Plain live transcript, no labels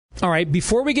All right,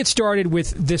 before we get started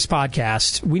with this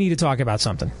podcast, we need to talk about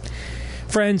something.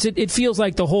 Friends, it feels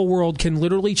like the whole world can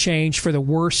literally change for the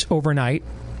worse overnight.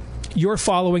 You're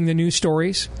following the news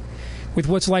stories. With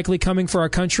what's likely coming for our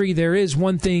country, there is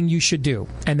one thing you should do,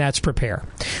 and that's prepare.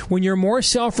 When you're more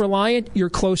self-reliant, you're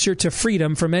closer to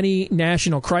freedom from any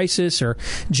national crisis or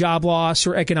job loss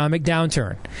or economic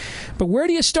downturn. But where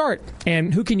do you start,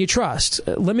 and who can you trust?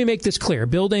 Let me make this clear.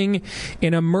 Building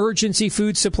an emergency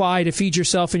food supply to feed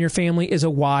yourself and your family is a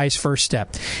wise first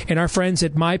step, and our friends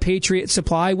at My Patriot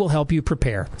Supply will help you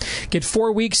prepare. Get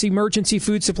 4 weeks emergency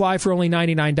food supply for only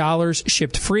 $99,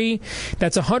 shipped free.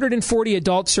 That's 140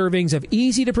 adult servings of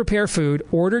easy-to-prepare food.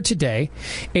 Order today.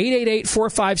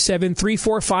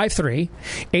 888-457-3453.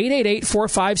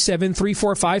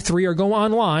 888-457-3453, or go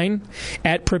online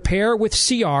at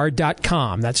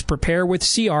preparewithcr.com. That's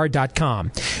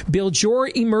preparewithcr.com. Build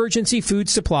your emergency food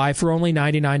supply for only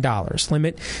 $99.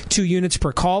 Limit 2 units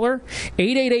per caller.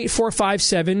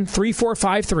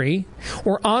 888-457-3453,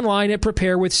 or online at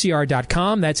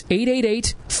preparewithcr.com. That's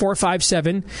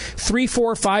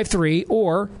 888-457-3453,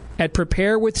 or at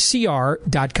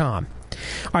preparewithcr.com.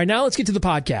 All right, now let's get to the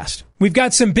podcast. We've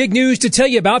got some big news to tell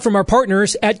you about from our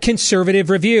partners at Conservative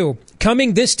Review.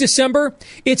 Coming this December,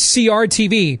 it's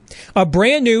CRTV, a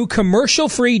brand new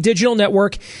commercial-free digital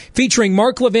network featuring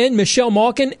Mark Levin, Michelle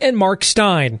Malkin, and Mark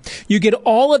Stein. You get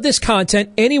all of this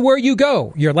content anywhere you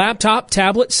go, your laptop,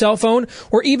 tablet, cell phone,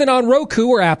 or even on Roku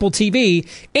or Apple TV.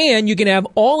 And you can have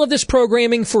all of this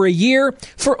programming for a year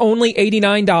for only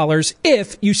 $89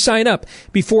 if you sign up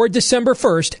before December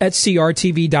 1st at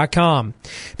crtv.com.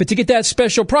 But to get that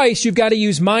special price, you've got to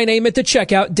use my name at the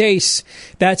checkout, DEACE.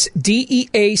 That's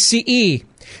DEACE.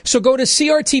 So go to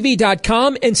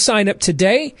crtv.com and sign up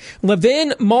today.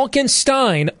 Levin, Malkin,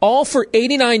 Stein, all for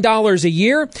 $89 a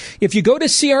year if you go to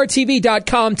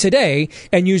crtv.com today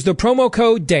and use the promo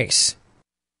code DEACE.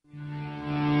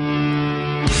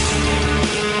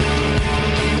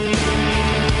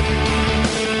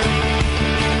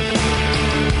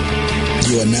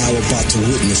 You are now about to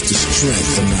witness the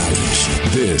strength of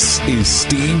knowledge. This is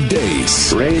Steve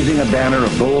Deace. Raising a banner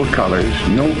of bold colors,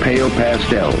 no pale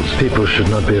pastels. People should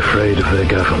not be afraid of their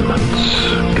governments.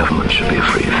 Governments should be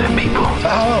afraid of their people.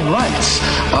 Our rights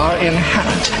are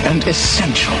inherent and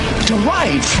essential,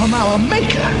 derived from our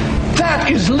Maker. That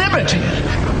is liberty.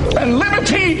 And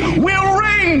liberty will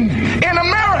reign in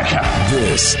America.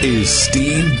 This is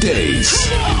Steve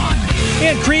Deace.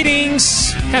 And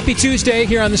greetings. Happy Tuesday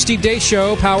here on the Steve Deace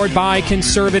Show, powered by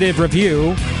Conservative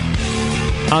Review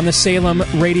on the Salem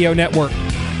Radio Network.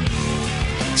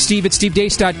 Steve at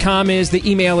stevedeace.com is the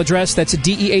email address. That's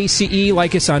DEACE.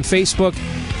 Like us on Facebook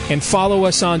and follow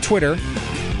us on Twitter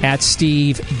at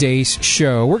Steve Deace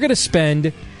Show. We're going to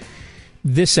spend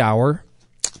this hour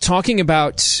talking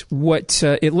about what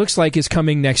it looks like is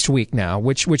coming next week now,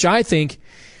 which I think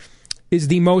is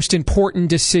the most important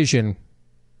decision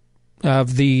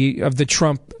of the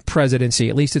Trump presidency,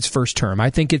 at least its first term. I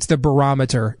think it's the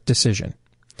barometer decision.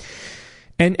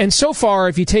 And so far,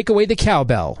 if you take away the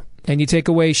cowbell and you take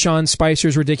away Sean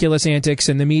Spicer's ridiculous antics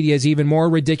and the media's even more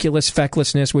ridiculous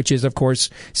fecklessness, which is, of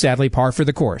course, sadly par for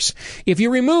the course. If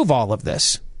you remove all of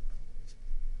this,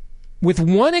 with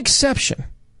one exception,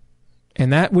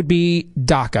 and that would be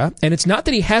DACA, and it's not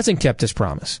that he hasn't kept his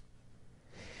promise.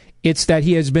 It's that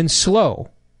he has been slow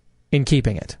in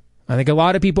keeping it. I think a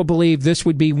lot of people believe this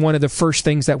would be one of the first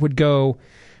things that would go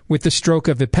with the stroke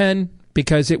of a pen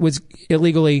because it was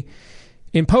illegally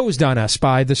imposed on us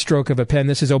by the stroke of a pen.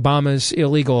 This is Obama's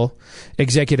illegal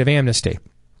executive amnesty.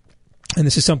 And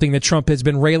this is something that Trump has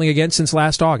been railing against since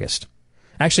last August.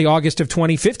 Actually, August of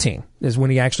 2015 is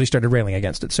when he actually started railing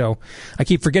against it. So I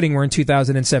keep forgetting we're in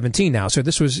 2017 now. So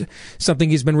this was something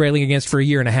he's been railing against for a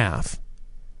year and a half.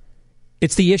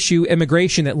 It's the issue,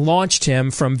 immigration, that launched him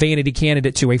from vanity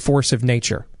candidate to a force of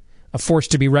nature, a force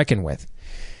to be reckoned with.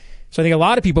 So I think a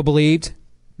lot of people believed,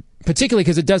 particularly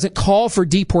because it doesn't call for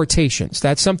deportations.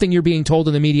 That's something you're being told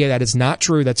in the media that is not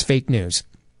true. That's fake news.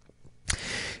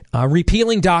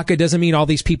 Repealing DACA doesn't mean all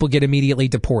these people get immediately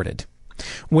deported.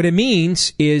 What it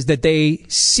means is that they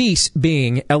cease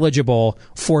being eligible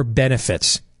for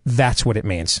benefits. That's what it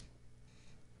means.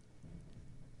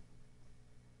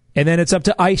 And then it's up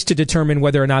to ICE to determine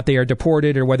whether or not they are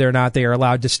deported or whether or not they are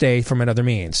allowed to stay from another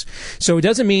means. So it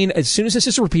doesn't mean as soon as this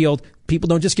is repealed, people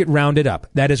don't just get rounded up.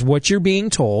 That is what you're being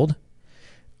told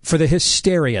for the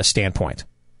hysteria standpoint.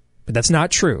 But that's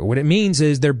not true. What it means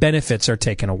is their benefits are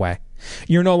taken away.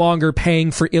 You're no longer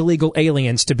paying for illegal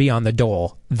aliens to be on the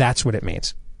dole. That's what it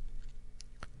means.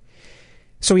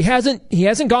 So he hasn't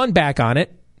gone back on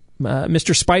it.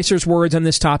 Mr. Spicer's words on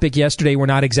this topic yesterday were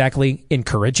not exactly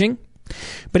encouraging.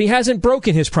 But he hasn't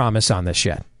broken his promise on this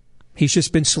yet. He's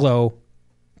just been slow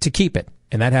to keep it,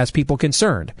 and that has people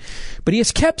concerned. But he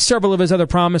has kept several of his other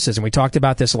promises, and we talked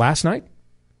about this last night.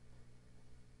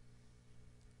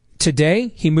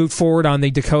 Today, he moved forward on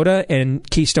the Dakota and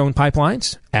Keystone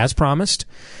pipelines, as promised.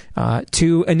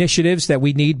 Two initiatives that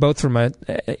we need both from an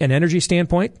energy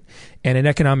standpoint and an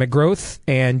economic growth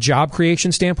and job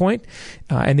creation standpoint.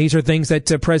 And these are things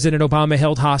that President Obama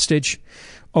held hostage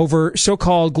over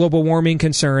so-called global warming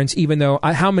concerns, even though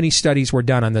how many studies were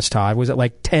done on this, Todd? Was it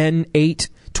like 10, 8,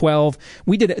 12?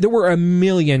 We did it. There were a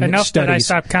million enough studies. That I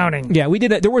stopped counting. Yeah, we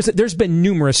did it. There's been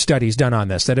numerous studies done on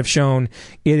this that have shown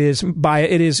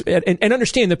and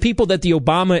understand the people that the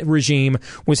Obama regime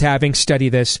was having study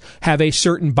this have a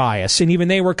certain bias, and even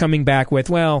they were coming back with,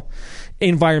 well,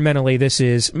 environmentally this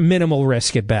is minimal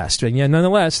risk at best. But yeah,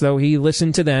 nonetheless, though, he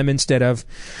listened to them instead of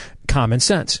common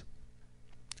sense.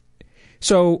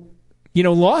 So,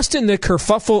 lost in the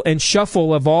kerfuffle and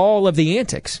shuffle of all of the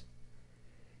antics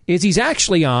is he's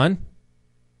actually on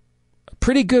a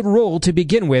pretty good roll to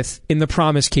begin with in the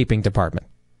promise-keeping department.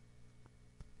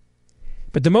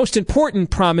 But the most important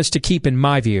promise to keep, in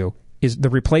my view, is the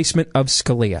replacement of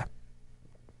Scalia.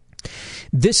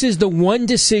 This is the one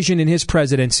decision in his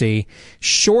presidency,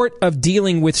 short of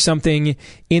dealing with something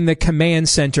in the command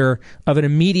center of an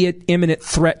immediate, imminent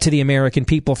threat to the American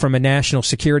people from a national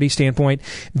security standpoint.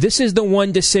 This is the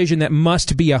one decision that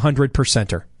must be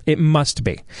 100%er. It must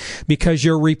be, because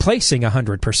you're replacing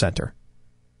 100%er,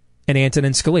 and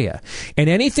Antonin Scalia. And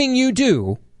anything you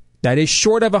do that is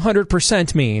short of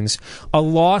 100% means a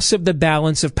loss of the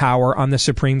balance of power on the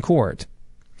Supreme Court.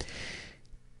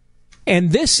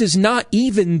 And this is not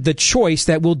even the choice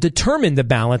that will determine the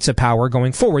balance of power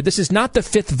going forward. This is not the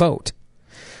fifth vote.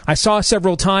 I saw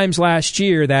several times last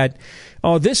year that,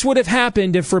 this would have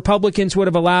happened if Republicans would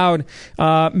have allowed,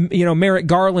 Merrick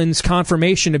Garland's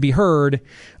confirmation to be heard,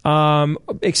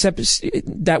 except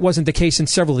that wasn't the case in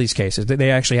several of these cases. They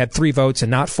actually had 3 votes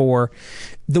and not 4.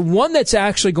 The one that's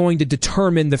actually going to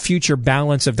determine the future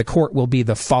balance of the court will be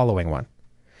the following one.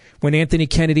 When Anthony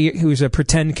Kennedy, who's a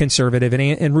pretend conservative,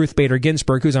 and Ruth Bader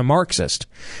Ginsburg, who's a Marxist,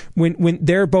 when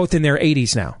they're both in their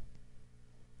 80s now.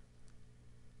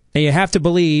 And you have to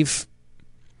believe,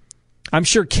 I'm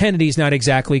sure Kennedy's not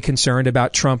exactly concerned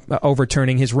about Trump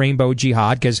overturning his rainbow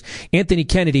jihad, because Anthony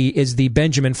Kennedy is the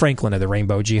Benjamin Franklin of the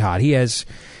rainbow jihad. He's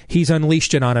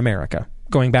unleashed it on America.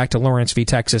 Going back to Lawrence v.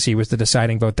 Texas, he was the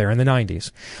deciding vote there in the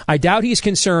 90s. I doubt he's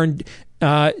concerned,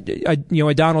 a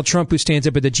Donald Trump who stands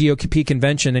up at the GOP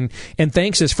convention and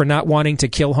thanks us for not wanting to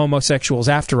kill homosexuals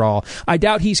after all. I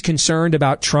doubt he's concerned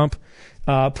about Trump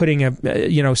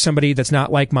putting somebody that's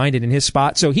not like-minded in his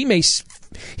spot. So he may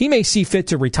see fit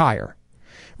to retire.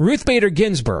 Ruth Bader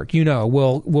Ginsburg,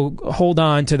 will hold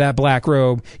on to that black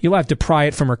robe. You'll have to pry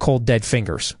it from her cold, dead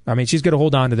fingers. I mean, she's going to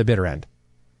hold on to the bitter end.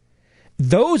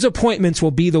 Those appointments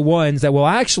will be the ones that will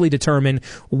actually determine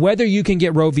whether you can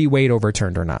get Roe v. Wade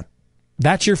overturned or not.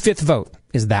 That's your 5th vote,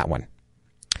 is that one.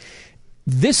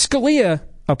 This Scalia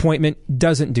appointment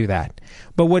doesn't do that.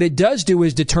 But what it does do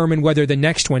is determine whether the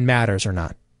next one matters or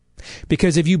not.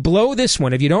 Because if you blow this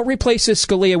one, if you don't replace this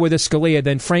Scalia with a Scalia,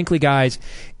 then frankly, guys,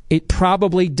 it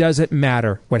probably doesn't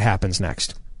matter what happens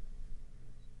next.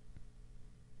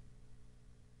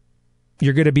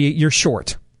 You're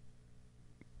short,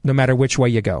 no matter which way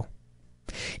you go.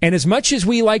 And as much as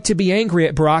we like to be angry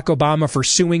at Barack Obama for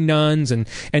suing nuns and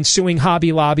suing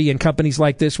Hobby Lobby and companies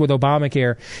like this with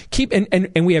Obamacare,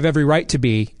 and we have every right to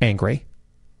be angry.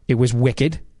 It was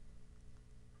wicked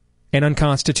and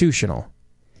unconstitutional.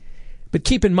 But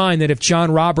keep in mind that if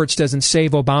John Roberts doesn't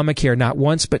save Obamacare not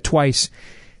once but twice,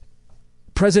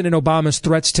 President Obama's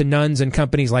threats to nuns and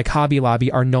companies like Hobby Lobby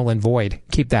are null and void.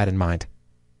 Keep that in mind.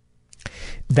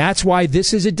 That's why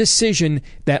this is a decision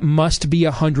that must be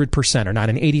 100%er, not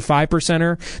an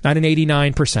 85%er, not an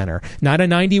 89%er, not a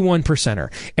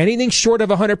 91%er. Anything short of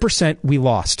 100%, we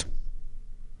lost.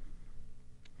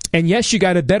 And yes, you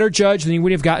got a better judge than you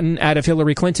would have gotten out of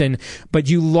Hillary Clinton, but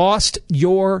you lost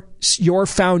your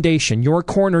foundation, your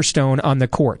cornerstone on the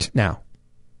court now.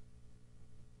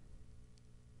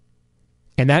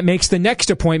 And that makes the next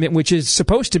appointment, which is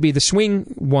supposed to be the swing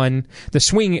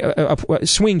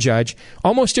judge,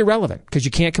 almost irrelevant, because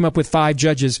you can't come up with 5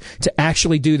 judges to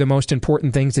actually do the most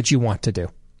important things that you want to do.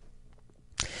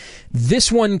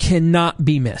 This one cannot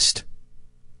be missed.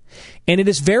 And it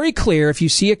is very clear, if you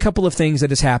see a couple of things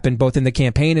that has happened both in the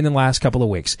campaign and in the last couple of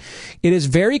weeks, it is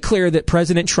very clear that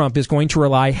President Trump is going to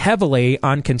rely heavily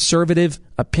on conservative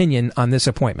opinion on this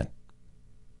appointment.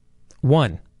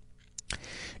 1,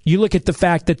 You look at the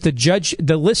fact that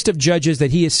the list of judges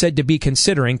that he is said to be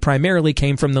considering primarily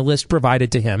came from the list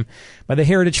provided to him by the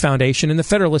Heritage Foundation and the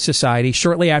Federalist Society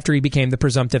shortly after he became the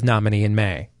presumptive nominee in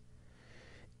May.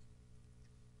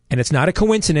 And it's not a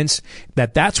coincidence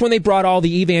that that's when they brought all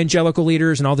the evangelical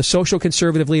leaders and all the social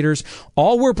conservative leaders,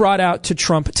 all were brought out to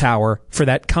Trump Tower for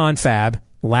that confab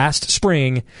last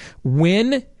spring,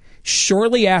 when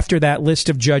shortly after that list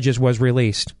of judges was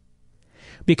released.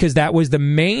 Because that was the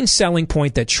main selling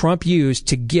point that Trump used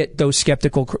to get those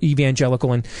skeptical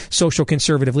evangelical and social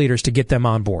conservative leaders to get them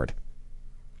on board.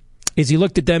 Is he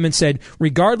looked at them and said,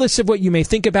 regardless of what you may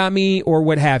think about me or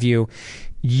what have you,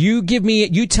 you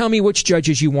tell me which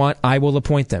judges you want, I will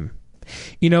appoint them.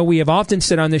 You know, we have often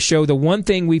said on this show, the one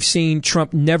thing we've seen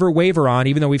Trump never waver on,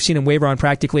 even though we've seen him waver on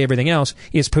practically everything else,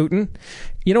 is Putin.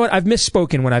 You know what? I've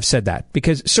misspoken when I've said that,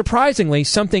 because surprisingly,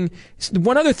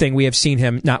 one other thing we have seen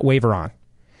him not waver on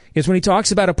is when he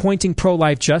talks about appointing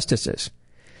pro-life justices.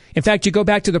 In fact, you go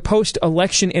back to the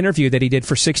post-election interview that he did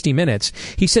for 60 Minutes,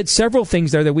 he said several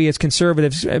things there that we as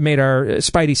conservatives made our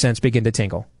spidey sense begin to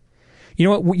tingle. You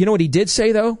know what he did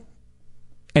say, though?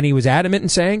 And he was adamant in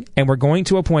saying, and we're going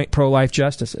to appoint pro-life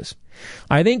justices.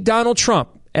 I think Donald Trump,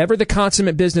 ever the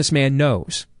consummate businessman,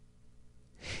 knows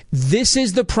this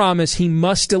is the promise he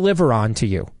must deliver on to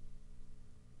you.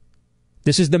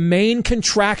 This is the main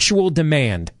contractual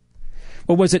demand.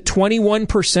 What was it,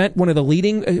 21%? One of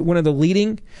the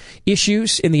leading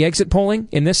issues in the exit polling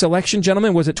in this election,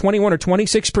 gentlemen, was it 21 or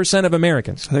 26% of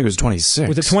Americans? I think it was 26.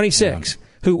 Was it 26? Yeah.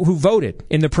 Who voted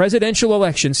in the presidential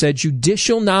election said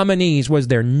judicial nominees was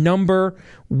their number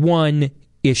one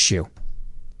issue.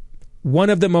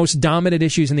 One of the most dominant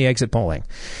issues in the exit polling.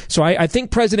 So I think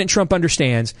President Trump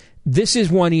understands this is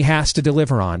one he has to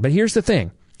deliver on. But here's the thing.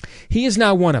 He is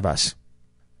now one of us.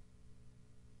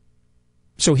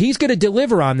 So he's going to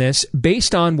deliver on this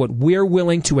based on what we're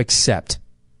willing to accept.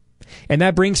 And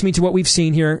that brings me to what we've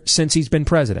seen here since he's been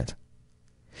president.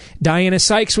 Diana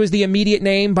Sykes was the immediate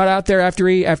name, but out there after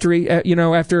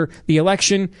the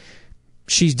election,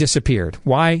 she's disappeared.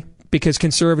 Why? Because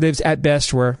conservatives at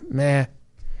best were meh.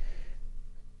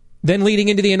 Then leading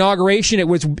into the inauguration, it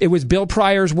was Bill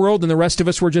Pryor's world, and the rest of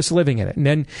us were just living in it. And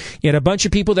then you had a bunch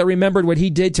of people that remembered what he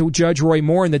did to Judge Roy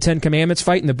Moore in the Ten Commandments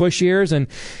fight in the Bush years, and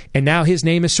now his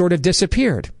name has sort of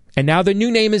disappeared. And now the new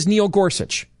name is Neil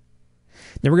Gorsuch.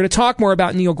 Now, we're going to talk more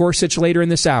about Neil Gorsuch later in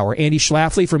this hour. Andy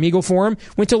Schlafly from Eagle Forum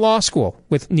went to law school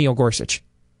with Neil Gorsuch.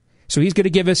 So he's going to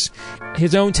give us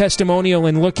his own testimonial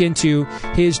and look into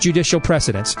his judicial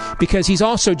precedents, because he's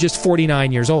also just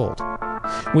 49 years old,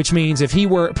 which means if he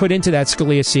were put into that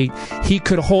Scalia seat, he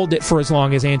could hold it for as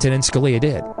long as Antonin Scalia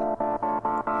did.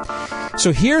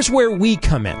 So here's where we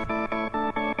come in.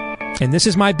 And this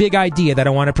is my big idea that I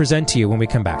want to present to you when we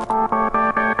come back.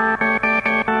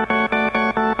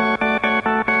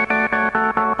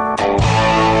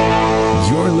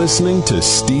 You're listening to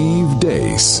Steve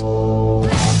Deace.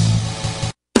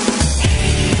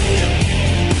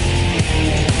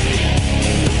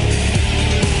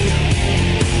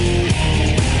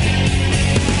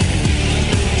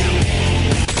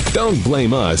 Don't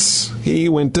blame us. He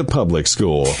went to public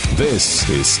school. This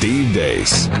is Steve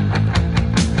Deace.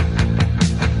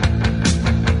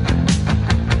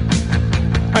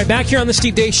 All right, back here on the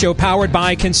Steve Deace Show, powered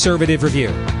by Conservative Review.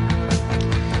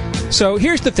 So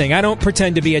here's the thing. I don't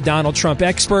pretend to be a Donald Trump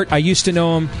expert. I used to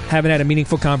know him. Haven't had a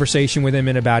meaningful conversation with him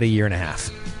in about a year and a half.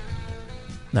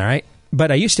 All right?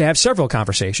 But I used to have several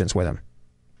conversations with him.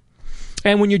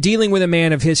 And when you're dealing with a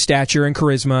man of his stature and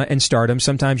charisma and stardom,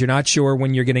 sometimes you're not sure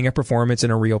when you're getting a performance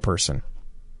in a real person.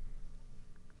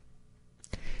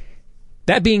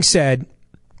 That being said,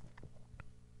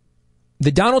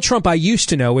 the Donald Trump I used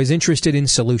to know is interested in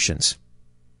solutions,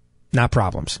 not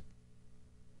problems.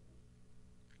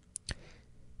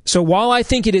 So while I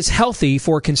think it is healthy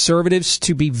for conservatives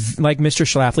to be like Mr.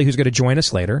 Schlafly, who's going to join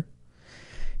us later,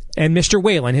 and Mr.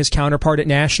 Whalen, his counterpart at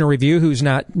National Review, who's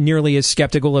not nearly as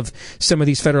skeptical of some of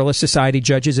these Federalist Society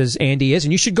judges as Andy is,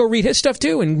 and you should go read his stuff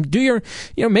too and do your,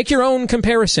 make your own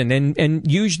comparison and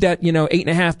use that,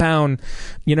 8.5 pound,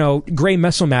 gray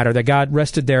muscle matter that God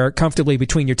rested there comfortably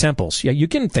between your temples. Yeah, you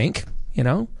can think,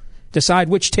 decide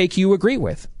which take you agree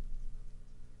with.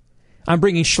 I'm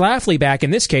bringing Schlafly back in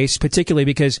this case, particularly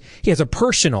because he has a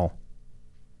personal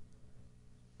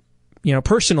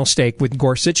stake with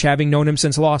Gorsuch, having known him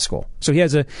since law school. So he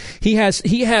has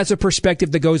a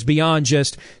perspective that goes beyond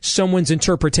just someone's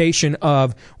interpretation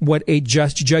of what a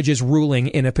judge's ruling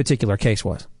in a particular case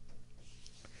was.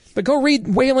 But go read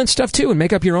Whalen's stuff too and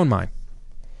make up your own mind.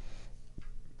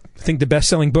 I think the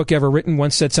best-selling book ever written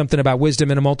once said something about wisdom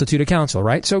in a multitude of counsel,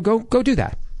 right? So go do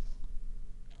that.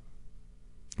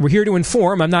 We're here to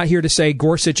inform. I'm not here to say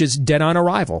Gorsuch is dead on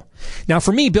arrival. Now,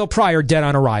 for me, Bill Pryor, dead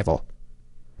on arrival.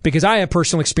 Because I have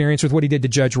personal experience with what he did to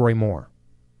Judge Roy Moore.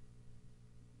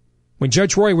 When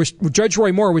Judge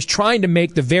Roy Moore was trying to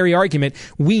make the very argument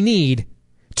we need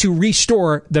to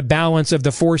restore the balance of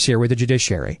the force here with the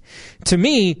judiciary. To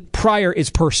me, Pryor is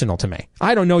personal to me.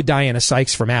 I don't know Diana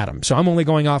Sykes from Adam, so I'm only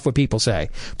going off what people say.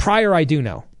 Pryor, I do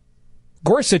know.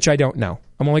 Gorsuch, I don't know.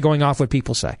 I'm only going off what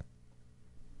people say.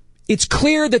 It's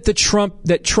clear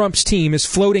that Trump's team is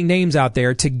floating names out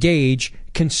there to gauge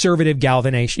conservative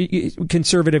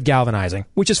galvanizing,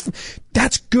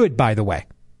 that's good, by the way.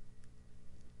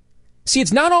 See,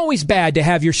 it's not always bad to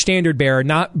have your standard bearer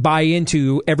not buy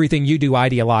into everything you do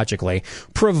ideologically,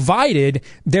 provided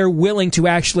they're willing to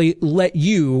actually let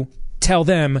you tell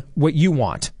them what you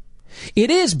want. It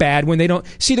is bad when they don't.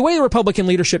 See, the way the Republican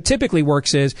leadership typically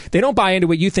works is they don't buy into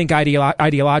what you think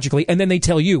ideologically, and then they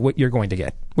tell you what you're going to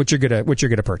get, what you're going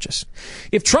to purchase.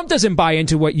 If Trump doesn't buy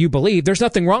into what you believe, there's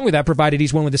nothing wrong with that, provided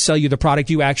he's willing to sell you the product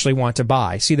you actually want to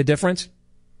buy. See the difference?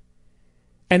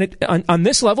 And on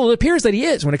this level, it appears that he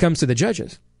is when it comes to the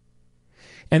judges.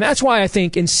 And that's why I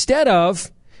think instead of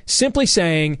simply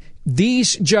saying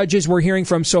these judges we're hearing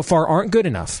from so far aren't good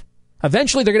enough,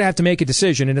 eventually they're going to have to make a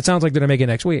decision, and it sounds like they're going to make it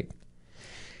next week.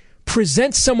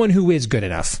 Present someone who is good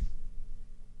enough.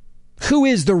 Who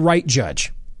is the right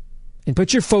judge? And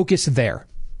put your focus there.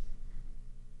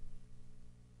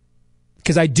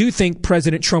 Because I do think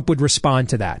President Trump would respond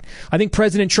to that. I think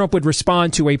President Trump would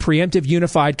respond to a preemptive,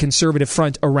 unified conservative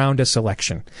front around a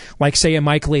selection. Like, say, a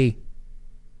Mike Lee,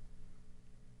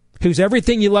 who's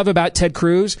everything you love about Ted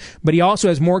Cruz, but he also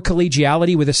has more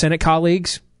collegiality with his Senate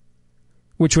colleagues,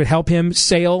 which would help him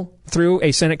sail through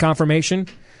a Senate confirmation.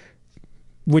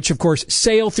 Which, of course,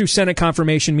 sail through Senate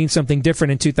confirmation means something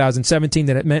different in 2017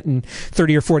 than it meant in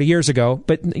 30 or 40 years ago.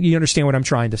 But you understand what I'm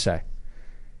trying to say.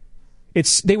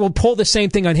 They will pull the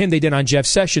same thing on him they did on Jeff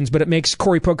Sessions, but it makes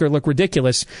Cory Booker look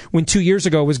ridiculous when 2 years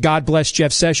ago was God bless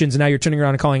Jeff Sessions, and now you're turning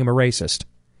around and calling him a racist.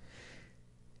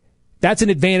 That's an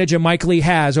advantage a Mike Lee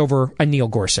has over a Neil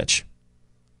Gorsuch.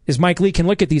 Is Mike Lee can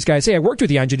look at these guys, hey, I worked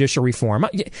with you on judicial reform.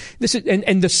 This is,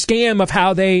 and the scam of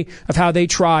how they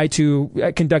try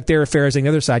to conduct their affairs on the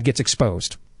other side gets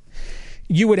exposed.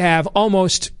 You would have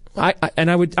almost,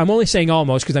 I'm only saying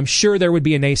almost because I'm sure there would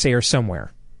be a naysayer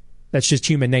somewhere. That's just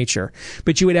human nature.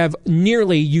 But you would have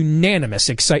nearly unanimous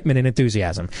excitement and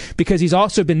enthusiasm because he's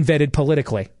also been vetted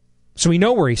politically. So we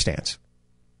know where he stands.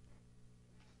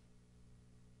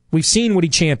 We've seen what he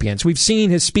champions. We've seen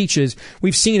his speeches.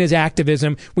 We've seen his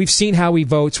activism. We've seen how he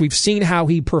votes. We've seen how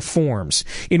he performs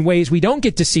in ways we don't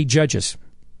get to see judges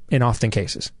in often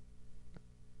cases.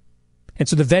 And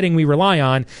so the vetting we rely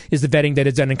on is the vetting that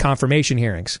is done in confirmation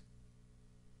hearings.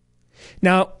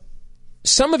 Now,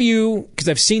 some of you, because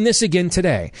I've seen this again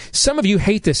today, some of you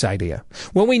hate this idea.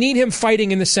 Well, we need him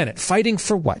fighting in the Senate. Fighting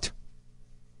for what?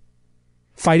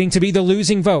 Fighting to be the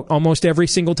losing vote almost every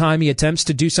single time he attempts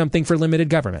to do something for limited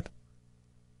government.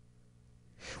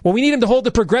 Well, we need him to hold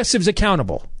the progressives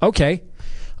accountable. Okay.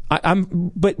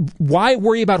 But why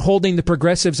worry about holding the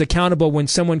progressives accountable when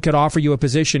someone could offer you a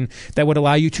position that would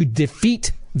allow you to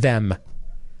defeat them?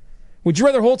 Would you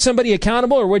rather hold somebody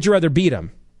accountable or would you rather beat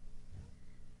them?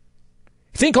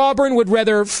 Think Auburn would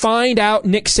rather find out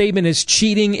Nick Saban is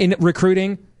cheating in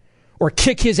recruiting or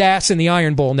kick his ass in the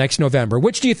Iron Bowl next November?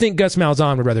 Which do you think Gus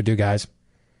Malzahn would rather do, guys?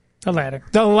 The latter.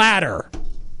 The latter.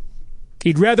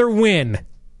 He'd rather win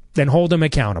than hold him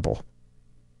accountable.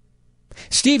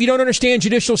 Steve, you don't understand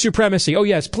judicial supremacy. Oh,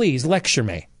 yes, please, lecture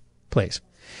me. Please.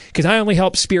 Because I only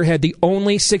helped spearhead the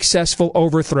only successful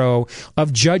overthrow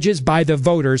of judges by the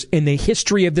voters in the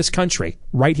history of this country,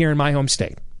 right here in my home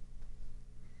state.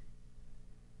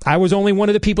 I was only one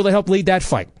of the people that helped lead that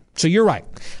fight. So you're right.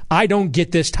 I don't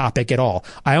get this topic at all.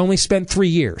 I only spent 3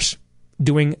 years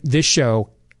doing this show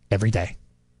every day.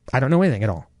 I don't know anything at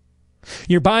all.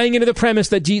 You're buying into the premise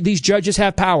that these judges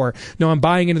have power. No, I'm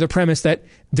buying into the premise that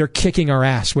they're kicking our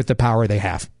ass with the power they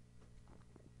have.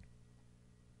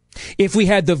 If we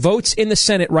had the votes in the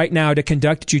Senate right now to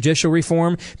conduct judicial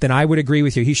reform, then I would agree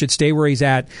with you. He should stay where he's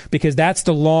at because that's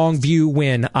the long view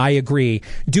win. I agree.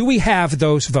 Do we have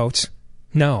those votes?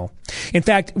 No. In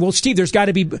fact, well, Steve, there's got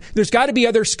to be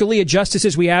other Scalia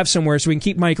justices we have somewhere so we can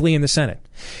keep Mike Lee in the Senate.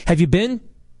 Have you been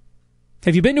to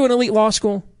an elite law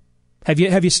school? Have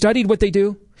you studied what they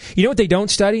do? You know what they don't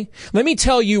study? Let me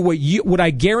tell you what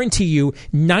I guarantee you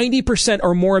 90%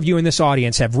 or more of you in this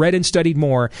audience have read and studied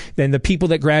more than the people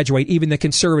that graduate, even the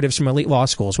conservatives from elite law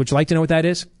schools. Would you like to know what that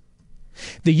is?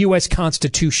 The U.S.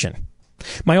 Constitution.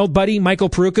 My old buddy,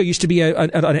 Michael Peruca, used to be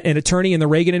an attorney in the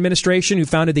Reagan administration who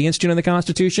founded the Institute on the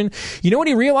Constitution. You know what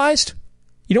he realized?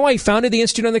 You know why he founded the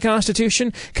Institute on the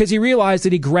Constitution? Because he realized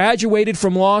that he graduated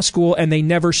from law school and they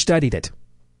never studied it.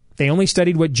 They only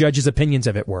studied what judges' opinions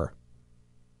of it were.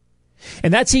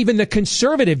 And that's even the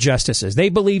conservative justices. They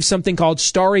believe something called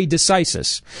stare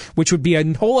decisis, which would be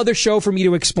a whole other show for me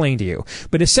to explain to you.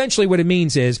 But essentially what it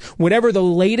means is whatever the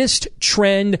latest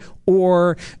trend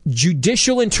or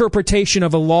judicial interpretation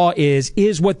of a law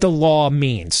is what the law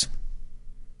means.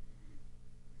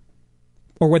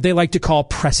 Or what they like to call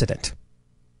precedent.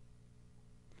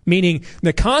 Meaning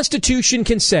the Constitution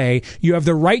can say you have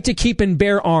the right to keep and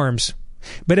bear arms.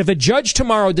 But if a judge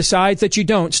tomorrow decides that you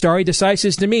don't, stare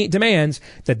decisis demands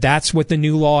that that's what the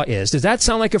new law is. Does that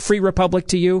sound like a free republic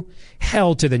to you?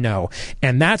 Hell to the no.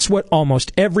 And that's what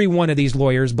almost every one of these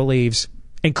lawyers believes,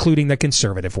 including the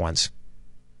conservative ones.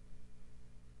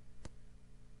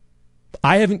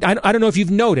 I don't know if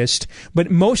you've noticed, but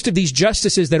most of these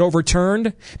justices that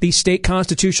overturned these state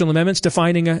constitutional amendments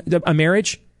defining a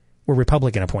marriage were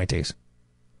Republican appointees.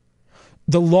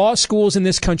 The law schools in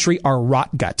this country are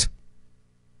rot gut.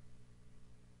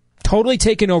 Totally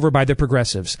taken over by the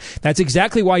progressives. That's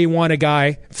exactly why you want a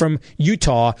guy from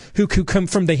Utah who could come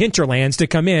from the hinterlands to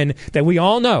come in that we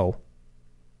all know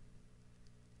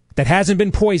that hasn't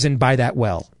been poisoned by that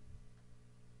well.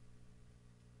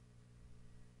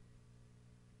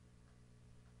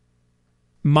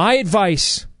 My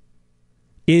advice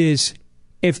is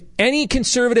if any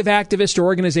conservative activists or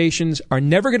organizations are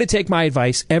never going to take my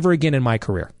advice ever again in my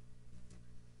career,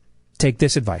 take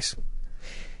this advice.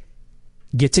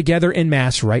 Get together en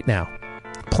masse right now.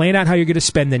 Plan out how you're going to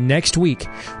spend the next week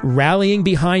rallying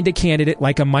behind a candidate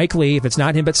like a Mike Lee. If it's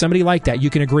not him, but somebody like that you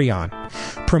can agree on.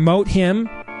 Promote him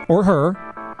or her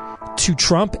to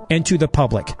Trump and to the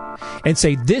public and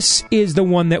say, this is the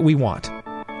one that we want.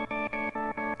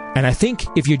 And I think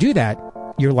if you do that,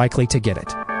 you're likely to get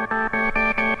it.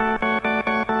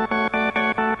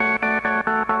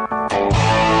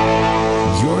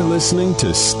 You're listening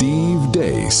to Steve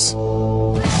Deace.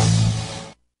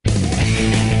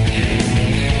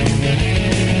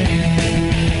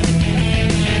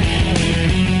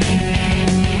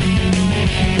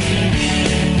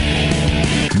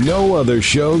 No other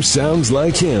show sounds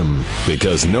like him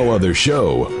because no other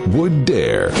show would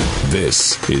dare.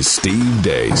 This is Steve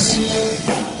Deace.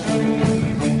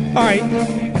 All right.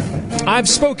 I've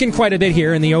spoken quite a bit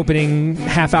here in the opening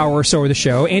half hour or so of the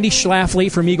show. Andy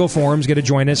Schlafly from Eagle Forum is going to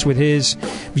join us with his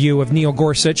view of Neil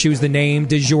Gorsuch, who's the name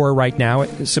du jour right now,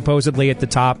 supposedly at the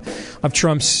top of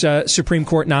Trump's Supreme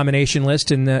Court nomination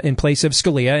list in place of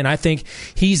Scalia. And I think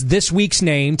he's this week's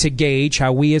name to gauge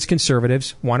how we as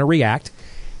conservatives want to react.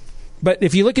 But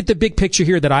if you look at the big picture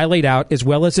here that I laid out, as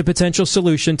well as a potential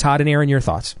solution, Todd and Aaron, your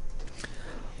thoughts?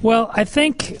 Well, I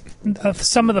think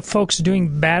some of the folks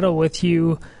doing battle with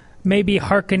you may be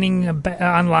hearkening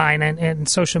online and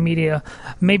social media,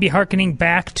 maybe hearkening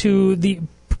back to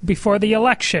before the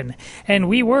election. And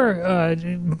we were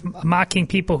mocking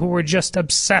people who were just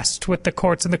obsessed with the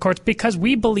courts and the courts because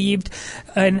we believed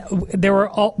there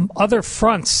were other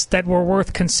fronts that were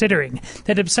worth considering.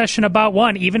 That obsession about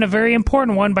one, even a very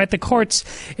important one by the courts,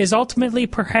 is ultimately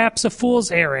perhaps a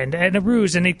fool's errand and a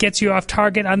ruse, and it gets you off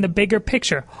target on the bigger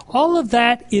picture. All of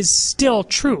that is still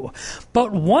true.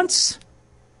 But once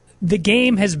the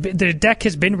deck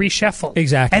has been reshuffled.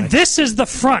 Exactly. And this is the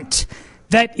front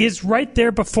that is right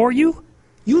there before you.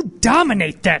 You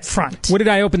dominate that front. What did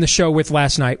I open the show with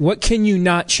last night? What can you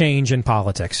not change in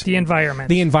politics? The environment.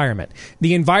 The environment.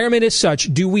 The environment is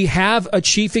such. Do we have a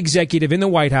chief executive in the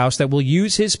White House that will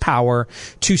use his power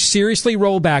to seriously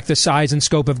roll back the size and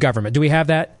scope of government? Do we have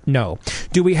that? No.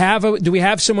 Do we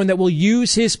have someone that will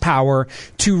use his power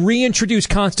to reintroduce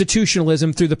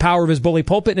constitutionalism through the power of his bully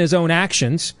pulpit and his own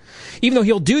actions? Even though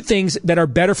he'll do things that are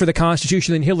better for the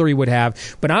Constitution than Hillary would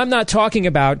have. But I'm not talking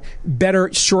about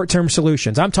better short-term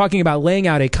solutions. I'm talking about laying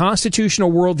out a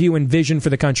constitutional worldview and vision for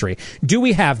the country. Do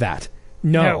we have that?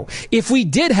 No. If we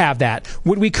did have that,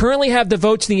 would we currently have the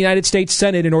votes in the United States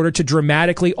Senate in order to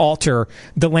dramatically alter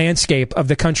the landscape of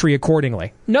the country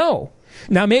accordingly? No.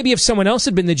 Now, maybe if someone else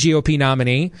had been the GOP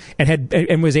nominee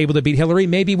and was able to beat Hillary,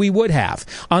 maybe we would have.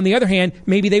 On the other hand,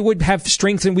 maybe they would have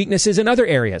strengths and weaknesses in other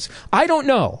areas. I don't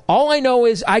know. All I know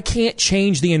is I can't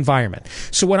change the environment.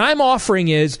 So what I'm offering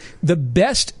is the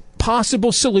best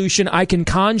possible solution I can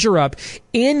conjure up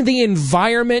in the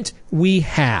environment we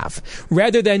have,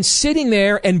 rather than sitting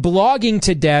there and blogging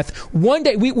to death. One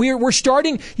day we're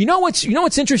starting. You know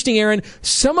what's interesting, Aaron?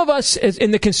 Some of us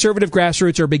in the conservative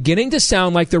grassroots are beginning to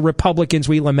sound like the Republicans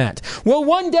we lament. Well,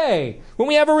 one day when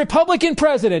we have a Republican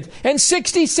president and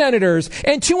 60 senators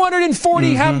and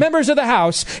 240 members of the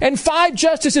House and 5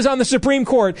 justices on the Supreme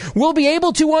Court, we'll be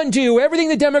able to undo everything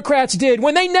the Democrats did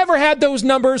when they never had those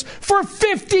numbers for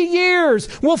 50 years.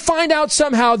 We'll find out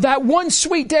somehow that one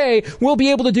sweet day we'll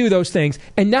be able to do those things.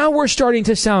 And now we're starting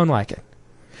to sound like it.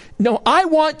 No, I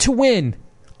want to win.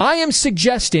 I am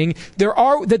suggesting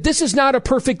that this is not a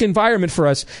perfect environment for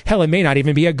us. Hell, it may not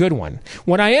even be a good one.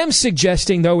 What I am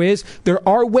suggesting, though, is there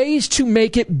are ways to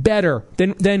make it better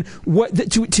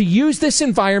to use this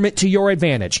environment to your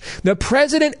advantage. The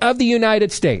President of the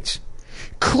United States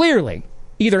clearly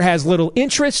either has little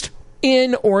interest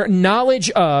in or knowledge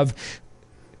of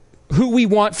who we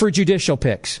want for judicial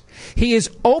picks. He is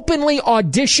openly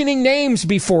auditioning names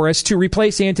before us to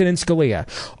replace Antonin Scalia.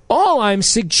 All I'm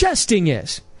suggesting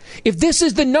is, if this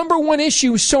is the number one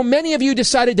issue so many of you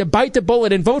decided to bite the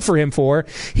bullet and vote for him for,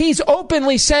 he's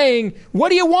openly saying, what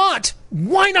do you want?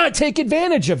 Why not take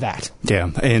advantage of that?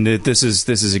 Yeah, and this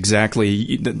is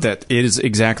exactly that. It is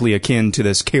exactly akin to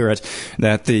this carrot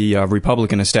that the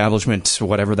Republican establishment,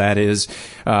 whatever that is,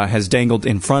 has dangled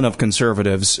in front of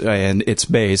conservatives and its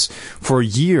base for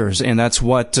years, and that's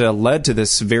what led to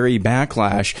this very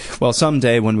backlash. Well,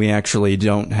 someday when we actually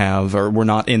don't have, or we're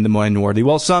not in the minority,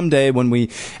 well, someday when we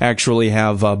actually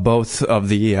have both of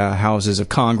the houses of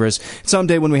Congress,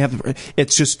 someday when we have, it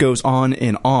just goes on,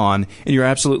 and you're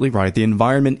absolutely right. The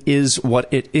environment is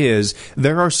what it is.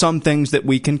 There are some things that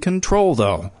we can control,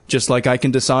 though. Just like I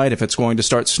can decide if it's going to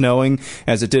start snowing,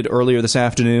 as it did earlier this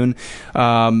afternoon.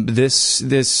 I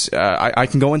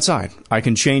can go inside. I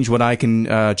can change what I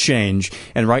can change.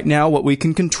 And right now, what we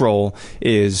can control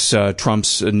is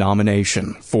Trump's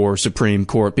nomination for Supreme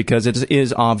Court, because it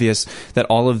is obvious that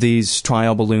all of these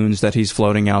trial balloons that he's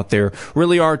floating out there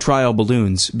really are trial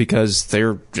balloons, because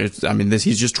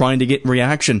he's just trying to get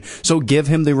reaction. So give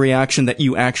him the reaction that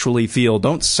you actually feel.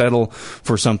 Don't settle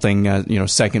for something,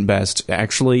 second best.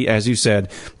 Actually, as you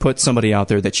said, put somebody out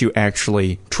there that you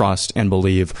actually trust and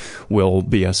believe will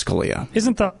be a Scalia.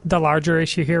 Isn't the larger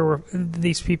issue here where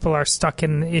these people are stuck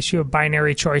in the issue of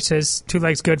binary choices, 2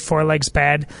 legs good, 4 legs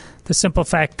bad? The simple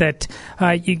fact that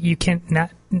you can't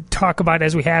not talk about,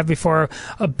 as we have before,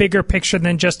 a bigger picture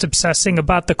than just obsessing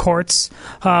about the courts.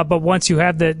 But once you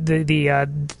have the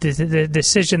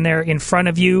decision there in front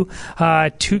of you,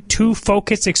 to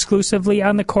focus exclusively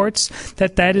on the courts,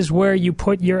 that is where you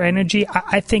put your energy.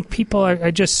 I think people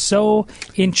are just so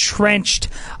entrenched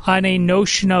on a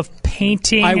notion of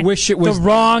painting the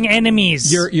wrong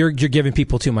enemies. You're giving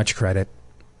people too much credit.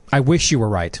 I wish you were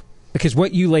right, because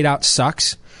what you laid out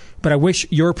sucks. But I wish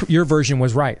your version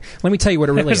was right. Let me tell you what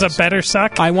it really is. There's a better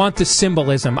suck? I want the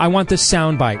symbolism. I want the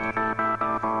soundbite.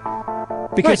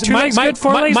 Because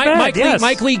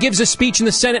Mike Lee gives a speech in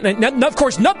the Senate, and of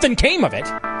course nothing came of it.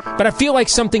 But I feel like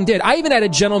something did. I even had a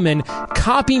gentleman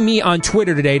copy me on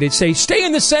Twitter today to say, stay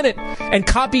in the Senate, and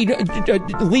copied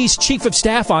Lee's chief of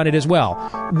staff on it as well.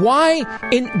 Why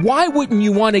wouldn't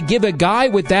you want to give a guy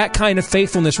with that kind of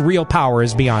faithfulness real power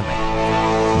is beyond me.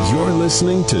 You're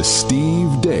listening to Steve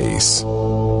Deace.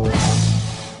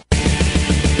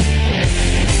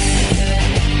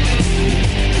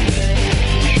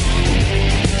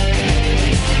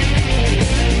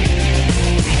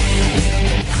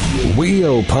 We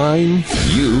opine,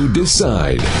 you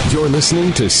decide. You're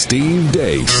listening to Steve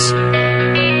Deace.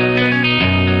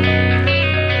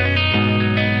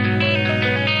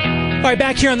 All right,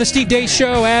 back here on the Steve Deace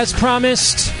Show, as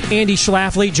promised, Andy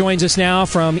Schlafly joins us now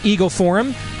from Eagle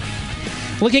Forum,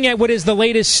 looking at what is the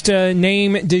latest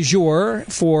name du jour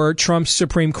for Trump's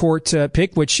Supreme Court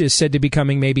pick, which is said to be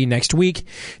coming maybe next week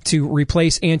to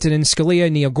replace Antonin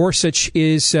Scalia. Neil Gorsuch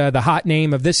is the hot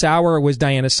name of this hour. It was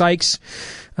Diana Sykes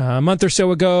a month or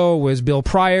so ago, was Bill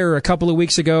Pryor a couple of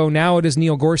weeks ago. Now it is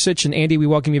Neil Gorsuch. And Andy, we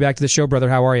welcome you back to the show, brother.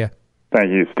 How are you? Thank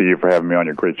you, Steve, for having me on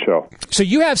your great show. So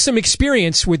you have some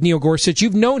experience with Neil Gorsuch.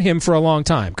 You've known him for a long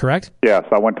time, correct? Yes,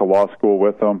 I went to law school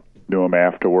with him, knew him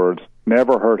afterwards.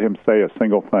 Never heard him say a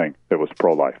single thing that was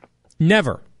pro-life.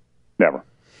 Never? Never.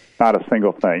 Not a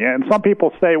single thing. And some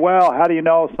people say, well, how do you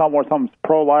know something's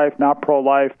pro-life, not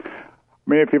pro-life? I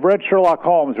mean, if you've read Sherlock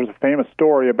Holmes, there's a famous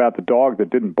story about the dog that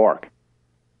didn't bark.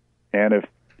 And if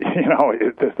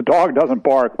the dog doesn't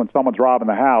bark when someone's robbing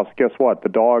the house, guess what? The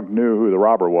dog knew who the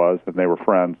robber was, and they were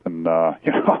friends, and,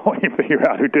 he figured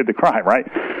out who did the crime, right?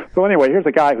 So anyway, here's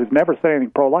a guy who's never said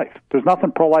anything pro-life. There's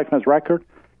nothing pro-life in his record.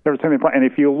 Never seen anything. And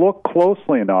if you look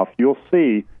closely enough, you'll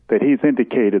see that he's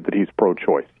indicated that he's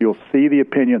pro-choice. You'll see the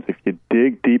opinions if you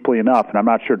dig deeply enough, and I'm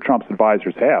not sure Trump's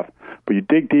advisors have, but you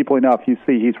dig deeply enough, you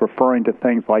see he's referring to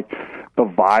things like the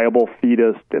viable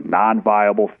fetus, the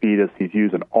non-viable fetus. He's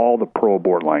using all the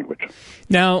pro-abort language.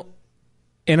 Now,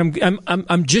 and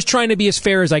I'm just trying to be as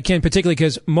fair as I can, particularly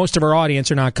because most of our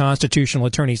audience are not constitutional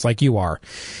attorneys like you are.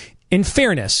 In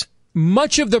fairness,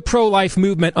 much of the pro-life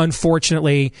movement,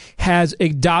 unfortunately, has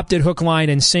adopted hook, line,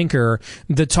 and sinker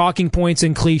the talking points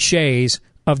and cliches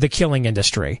of the killing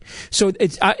industry. So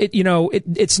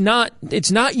it's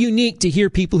not unique to hear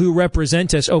people who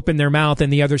represent us open their mouth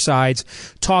and the other side's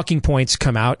talking points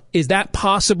come out. Is that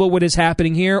possible? What is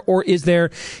happening here, or is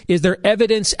there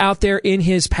evidence out there in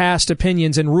his past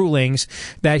opinions and rulings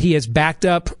that he has backed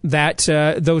up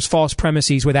those false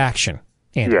premises with action?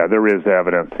 Andy. Yeah, there is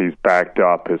evidence he's backed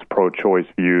up his pro-choice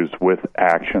views with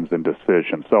actions and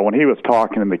decisions. So when he was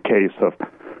talking in the case of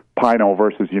Pino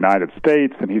versus United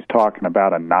States, and he's talking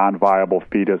about a non-viable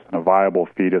fetus and a viable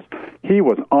fetus, he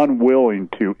was unwilling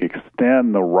to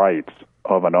extend the rights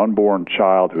of an unborn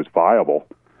child who's viable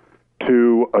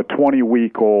to a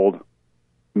 20-week-old,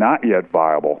 not yet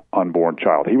viable unborn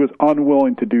child. He was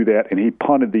unwilling to do that, and he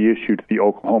punted the issue to the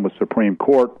Oklahoma Supreme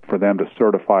Court for them to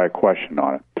certify a question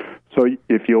on it. So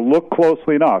if you look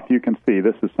closely enough, you can see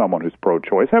this is someone who's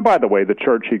pro-choice. And by the way, the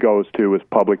church he goes to is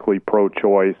publicly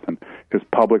pro-choice and is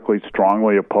publicly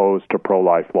strongly opposed to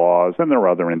pro-life laws, and there are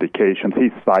other indications. He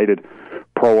cited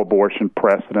pro-abortion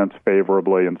precedents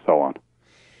favorably and so on.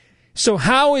 So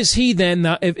how is he then,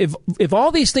 if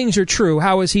all these things are true,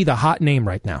 how is he the hot name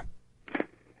right now?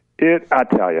 I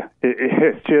tell you,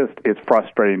 it's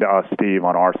frustrating to us, Steve,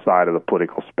 on our side of the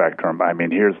political spectrum. I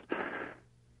mean, here's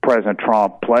President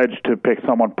Trump pledged to pick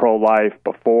someone pro-life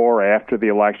before, after the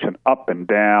election, up and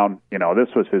down. You know, this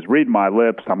was his read my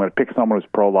lips, I'm going to pick someone who's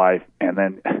pro-life. And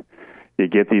then you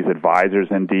get these advisors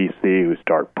in D.C. who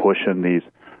start pushing these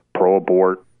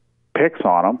pro-abort picks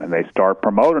on them, and they start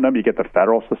promoting them. You get the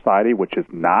Federal Society, which is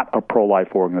not a pro-life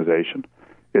organization.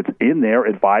 It's in there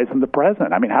advising the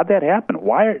president. I mean, how'd that happen?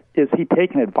 Why is he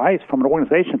taking advice from an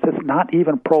organization that's not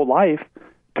even pro-life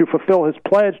to fulfill his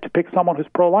pledge to pick someone who's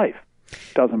pro-life?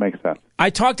 Doesn't make sense. I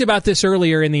talked about this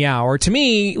earlier in the hour. To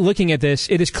me, looking at this,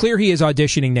 it is clear he is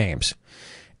auditioning names.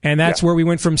 And that's where we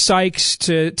went from Sykes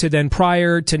to then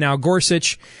Pryor to now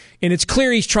Gorsuch. And it's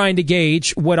clear he's trying to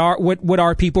gauge what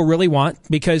our people really want,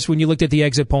 because when you looked at the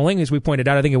exit polling, as we pointed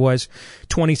out, I think it was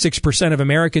 26% of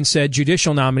Americans said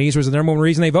judicial nominees was the number one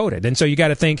reason they voted. And so you got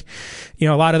to think, a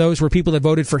lot of those were people that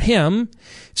voted for him.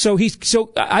 So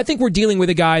I think we're dealing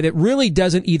with a guy that really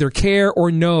doesn't either care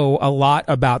or know a lot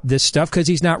about this stuff, because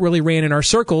he's not really ran in our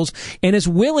circles, and is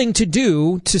willing to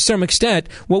do, to some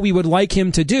extent, what we would like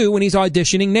him to do when he's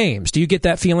auditioning names. Do you get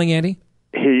that feeling, Andy?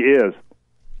 He is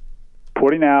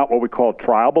putting out what we call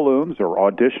trial balloons, or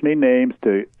auditioning names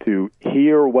to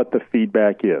hear what the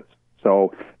feedback is.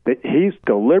 So he's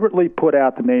deliberately put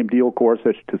out the name Neil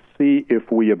Gorsuch to see if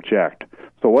we object.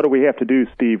 So what do we have to do,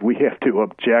 Steve? We have to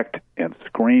object and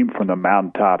scream from the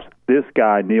mountaintops, this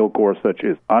guy, Neil Gorsuch,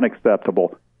 is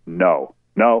unacceptable. No,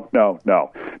 no, no,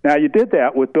 no. Now, you did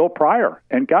that with Bill Pryor,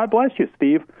 and God bless you,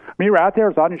 Steve. I mean, you were out there, I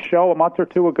was on your show a month or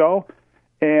two ago,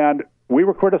 and we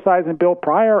were criticizing Bill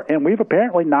Pryor, and we've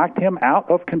apparently knocked him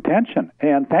out of contention.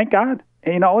 And thank God,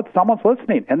 someone's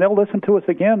listening, and they'll listen to us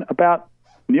again about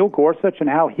Neil Gorsuch and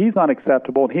how he's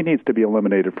unacceptable and he needs to be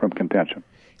eliminated from contention.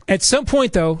 At some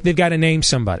point, though, they've got to name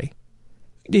somebody.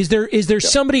 Is there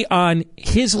somebody on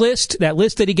his list, that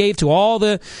list that he gave to all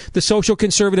the social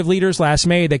conservative leaders last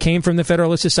May, that came from the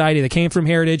Federalist Society, that came from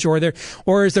Heritage,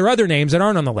 or is there other names that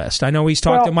aren't on the list? I know he's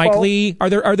talked to Mike Lee. Are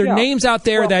there names out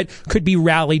there that could be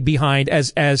rallied behind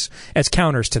as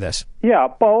counters to this? Yeah,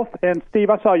 both. And Steve,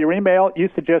 I saw your email. You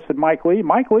suggested Mike Lee.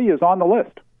 Mike Lee is on the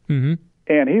list. Mm-hmm.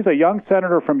 And he's a young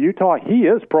senator from Utah. He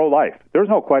is pro-life. There's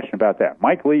no question about that.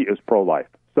 Mike Lee is pro-life.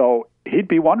 So he'd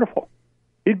be wonderful.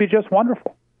 He'd be just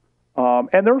wonderful.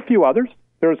 And there are a few others.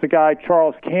 There's a guy,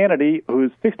 Charles Kennedy,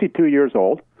 who's 62 years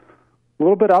old, a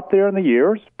little bit up there in the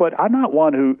years, but I'm not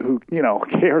one who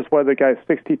cares whether the guy's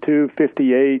 62,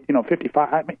 58,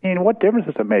 55. I mean, what difference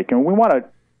does it make? And we want to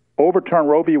overturn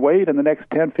Roe v. Wade in the next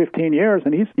 10, 15 years,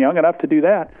 and he's young enough to do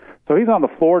that. So he's on the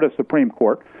Florida Supreme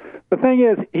Court. The thing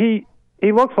is,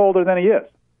 he looks older than he is.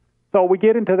 So we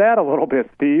get into that a little bit,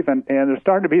 Steve, and there's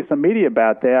starting to be some media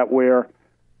about that where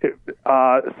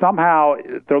somehow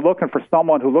they're looking for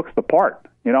someone who looks the part.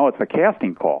 It's a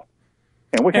casting call.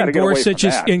 And we got to get away from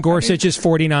that. And Gorsuch is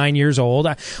 49 years old.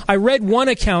 I read one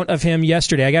account of him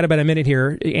yesterday. I got about a minute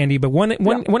here, Andy, but one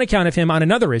account of him on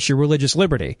another issue, religious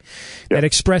liberty, that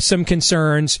expressed some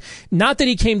concerns. Not that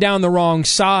he came down the wrong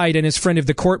side in his friend of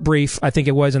the court brief, I think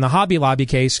it was, in the Hobby Lobby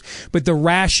case, but the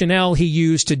rationale he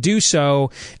used to do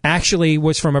so actually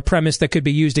was from a premise that could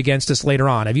be used against us later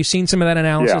on. Have you seen some of that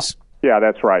analysis? Yeah,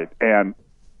 that's right. And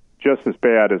just as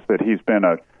bad is that he's been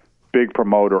a big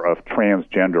promoter of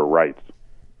transgender rights.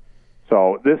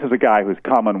 So this is a guy who's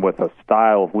coming with a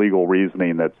style of legal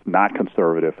reasoning that's not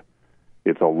conservative.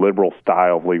 It's a liberal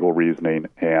style of legal reasoning.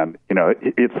 And,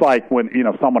 it's like when,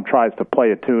 someone tries to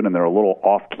play a tune and they're a little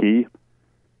off-key,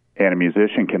 and a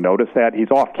musician can notice that.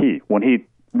 He's off-key. When he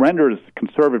renders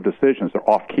conservative decisions, they're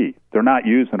off-key. They're not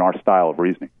used in our style of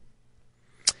reasoning.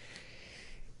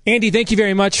 Andy, thank you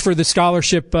very much for the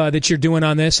scholarship that you're doing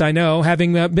on this. I know,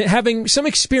 having some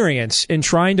experience in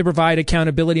trying to provide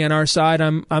accountability on our side,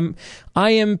 I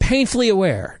am painfully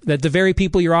aware that the very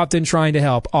people you're often trying to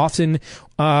help often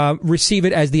receive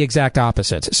it as the exact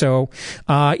opposite. So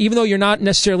even though you're not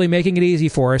necessarily making it easy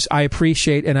for us, I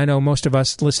appreciate, and I know most of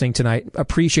us listening tonight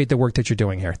appreciate the work that you're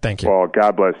doing here. Thank you. Well,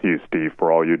 God bless you, Steve,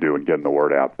 for all you do in getting the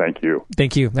word out. Thank you.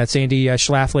 Thank you. That's Andy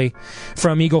Schlafly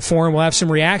from Eagle Forum. We'll have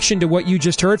some reaction to what you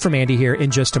just heard from Andy here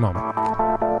in just a moment.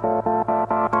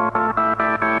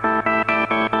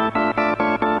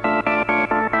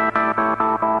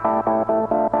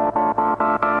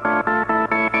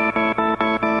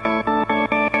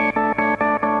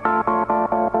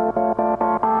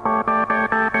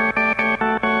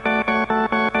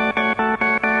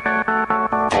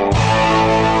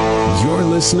 You're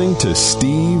listening to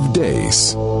Steve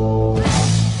Deace.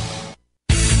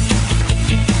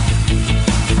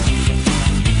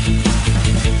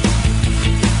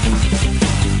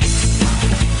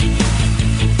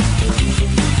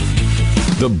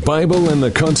 The Bible and the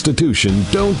Constitution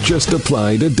don't just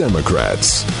apply to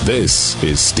Democrats. This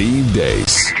is Steve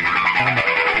Deace.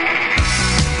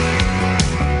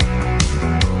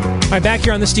 All right, back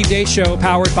here on the Steve Deace Show,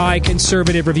 powered by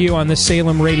Conservative Review on the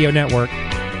Salem Radio Network.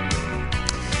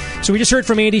 So we just heard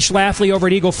from Andy Schlafly over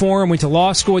at Eagle Forum. Went to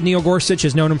law school with Neil Gorsuch,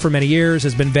 has known him for many years,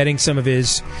 has been vetting some of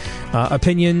his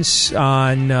opinions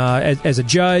on as a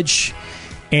judge.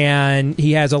 And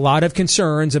he has a lot of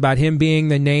concerns about him being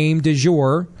the name du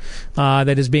jour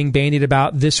that is being bandied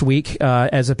about this week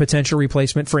as a potential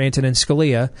replacement for Antonin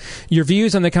Scalia. Your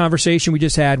views on the conversation we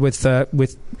just had with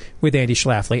Andy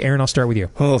Schlafly. Aaron, I'll start with you.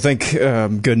 Well, thank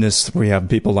goodness we have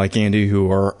people like Andy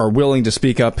who are willing to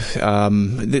speak up.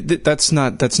 That's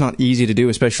not easy to do,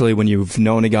 especially when you've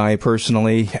known a guy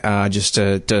personally. Just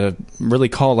to really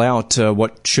call out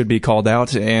what should be called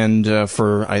out, and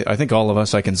I think all of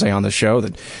us, I can say on the show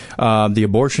that the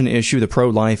abortion issue, the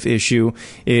pro-life issue,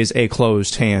 is a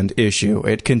closed-hand issue.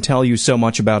 It can tell you so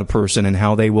much about a person and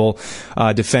how they will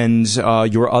defend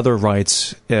your other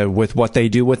rights with what they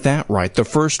do with that right. The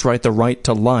first right, the right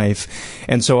to life.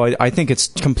 And so I think it's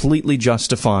completely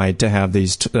justified to have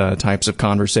these types of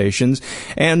conversations.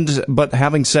 But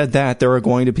having said that, there are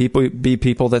going to be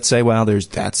people that say, well,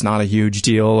 that's not a huge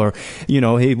deal, or,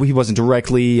 he wasn't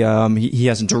directly, he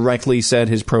hasn't directly said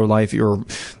his pro-life or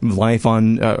life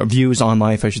on views on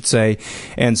life, I should say.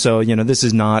 And so, this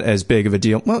is not as big of a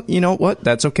deal. Well, you know what?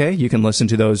 That's okay. You can listen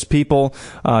to those people.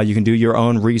 You can do your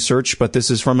own research. But this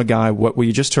is from a guy, what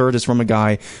we just heard is from a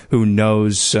guy who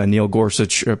knows Neil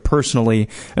Gorsuch personally.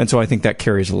 And so I think that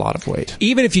carries a lot of weight.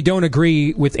 Even if you don't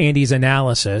agree with Andy's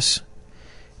analysis,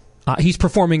 he's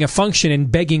performing a function and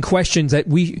begging questions that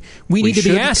we need to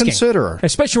be asking. Consider.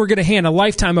 Especially we're going to hand a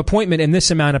lifetime appointment and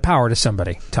this amount of power to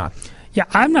somebody. Todd. Yeah,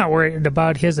 I'm not worried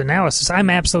about his analysis. I'm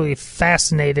absolutely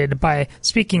fascinated by,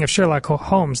 speaking of Sherlock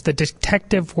Holmes, the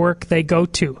detective work they go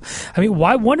to. I mean,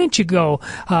 why wouldn't you go,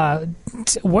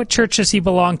 what church does he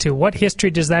belong to? What history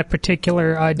does that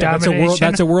particular domination?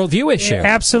 That's a worldview issue. Yeah,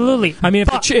 absolutely. I mean,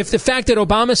 if the fact that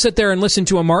Obama sat there and listened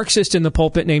to a Marxist in the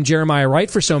pulpit named Jeremiah Wright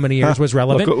for so many years was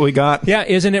relevant. Look what we got. Yeah,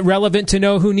 isn't it relevant to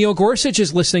know who Neil Gorsuch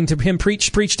is listening to him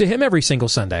preach to him every single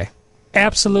Sunday?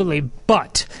 Absolutely,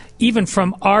 but even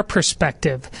from our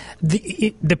perspective,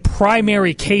 the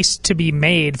primary case to be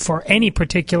made for any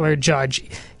particular judge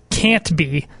can't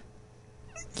be,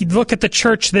 look at the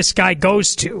church this guy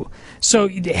goes to. So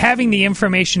having the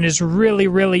information is really,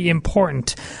 really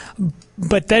important.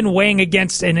 But then weighing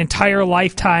against an entire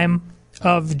lifetime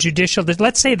of judicial,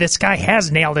 let's say this guy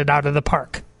has nailed it out of the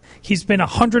park. he's been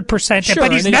 100%, Sure,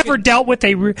 but he's never dealt with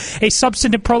a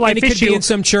substantive pro-life issue. And it could be in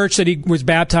some church that he was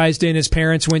baptized in, his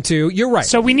parents went to. You're right.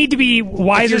 So we need to be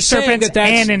wise as serpents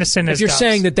and innocent as doves. If you're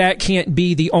saying that can't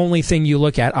be the only thing you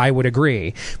look at, I would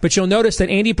agree. But you'll notice that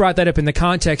Andy brought that up in the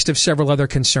context of several other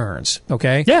concerns.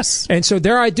 Okay. Yes. And so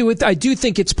there, I do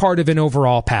think it's part of an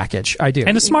overall package. I do.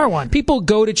 And a smart one. People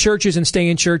go to churches and stay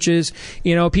in churches.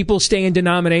 People stay in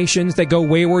denominations that go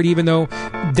wayward, even though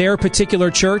their particular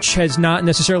church has not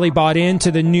necessarily bought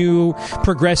into the new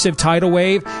progressive tidal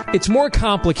wave. It's more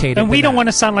complicated. And we don't want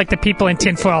to sound like the people in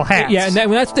tinfoil hats. Yeah, and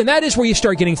that is where you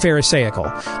start getting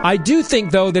pharisaical. I do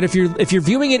think, though, that if you're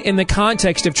viewing it in the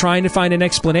context of trying to find an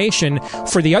explanation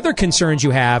for the other concerns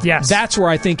you have, that's where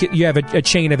I think you have a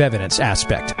chain of evidence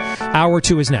aspect. Hour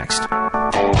 2 is next.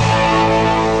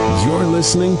 You're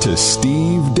listening to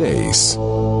Steve Deace.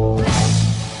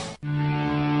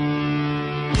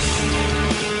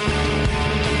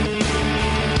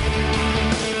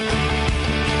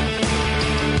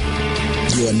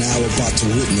 You are now about to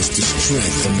witness the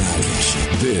strength of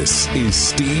knowledge. This is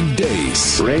Steve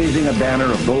Deace. Raising a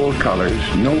banner of bold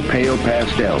colors, no pale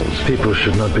pastels. People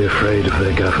should not be afraid of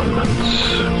their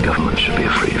governments. Governments should be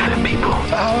afraid of their people.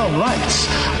 Our rights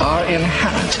are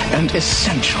inherent and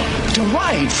essential,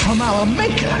 derived from our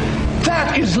Maker.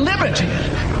 That is liberty.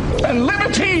 And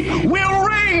liberty will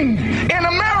reign in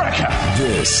America.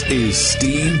 This is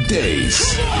Steve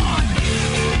Deace.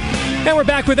 And we're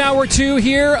back with Hour 2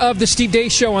 here of the Steve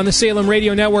Deace Show on the Salem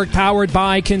Radio Network, powered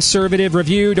by Conservative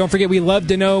Review. Don't forget, we love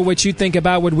to know what you think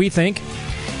about what we think.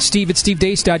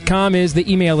 Steve@stevedeace.com is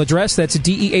the email address. That's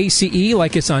DEACE.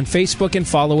 Like us on Facebook and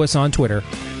follow us on Twitter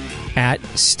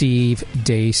 @Steve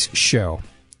Deace Show.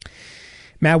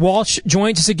 Matt Walsh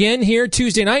joins us again here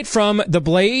Tuesday night from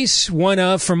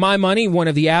TheBlaze, for my money, one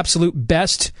of the absolute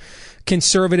best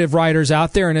conservative writers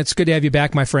out there. And it's good to have you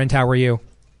back, my friend. How are you?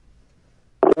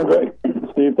 Great.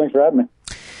 Steve, thanks for having me.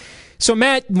 So,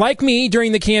 Matt, like me,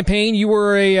 during the campaign, you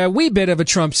were a wee bit of a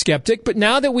Trump skeptic, but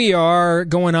now that we are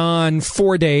going on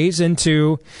 4 days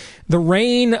into the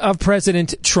reign of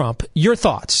President Trump, your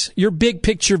thoughts, your big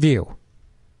picture view?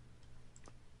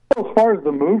 As far as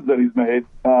the moves that he's made,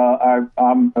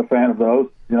 I'm a fan of those.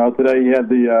 Today he had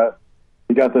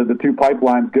he got the two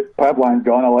pipelines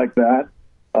going. I like that.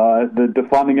 The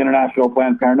defunding international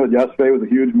Planned Parenthood yesterday was a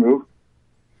huge move.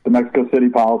 The Mexico City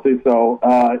policy, so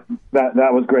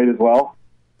that was great as well.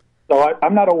 So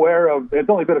I'm not aware of. It's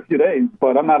only been a few days,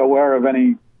 but I'm not aware of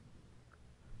any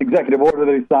executive order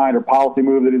that he signed or policy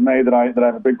move that he's made that I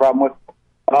have a big problem with.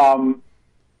 I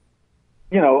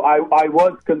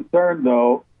was concerned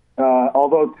though.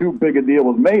 Although too big a deal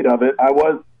was made of it, I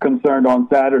was concerned on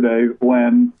Saturday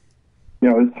when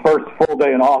his first full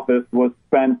day in office was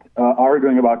spent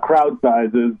arguing about crowd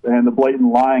sizes and the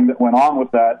blatant lying that went on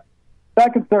with that.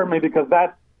 That concerned me because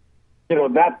that's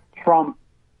Trump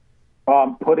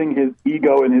putting his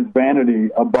ego and his vanity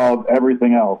above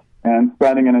everything else and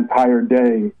spending an entire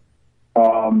day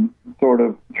sort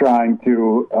of trying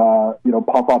to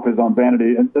puff up his own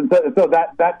vanity. And so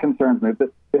that concerns me.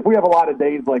 If we have a lot of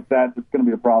days like that, it's going to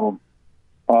be a problem.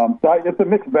 So it's a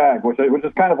mixed bag, which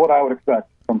is kind of what I would expect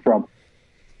from Trump.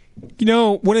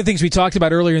 One of the things we talked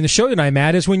about earlier in the show tonight,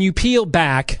 Matt, is when you peel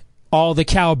back all the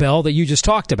cowbell that you just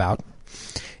talked about,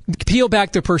 peel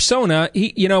back the persona,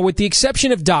 with the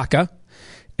exception of DACA,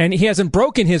 and he hasn't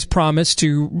broken his promise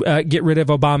to get rid of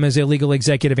Obama's illegal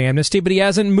executive amnesty, but he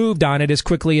hasn't moved on it as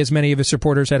quickly as many of his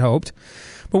supporters had hoped.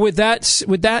 But with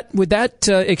that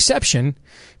exception,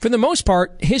 for the most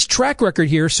part, his track record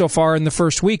here so far in the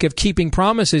first week of keeping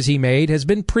promises he made has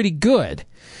been pretty good.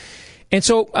 And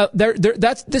so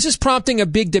this is prompting a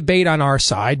big debate on our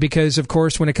side because, of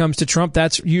course, when it comes to Trump,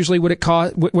 that's usually what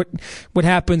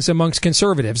happens amongst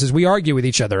conservatives is we argue with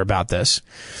each other about this.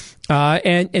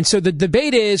 And so the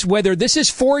debate is whether this is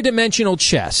four-dimensional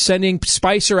chess, sending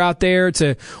Spicer out there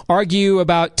to argue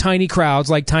about tiny crowds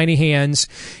like tiny hands,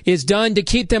 is done to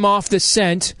keep them off the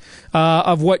scent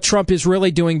of what Trump is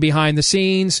really doing behind the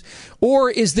scenes, or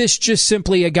is this just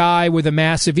simply a guy with a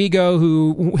massive ego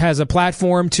who has a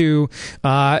platform to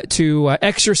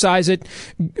exercise it,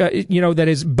 that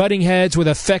is butting heads with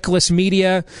a feckless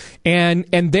media, and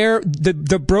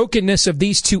the brokenness of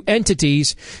these two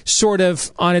entities sort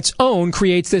of on its own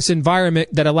creates this environment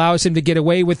that allows him to get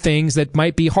away with things that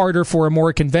might be harder for a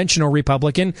more conventional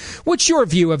Republican. What's your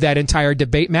view of that entire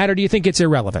debate, Matt, or do you think it's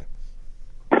irrelevant?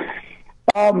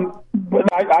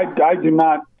 I do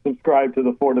not subscribe to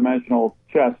the four-dimensional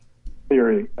chess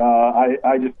theory.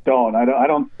 I just don't. I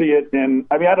don't see it in.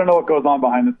 I don't know what goes on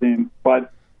behind the scenes,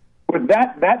 but with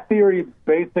that theory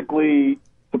basically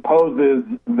supposes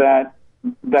that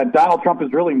that Donald Trump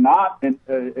is really not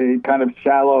a kind of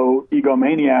shallow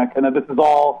egomaniac, and that this is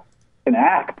all an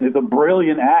act. It's a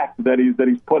brilliant act that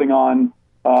he's putting on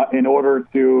in order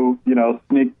to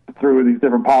sneak through these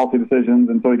different policy decisions,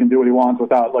 and so he can do what he wants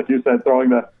without, like you said, throwing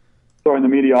the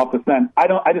media off the scent. I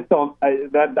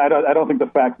don't think the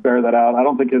facts bear that out. I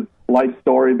don't think his life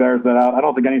story bears that out. I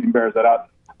don't think anything bears that out.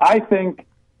 I think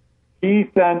he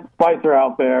sent Spicer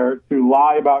out there to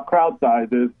lie about crowd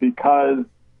sizes because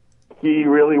he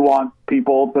really wants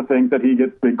people to think that he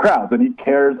gets big crowds, and he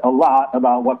cares a lot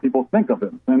about what people think of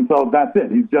him. And so that's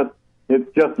it. It's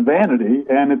just vanity,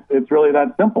 and it's really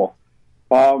that simple.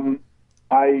 And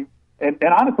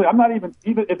honestly, I'm not even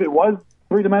if it was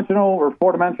 3-dimensional or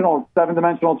 4-dimensional or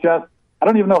 7-dimensional chess, I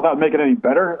don't even know if that would make it any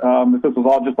better. If this was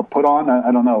all just a put on,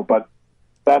 I don't know. But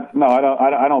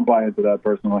I don't buy into that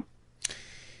personally.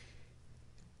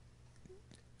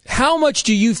 How much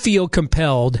do you feel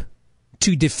compelled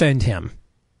to defend him?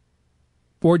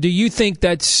 Or do you think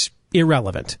that's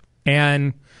irrelevant?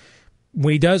 And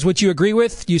when he does what you agree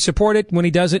with, you support it. When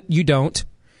he doesn't, you don't.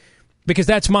 Because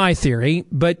that's my theory.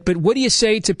 But what do you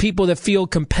say to people that feel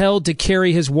compelled to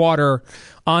carry his water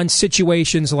on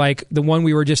situations like the one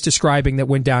we were just describing that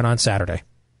went down on Saturday?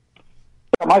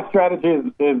 My strategy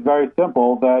is very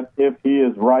simple, that if he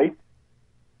is right,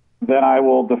 then I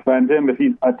will defend him. If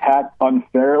he's attacked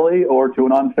unfairly or to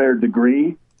an unfair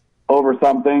degree over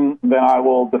something, then I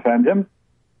will defend him.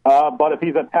 But if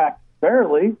he's attacked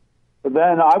fairly,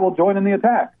 then I will join in the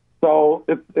attack. So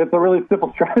it's a really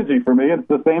simple strategy for me. It's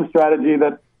the same strategy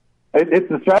it's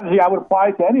the strategy I would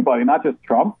apply to anybody, not just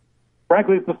Trump.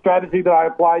 Frankly, it's the strategy that I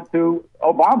applied to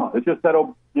Obama. It's just that,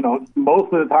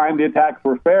 most of the time the attacks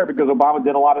were fair because Obama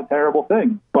did a lot of terrible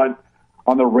things. But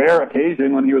on the rare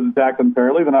occasion when he was attacked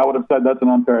unfairly, then I would have said that's an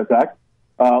unfair attack.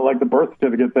 Like the birth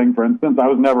certificate thing, for instance, I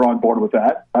was never on board with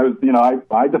that. I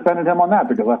defended him on that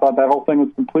because I thought that whole thing was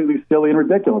completely silly and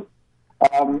ridiculous.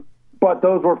 But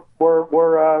those were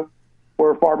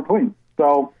far between.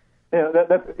 So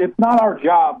it's not our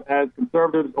job as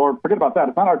conservatives, or forget about that.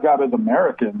 It's not our job as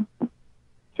Americans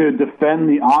to defend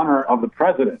the honor of the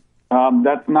president.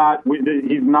 That's not.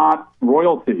 He's not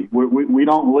royalty. We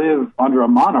don't live under a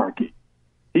monarchy.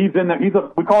 We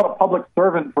call it a public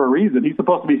servant for a reason. He's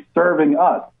supposed to be serving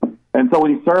us. And so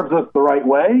when he serves us the right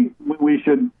way, we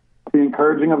should be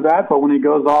encouraging of that. But when he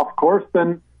goes off course,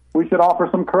 then we should offer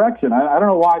some correction. I don't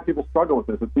know why people struggle with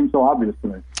this. It seems so obvious to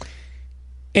me.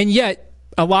 And yet,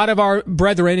 a lot of our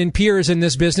brethren and peers in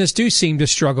this business do seem to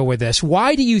struggle with this.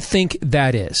 Why do you think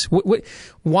that is?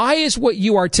 Why is what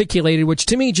you articulated, which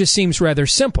to me just seems rather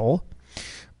simple,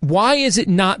 why is it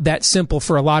not that simple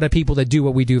for a lot of people that do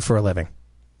what we do for a living?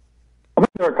 I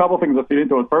think there are a couple things that feed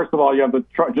into it. First of all, you have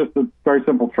just the very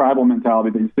simple tribal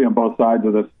mentality that you see on both sides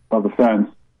of the fence.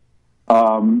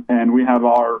 And we have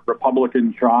our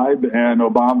Republican tribe, and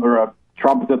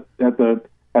Trump is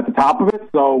at the top of it,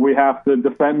 so we have to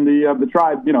defend the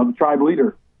tribe, the tribe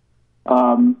leader.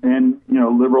 And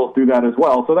liberals do that as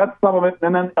well. So that's some of it.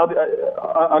 And then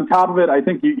on top of it, I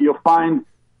think you'll find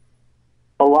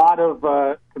a lot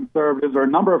of conservatives, or a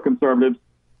number of conservatives,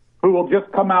 who will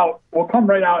come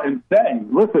right out and say,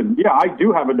 listen, yeah, I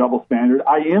do have a double standard.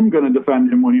 I am going to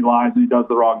defend him when he lies and he does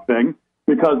the wrong thing,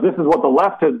 because this is what the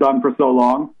left has done for so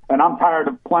long, and I'm tired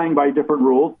of playing by different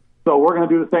rules, so we're going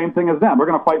to do the same thing as them. We're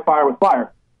going to fight fire with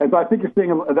fire. And so I think you're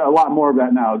seeing a lot more of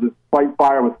that now, this fight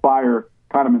fire with fire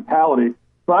kind of mentality.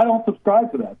 So I don't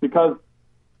subscribe to that, because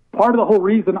part of the whole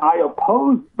reason I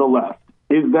oppose the left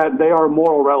is that they are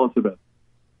moral relativists.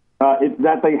 It's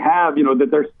that they have, that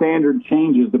their standard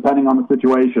changes depending on the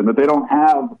situation, that they don't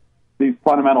have these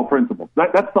fundamental principles.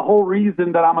 That's the whole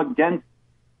reason that I'm against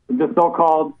the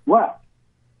so-called left.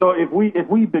 So if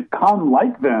we become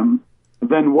like them,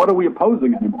 then what are we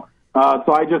opposing anymore?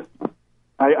 So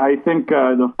I think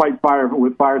the fight fire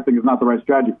with fire thing is not the right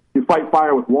strategy. You fight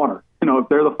fire with water. If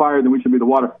they're the fire, then we should be the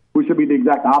water. We should be the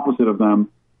exact opposite of them,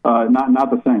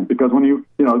 not the same. Because when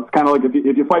it's kind of like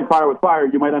if you fight fire with fire,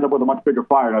 you might end up with a much bigger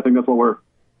fire. And I think that's what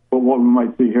we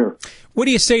might see here. What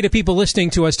do you say to people listening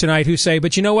to us tonight who say,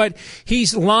 but you know what?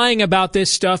 He's lying about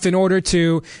this stuff in order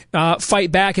to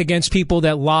fight back against people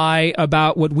that lie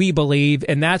about what we believe,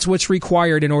 and that's what's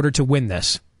required in order to win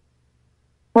this.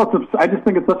 Well, I just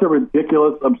think it's such a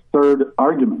ridiculous, absurd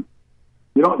argument.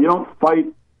 You don't fight.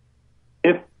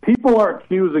 If people are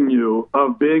accusing you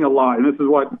of being a liar, and this is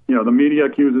what the media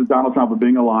accuses Donald Trump of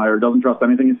being a liar, doesn't trust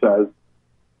anything he says,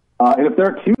 and if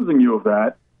they're accusing you of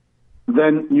that,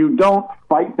 then you don't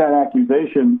fight that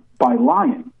accusation by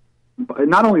lying.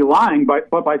 Not only lying, but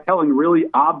by telling really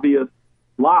obvious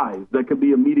lies that could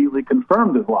be immediately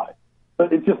confirmed as lies.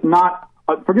 But it's just not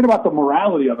forget about the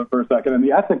morality of it for a second and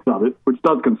the ethics of it, which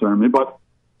does concern me, but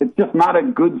it's just not a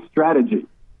good strategy.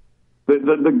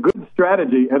 The good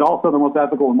strategy, and also the most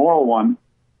ethical and moral one,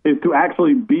 is to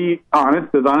actually be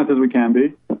honest as we can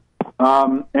be,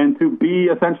 and to be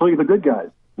essentially the good guys.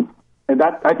 And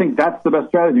I think that's the best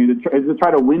strategy, is to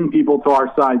try to win people to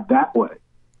our side that way.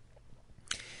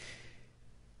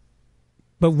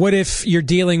 But what if you're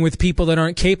dealing with people that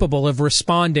aren't capable of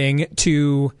responding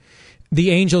to the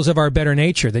angels of our better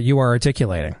nature that you are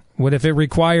articulating? What if it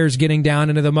requires getting down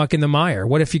into the muck and the mire?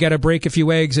 What if you got to break a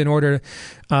few eggs in order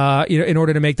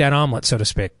to make that omelet, so to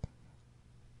speak?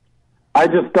 I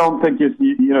just don't think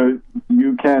we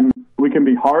can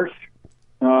be harsh,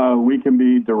 we can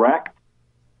be direct,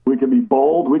 we can be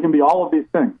bold, we can be all of these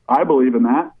things. I believe in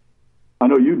that. I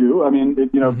know you do. I mean,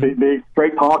 be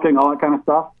straight talking, all that kind of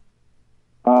stuff.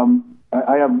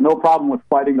 I have no problem with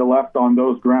fighting the left on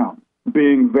those grounds.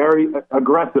 Being very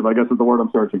aggressive, I guess is the word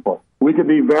I'm searching for. We could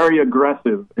be very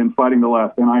aggressive in fighting the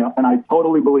left, and I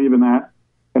totally believe in that.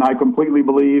 And I completely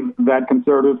believe that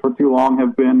conservatives for too long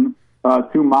have been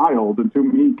too mild and too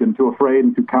meek and too afraid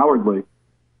and too cowardly.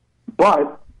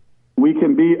 But we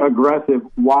can be aggressive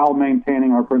while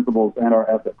maintaining our principles and our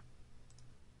ethics.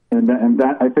 And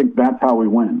that, I think that's how we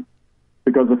win.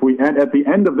 Because if we end at the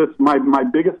end of this, my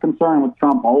biggest concern with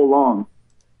Trump all along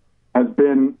has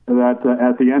been that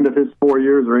at the end of his 4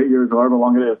 years or 8 years, however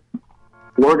long it is,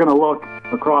 we're going to look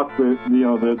across the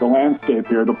landscape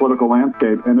here, the political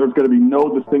landscape, and there's going to be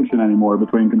no distinction anymore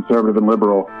between conservative and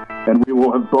liberal, and we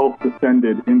will have both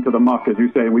descended into the muck, as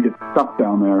you say, and we get stuck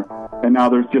down there, and now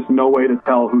there's just no way to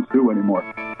tell who's who anymore.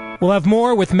 We'll have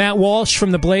more with Matt Walsh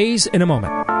from TheBlaze in a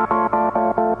moment.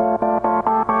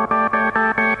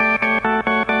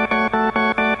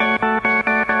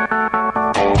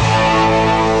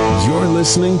 You're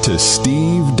listening to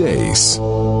Steve Deace.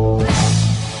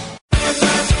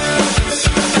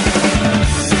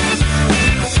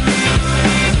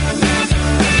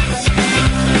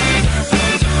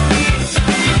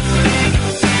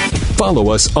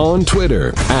 Follow us on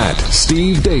Twitter at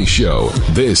Steve Deace Show.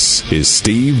 This is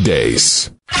Steve Deace.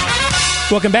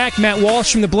 Welcome back. Matt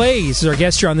Walsh from TheBlaze is our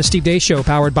guest here on the Steve Deace Show,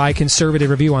 powered by Conservative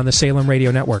Review on the Salem Radio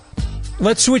Network.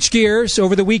 Let's switch gears.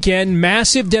 Over the weekend,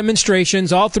 massive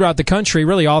demonstrations all throughout the country,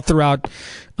 really all throughout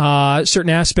certain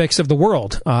aspects of the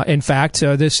world. In fact,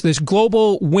 this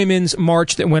global women's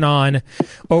march that went on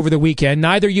over the weekend.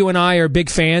 Neither you and I are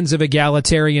big fans of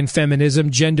egalitarian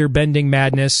feminism, gender-bending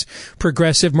madness,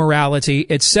 progressive morality,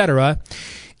 etc.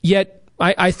 Yet,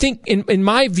 I think, in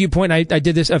my viewpoint, I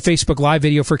did a Facebook Live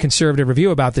video for Conservative Review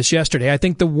about this yesterday. I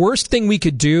think the worst thing we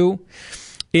could do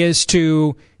is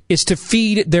to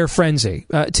feed their frenzy,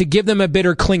 to give them a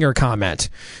bitter clinger comment,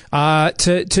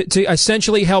 to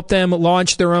essentially help them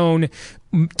launch their own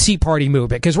Tea Party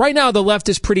movement. Because right now the left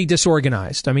is pretty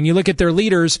disorganized. I mean, you look at their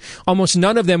leaders, almost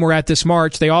none of them were at this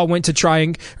march. They all went to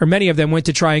try or many of them went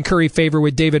to try and curry favor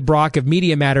with David Brock of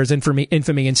Media Matters infamy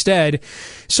instead.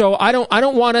 So I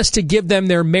don't want us to give them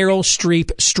their Meryl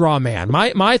Streep straw man.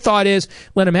 My thought is,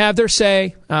 let them have their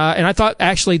say. And I thought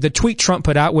actually the tweet Trump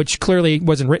put out, which clearly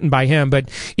wasn't written by him, but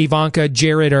Ivanka,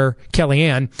 Jared, or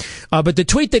Kellyanne. But the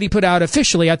tweet that he put out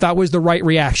officially, I thought was the right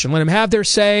reaction. Let them have their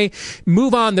say,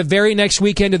 move on the very next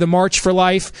weekend of the March for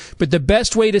Life, but the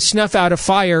best way to snuff out a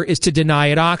fire is to deny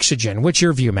it oxygen. What's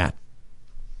your view, Matt?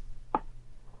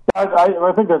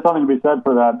 I think there's something to be said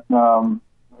for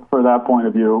that point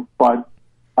of view, but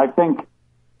I think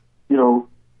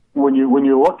when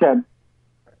you look at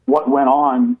what went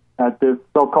on at this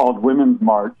so-called women's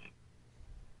march,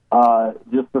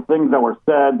 just the things that were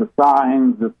said, the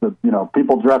signs, just the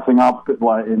people dressing up as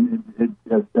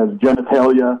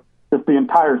genitalia, just the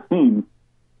entire scene.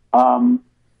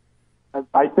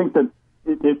 I think that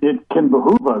it can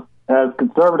behoove us as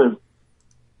conservatives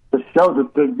to show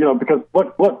that because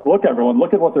look everyone,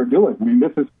 look at what they're doing. I mean,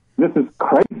 this is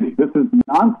crazy. This is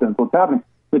nonsense. What's happening?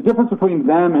 The difference between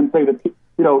them and say the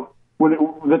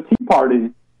Tea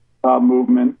Party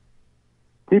movement.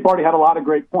 Tea Party had a lot of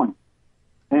great points,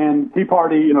 and Tea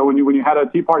Party, when you had a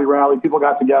Tea Party rally, people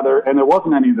got together, and there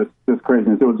wasn't any of this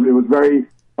craziness. It was very.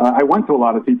 I went to a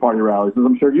lot of Tea Party rallies, as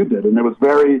I'm sure you did, and it was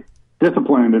very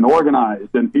disciplined and organized,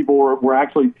 and people were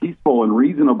actually peaceful and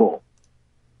reasonable.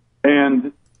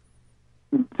 And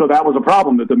so that was a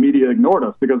problem that the media ignored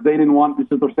us, because they didn't want. It's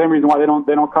just the same reason why they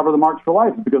don't cover the March for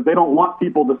Life, because they don't want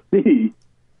people to see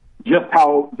just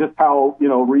how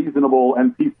reasonable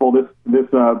and peaceful this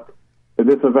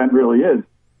event really is.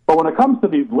 But when it comes to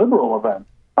these liberal events,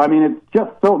 I mean, it's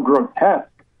just so grotesque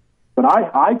that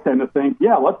I tend to think,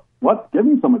 yeah, let's give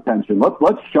them some attention.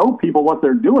 Let's show people what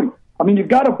they're doing. I mean, you've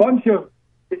got a bunch of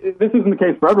this isn't the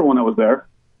case for everyone that was there,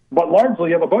 but largely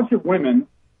you have a bunch of women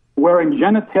wearing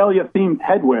genitalia-themed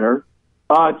headwear,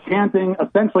 chanting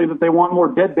essentially that they want more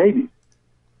dead babies.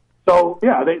 So,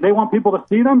 yeah, they want people to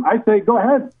see them. I say, go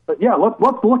ahead. But yeah, let's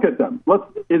look at them. Are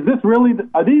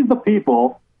these the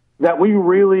people that we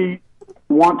really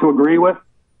want to agree with?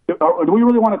 Or do we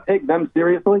really want to take them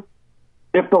seriously?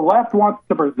 If the left wants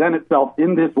to present itself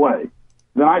in this way,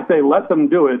 then I say let them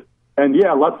do it. And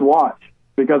yeah, let's watch.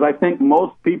 Because I think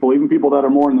most people, even people that are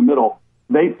more in the middle,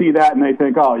 they see that and they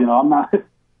think, oh, I'm not,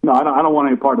 no, I don't want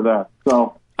any part of that.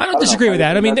 So I don't disagree with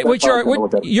that. I mean,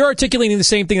 you're articulating the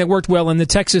same thing that worked well in the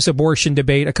Texas abortion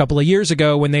debate a couple of years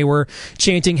ago when they were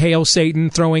chanting "Hail Satan,"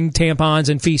 throwing tampons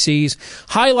and feces.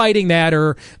 Highlighting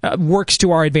that works to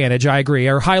our advantage. I agree.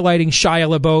 Or highlighting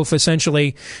Shia LaBeouf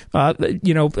essentially,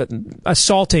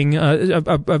 assaulting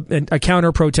a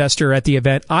counter protester at the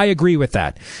event. I agree with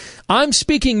that. I'm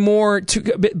speaking more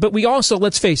to, but we also,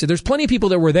 let's face it, there's plenty of people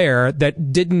that were there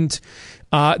that didn't.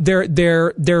 Their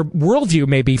worldview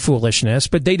may be foolishness,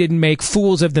 but they didn't make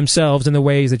fools of themselves in the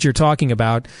ways that you're talking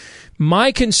about.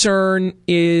 My concern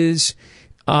is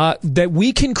that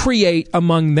we can create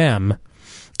among them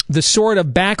the sort of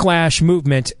backlash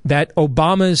movement that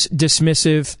Obama's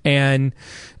dismissive and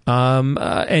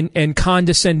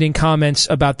condescending comments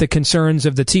about the concerns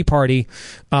of the Tea Party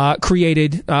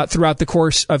created throughout the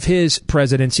course of his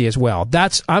presidency as well.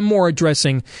 I'm more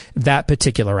addressing that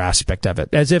particular aspect of it,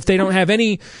 as if they don't have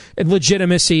any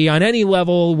legitimacy on any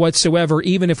level whatsoever,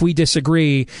 even if we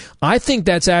disagree. I think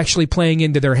that's actually playing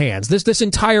into their hands. This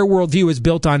entire worldview is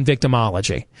built on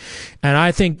victimology, and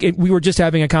I think we were just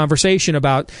having a conversation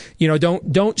about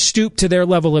don't stoop to their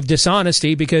level of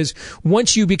dishonesty, because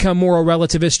once you become more a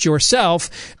relativist yourself,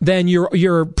 then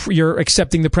you're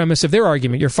accepting the premise of their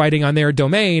argument. You're fighting on their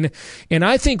domain. And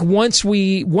I think once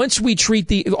we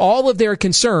treat all of their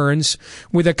concerns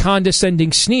with a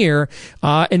condescending sneer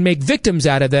and make victims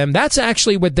out of them, that's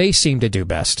actually what they seem to do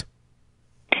best.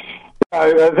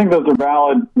 I think those are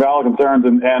valid concerns,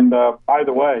 and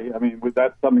either way, I mean,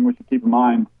 that's something we should keep in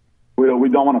mind. We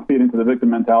don't want to feed into the victim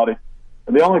mentality.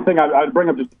 The only thing I'd bring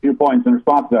up just a few points in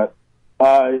response to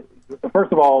that.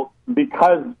 First of all,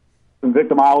 because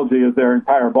victimology is their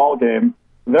entire ball game,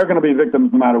 they're going to be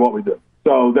victims no matter what we do.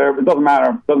 So it doesn't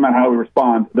matter how we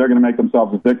respond. They're going to make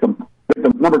themselves a victim.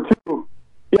 Number two,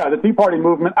 yeah, the Tea Party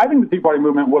movement. I think the Tea Party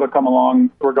movement would have come along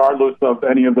regardless of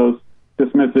any of those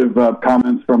dismissive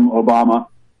comments from Obama.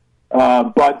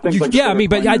 But things like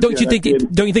don't you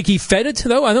think he fed it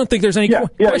though? I don't think there's any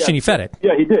question he fed it.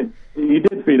 Yeah, he did. He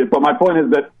did feed it. But my point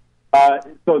is that.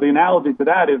 So the analogy to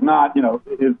that is not,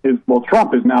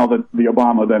 Trump is now the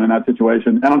Obama then in that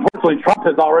situation. And unfortunately, Trump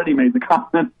has already made the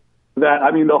comment that,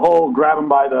 the whole grab him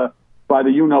by the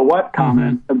you-know-what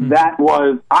comment, that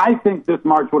was, I think this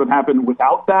march would have happened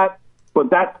without that,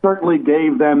 but that certainly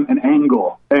gave them an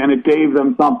angle, and it gave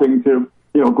them something to,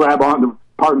 grab onto,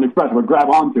 pardon the expression, but grab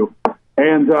onto.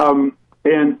 And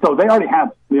so they already have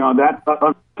it. That,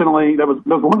 unfortunately, that was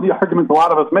one of the arguments a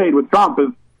lot of us made with Trump is,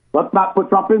 let's not put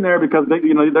Trump in there because they're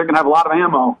going to have a lot of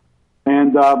ammo,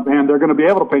 and they're going to be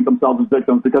able to paint themselves as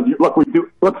victims. Because let's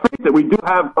face it, we do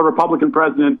have a Republican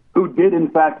president who did in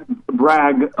fact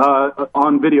brag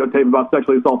on videotape about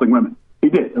sexually assaulting women. He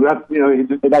did.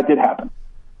 That did happen.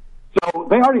 So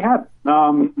they already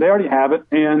have it.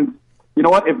 And you know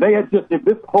what? If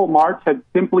this whole march had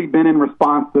simply been in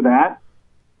response to that,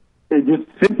 it just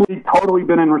simply totally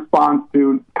been in response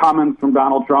to comments from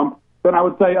Donald Trump, then I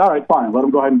would say, all right, fine, let them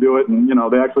go ahead and do it, and,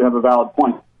 they actually have a valid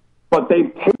point. But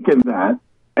they've taken that,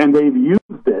 and they've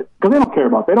used it, because they don't care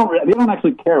about it. They don't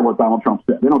actually care what Donald Trump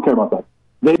said. They don't care about that.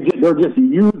 They're just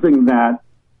using that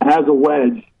as a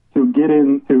wedge to get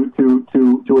in,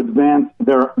 to advance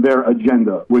their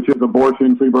agenda, which is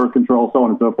abortion, free birth control, so on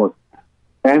and so forth.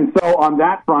 And so on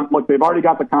that front, look, they've already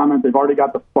got the comment, they've already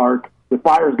got the spark, the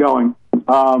fire's going,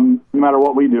 no matter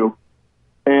what we do.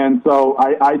 And so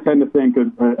I tend to think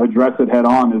address it head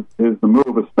on is the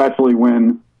move, especially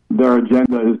when their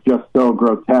agenda is just so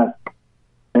grotesque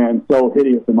and so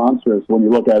hideous and monstrous when you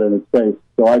look at it in its face.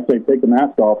 So I say take the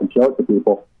mask off and show it to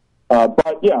people.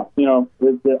 But yeah,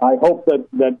 I hope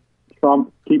that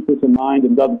Trump keeps this in mind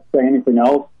and doesn't say anything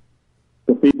else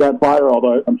to feed that fire,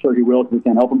 although I'm sure he will because he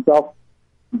can't help himself.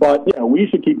 But yeah, we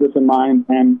should keep this in mind.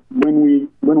 And when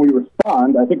we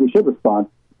respond, I think we should respond.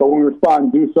 But when we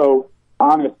respond, do so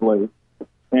honestly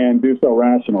and do so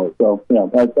rationally. So yeah,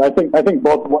 I think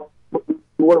both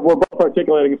we're both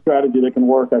articulating a strategy that can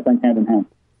work, I think, hand in hand.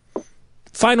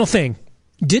 Final thing,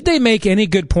 did they make any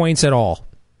good points at all,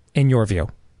 in your view?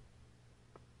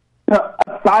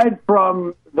 Aside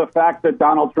from the fact that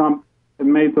Donald Trump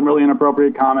made some really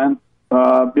inappropriate comments,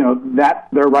 that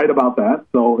they're right about that.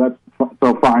 So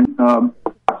that's fine.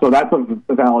 So that's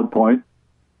a valid point.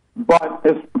 But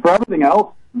as for everything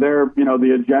else,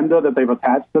 the agenda that they've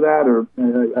attached to that, or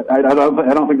I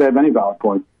don't think they have any valid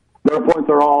points. Their points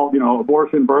are all,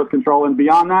 abortion, birth control, and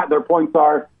beyond that, their points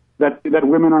are that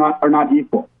women are not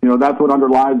equal. That's what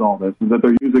underlies all this, is that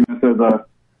they're using this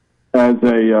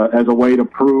as a way to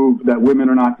prove that women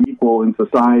are not equal in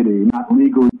society, not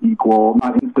legally equal,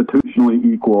 not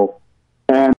institutionally equal.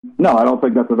 And no, I don't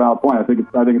think that's a valid point. I think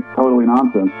it's totally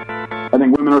nonsense. I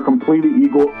think women are completely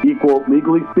equal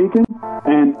legally speaking,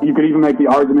 and you could even make the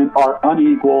argument are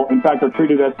unequal. In fact, are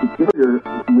treated as superior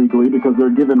legally because they're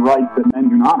given rights that men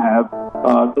do not have,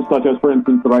 such as, for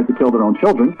instance, the right to kill their own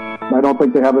children. I don't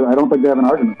think they have an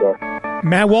argument there.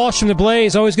 Matt Walsh from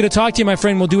TheBlaze, always good to talk to you, my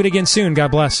friend. We'll do it again soon.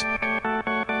 God bless.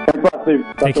 Thanks a lot, Steve.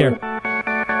 Take care.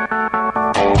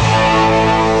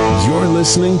 You're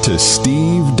listening to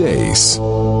Steve Deace.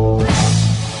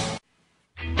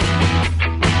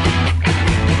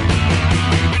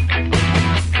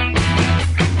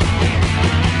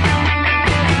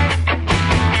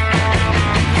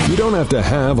 You don't have to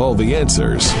have all the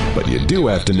answers, but you do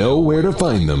have to know where to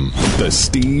find them. The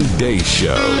Steve Deace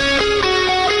Show.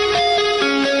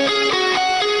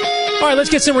 All right,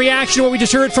 let's get some reaction to what we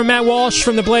just heard from Matt Walsh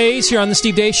from TheBlaze here on the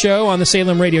Steve Deace Show on the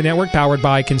Salem Radio Network, powered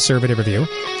by Conservative Review.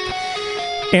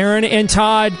 Aaron and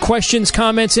Todd, questions,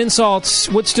 comments, insults.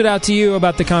 What stood out to you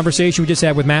about the conversation we just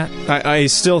had with Matt? I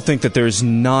still think that there's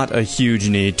not a huge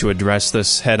need to address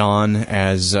this head-on,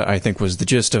 as I think was the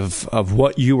gist of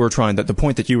what you were the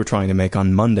point that you were trying to make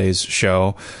on Monday's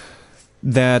show.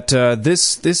 That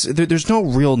there's no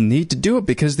real need to do it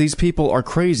because these people are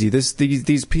crazy.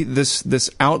 This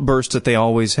outburst that they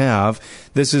always have.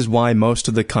 This is why most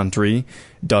of the country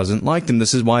doesn't like them.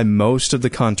 This is why most of the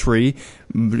country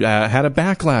had a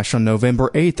backlash on November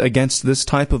 8th against this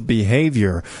type of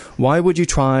behavior. Why would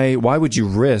you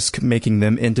risk making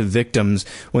them into victims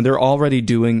when they're already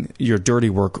doing your dirty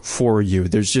work for you?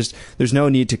 There's no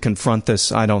need to confront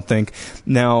this, I don't think.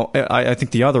 Now, I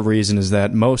think the other reason is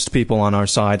that most people on our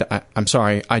side, I'm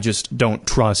sorry, I just don't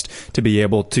trust to be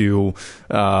able to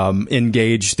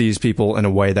engage these people in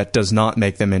a way that does not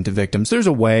make them into victims. There's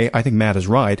a way, I think Matt is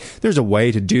right, there's a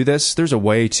way to do this. There's a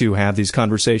way to have these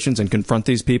conversations and confront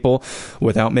these people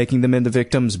without making them into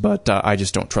victims, but I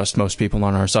just don't trust most people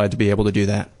on our side to be able to do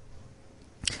that.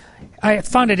 I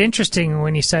found it interesting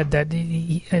when he said that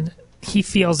he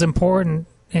feels important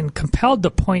and compelled to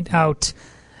point out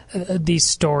these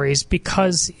stories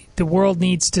because the world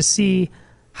needs to see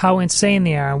how insane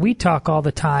they are. And we talk all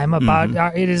the time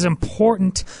about it is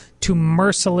important to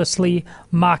mercilessly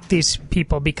mock these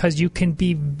people because you can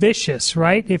be vicious,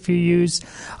 right, if you use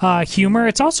humor.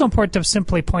 It's also important to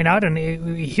simply point out, and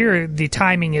here the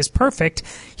timing is perfect,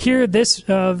 here this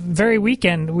very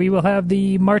weekend we will have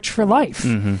the March for Life.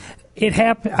 It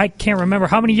happened. I can't remember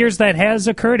how many years that has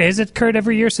occurred. Has it occurred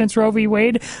every year since Roe v.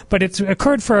 Wade? But it's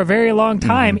occurred for a very long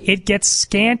time. It gets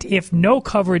scant, if no,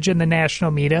 coverage in the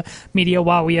national media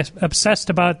while we obsessed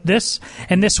about this,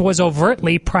 and this was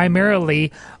overtly,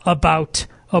 primarily about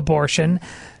abortion.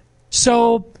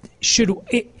 So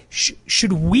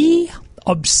should we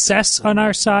obsess on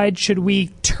our side? Should we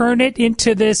turn it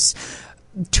into this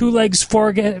two legs,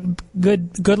 four good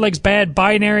legs, bad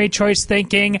binary choice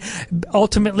thinking,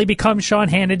 ultimately become Sean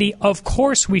Hannity? Of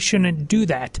course we shouldn't do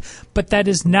that. But that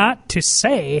is not to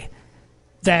say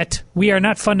that we are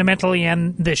not fundamentally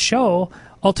in this show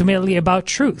ultimately about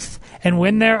truth. And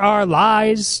when there are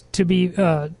lies to be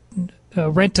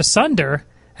rent asunder,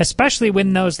 especially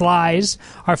when those lies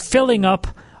are filling up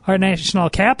our national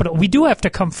capital, we do have to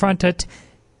confront it.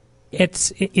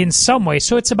 It's in some way.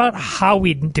 So it's about how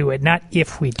we do it, not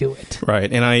if we do it.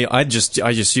 Right. And I just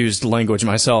used language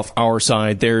myself, our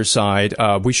side, their side.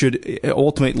 We should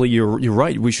ultimately, you're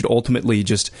right, we should ultimately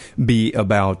just be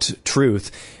about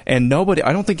truth. And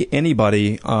I don't think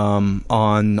anybody on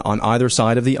either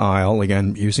side of the aisle,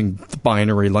 again, using the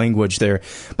binary language there,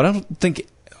 but I don't think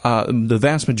the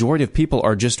vast majority of people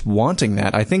are just wanting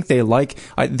that. I think they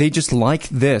just like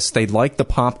this. They like the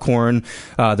popcorn,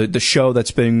 the show that's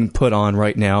being put on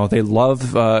right now. They love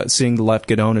seeing the left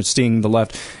get on and seeing the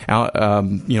left out,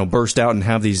 burst out and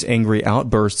have these angry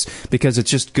outbursts because it's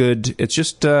just good. It's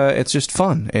just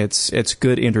fun. It's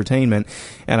good entertainment,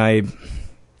 and I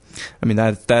mean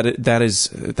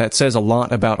that says a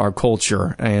lot about our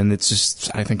culture, and it's just,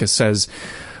 I think it says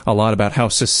a lot about how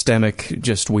systemic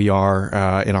just we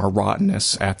are in our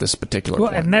rottenness at this particular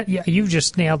point. And that, you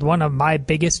just nailed one of my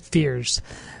biggest fears,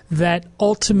 that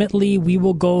ultimately we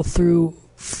will go through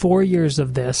 4 years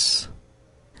of this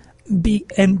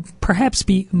perhaps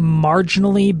be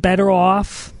marginally better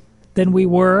off than we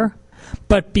were,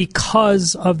 but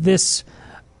because of this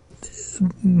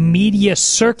media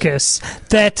circus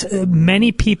that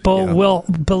many people will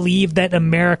believe that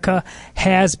America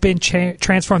has been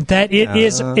transformed, that it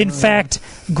is in fact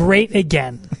great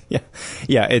again.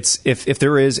 Yeah. It's if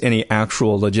there is any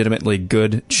actual legitimately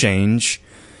good change,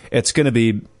 it's going to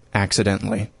be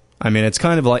accidentally. I mean, it's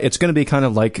going to be kind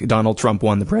of like Donald Trump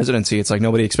won the presidency. It's like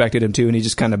nobody expected him to, and he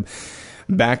just kind of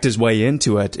backed his way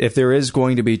into it. If there is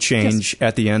going to be change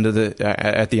at the end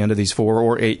of these 4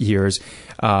 or 8 years,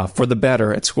 for the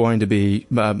better, it's going to be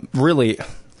really.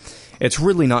 It's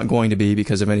really not going to be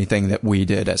because of anything that we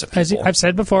did as a people. As I've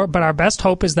said before, but our best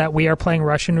hope is that we are playing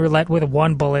Russian roulette with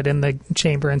 1 bullet in the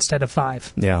chamber instead of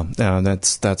 5. Yeah,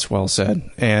 that's well said.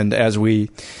 And as we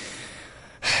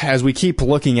keep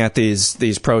looking at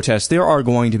these protests, there are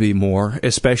going to be more,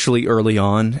 especially early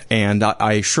on, and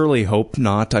I surely hope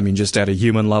not. I mean, just at a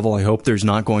human level, I hope there's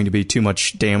not going to be too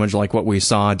much damage like what we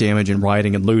saw, damage and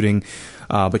rioting and looting.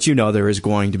 But there is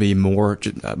going to be more.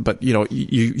 But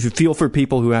you feel for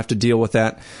people who have to deal with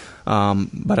that.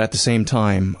 But at the same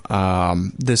time,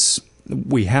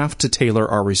 we have to tailor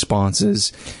our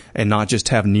responses and not just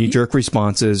have knee-jerk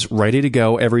responses ready to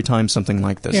go every time something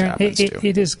like this happens.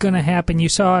 It is going to happen.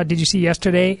 Did you see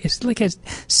yesterday? It's like a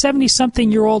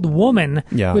 70-something-year-old woman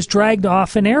was dragged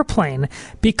off an airplane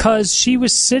because she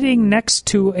was sitting next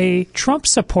to a Trump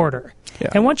supporter. Yeah.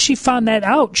 And once she found that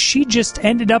out, she just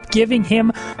ended up giving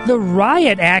him the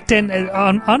riot act. And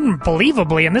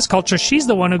unbelievably, in this culture, she's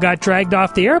the one who got dragged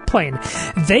off the airplane.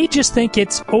 They just think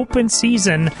it's open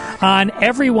season on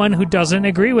everyone who doesn't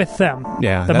agree with them.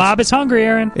 Yeah, the mob is hungry,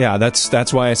 Aaron. Yeah,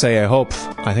 that's why I say I hope.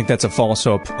 I think that's a false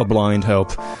hope, a blind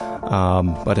hope.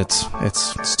 But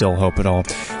it's still hope at all.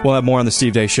 We'll have more on the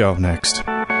Steve Deace Show next.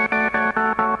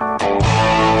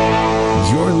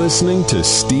 You're listening to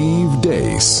Steve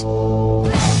Deace.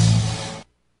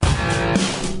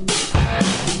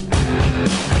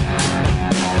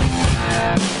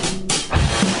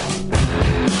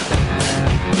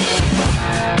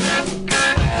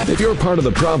 If you're part of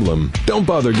the problem, don't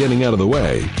bother getting out of the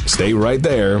way. Stay right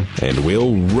there, and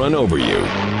we'll run over you.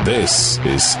 This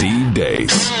is Steve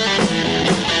Deace.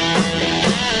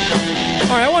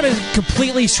 All right, I want to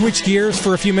completely switch gears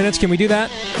for a few minutes. Can we do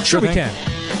that? Sure we can.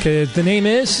 Because the name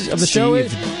of the show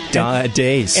is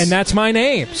Deace. And that's my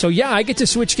name. So, yeah, I get to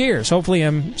switch gears. Hopefully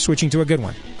I'm switching to a good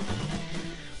one.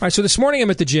 All right, so this morning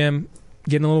I'm at the gym,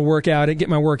 getting a little workout, get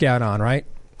my workout on, right?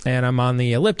 And I'm on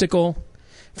the elliptical,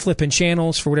 flipping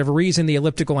channels for whatever reason. The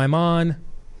elliptical I'm on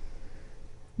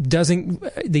doesn't,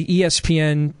 the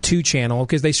ESPN2 channel,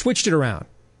 because they switched it around.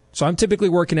 So I'm typically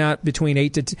working out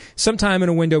between sometime in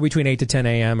a window between 8 to 10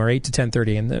 a.m. or 8 to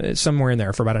 10:30, and somewhere in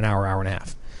there for about an hour, hour and a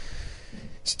half.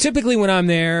 So typically when I'm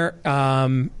there,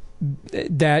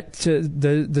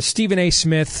 the Stephen A.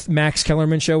 Smith, Max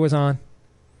Kellerman show was on.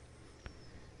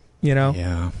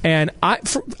 Yeah. And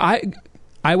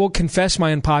I will confess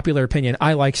my unpopular opinion.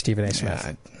 I like Stephen A. Smith.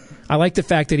 Yeah. I like the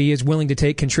fact that he is willing to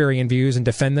take contrarian views and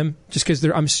defend them, just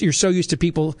because you're so used to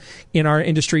people in our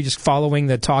industry just following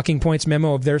the talking points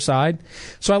memo of their side.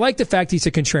 So I like the fact he's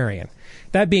a contrarian.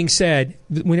 That being said,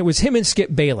 when it was him and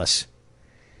Skip Bayless,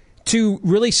 two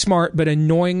really smart but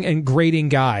annoying and grating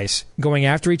guys going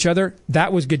after each other,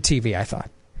 that was good TV, I thought.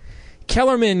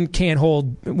 Kellerman can't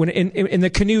hold when in the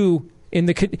canoe.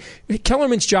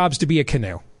 Kellerman's job's to be a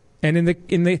canoe. And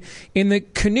in the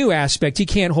canoe aspect, he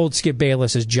can't hold Skip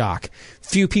Bayless as jock.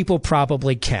 Few people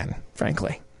probably can,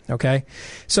 frankly. Okay,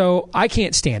 so I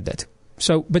can't stand it.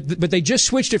 So, but they just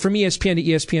switched it from ESPN to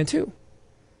ESPN2.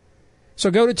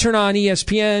 So go to turn on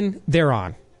ESPN, they're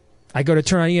on. I go to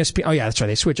turn on ESPN. Oh yeah, that's right.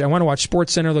 They switch. I want to watch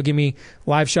SportsCenter. They'll give me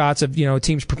live shots of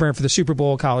teams preparing for the Super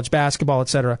Bowl, college basketball,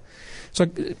 etc. So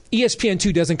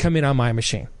ESPN2 doesn't come in on my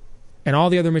machine, and all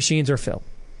the other machines are filled.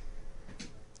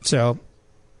 So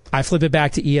I flip it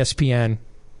back to ESPN.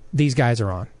 These guys are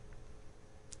on.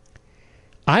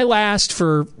 I last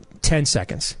for 10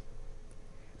 seconds.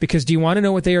 Because do you want to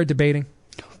know what they are debating?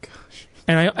 Oh, gosh.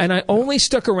 And I only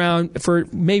stuck around for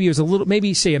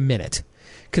maybe say a minute.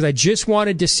 Because I just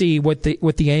wanted to see what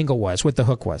the angle was, what the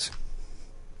hook was.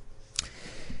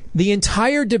 The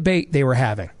entire debate they were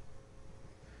having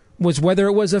was whether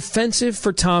it was offensive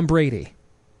for Tom Brady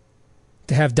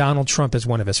to have Donald Trump as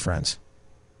one of his friends.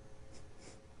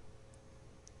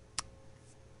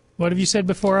 What have you said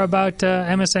before about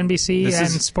MSNBC and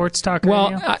sports talk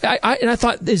radio? Well, I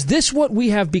thought, is this what we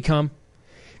have become?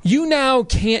 You now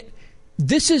can't...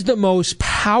 This is the most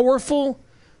powerful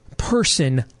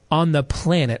person on the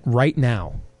planet right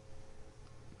now.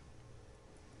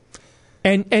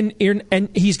 And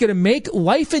he's going to make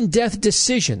life and death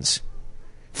decisions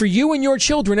for you and your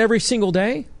children every single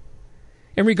day.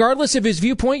 And regardless of his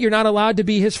viewpoint, you're not allowed to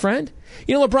be his friend.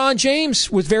 You know, LeBron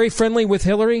James was very friendly with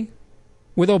Hillary,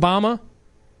 with Obama.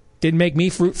 Didn't make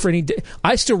me root for any.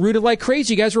 I still rooted like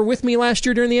crazy. You guys were with me last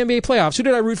year during the NBA playoffs. Who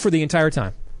did I root for the entire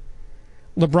time?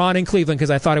 LeBron in Cleveland, because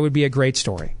I thought it would be a great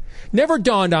story. Never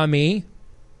dawned on me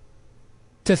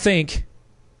to think,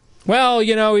 well,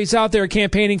 you know, he's out there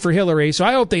campaigning for Hillary, so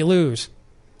I hope they lose.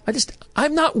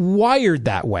 I'm not wired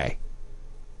that way.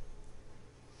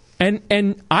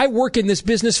 And I work in this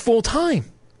business full time.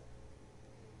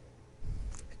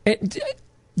 And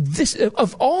this,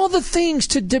 of all the things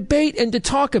to debate and to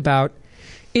talk about,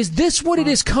 is this what it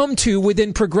has come to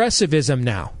within progressivism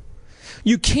now?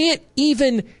 You can't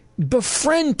even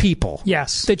befriend people.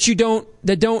 Yes.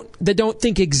 That don't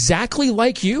think exactly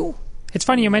like you. It's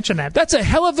funny you mention that. That's a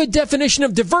hell of a definition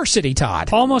of diversity,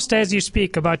 Todd. Almost as you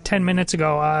speak, about 10 minutes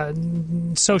ago,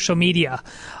 social media.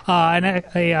 And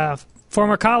a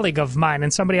former colleague of mine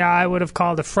and somebody I would have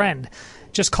called a friend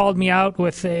just called me out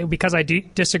because I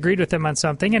disagreed with him on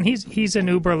something. And he's an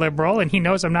uber liberal, and he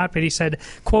knows I'm not, but he said,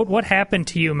 quote, "What happened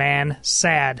to you, man?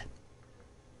 Sad."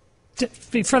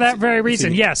 For that very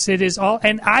reason, yes, it is all.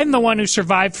 And I'm the one who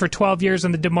survived for 12 years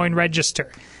in the Des Moines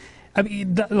Register. I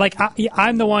mean,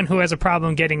 I'm the one who has a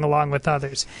problem getting along with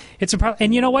others. It's a problem.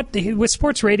 And you know what? With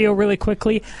sports radio, really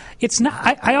quickly, it's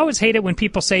not. I always hate it when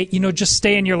people say, you know, just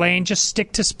stay in your lane, just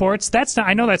stick to sports. That's not.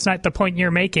 I know that's not the point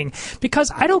you're making,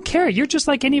 because I don't care. You're just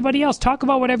like anybody else. Talk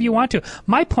about whatever you want to.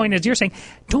 My point is, you're saying,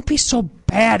 don't be so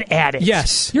bad at it.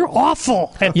 Yes, you're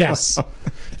awful at this.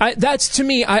 That's to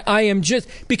me. I am just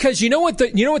because you know what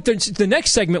the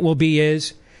next segment will be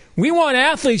is. We want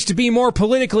athletes to be more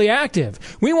politically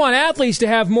active. We want athletes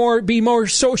to be more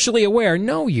socially aware.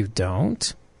 No, you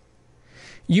don't.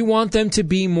 You want them to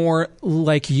be more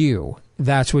like you.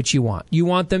 That's what you want. You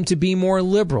want them to be more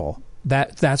liberal.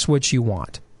 That's what you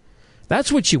want.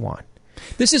 That's what you want.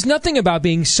 This is nothing about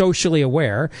being socially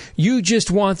aware. You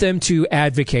just want them to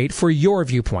advocate for your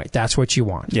viewpoint. That's what you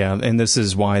want. Yeah, and this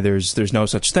is why there's no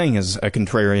such thing as a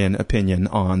contrarian opinion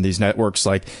on these networks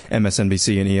like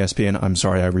MSNBC and ESPN. I'm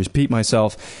sorry I repeat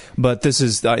myself, but this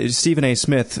is Stephen A.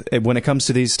 Smith when it comes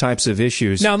to these types of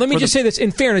issues. Now, let me just say this.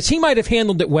 In fairness, he might have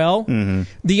handled it well. Mm-hmm.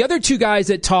 The other two guys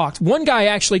that talked, one guy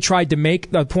actually tried to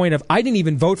make the point of, I didn't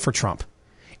even vote for Trump.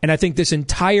 And I think this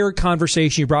entire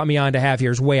conversation you brought me on to have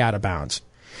here is way out of bounds.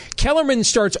 Kellerman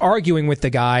starts arguing with the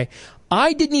guy.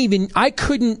 I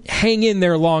couldn't hang in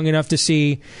there long enough to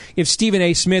see if Stephen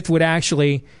A. Smith would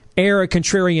actually air a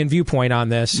contrarian viewpoint on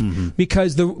this,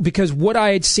 because what I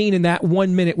had seen in that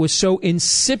 1 minute was so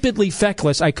insipidly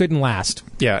feckless, I couldn't last.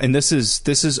 Yeah, and this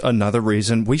is another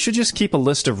reason. We should just keep a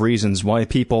list of reasons why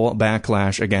people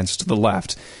backlash against the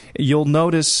left. You'll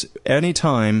notice any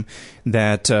time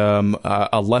that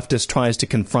a leftist tries to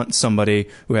confront somebody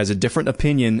who has a different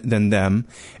opinion than them,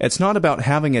 it's not about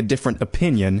having a different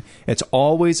opinion. It's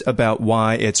always about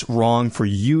why it's wrong for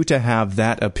you to have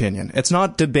that opinion. It's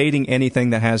not debating anything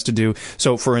that has to do.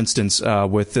 So, for instance,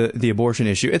 with the abortion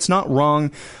issue, it's not wrong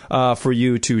for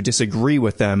you to disagree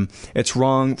with them. It's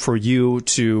wrong for you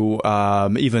to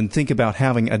even think about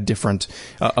having a different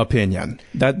opinion.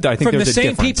 That I think from there's the a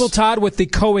same difference. People, Todd, with the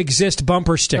coexist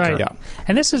bumper sticker. Right. Yeah.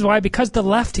 And this is why, because the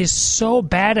left is so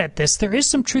bad at this, there is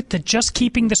some truth to just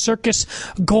keeping the circus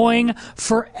going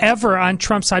forever on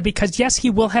Trump's side, because yes, he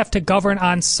will have to govern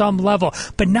on some level,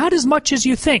 but not as much as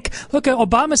you think. Look at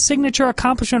Obama's signature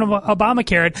accomplishment of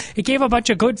Obamacare. It gave a bunch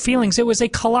of good feelings. It was a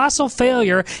colossal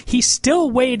failure. He still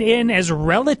weighed in as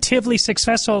relatively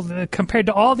successful compared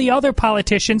to all the other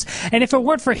politicians, and if it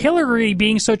weren't for Hillary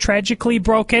being so tragically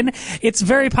broken, it's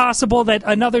very possible that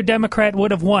another Democrat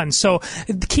would have won. So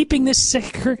keeping this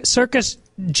circus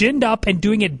ginned up and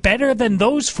doing it better than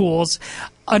those fools,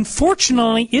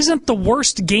 unfortunately, isn't the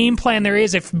worst game plan there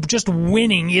is if just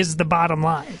winning is the bottom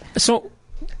line. So,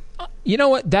 you know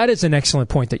what? That is an excellent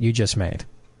point that you just made.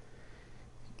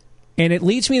 And it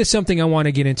leads me to something I want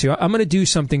to get into. I'm going to do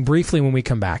something briefly when we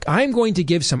come back. I'm going to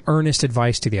give some earnest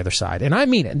advice to the other side. And I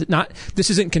mean it. This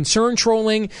isn't concern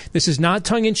trolling. This is not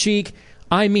tongue-in-cheek.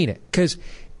 I mean it. Because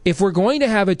if we're going to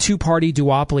have a two-party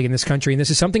duopoly in this country, and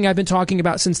this is something I've been talking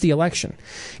about since the election,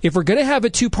 if we're going to have a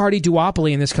two-party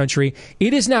duopoly in this country,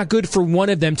 it is not good for one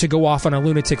of them to go off on a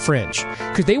lunatic fringe,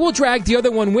 because they will drag the other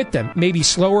one with them, maybe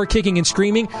slower, kicking and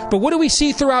screaming. But what do we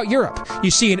see throughout Europe? You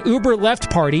see an uber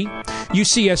left party, you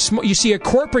see a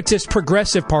corporatist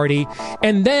progressive party,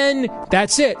 and then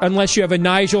that's it. Unless you have a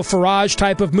Nigel Farage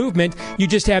type of movement, you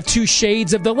just have two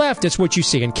shades of the left. It's what you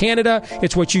see in Canada.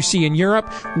 It's what you see in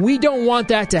Europe. We don't want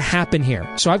that to happen here.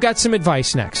 So I've got some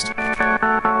advice next.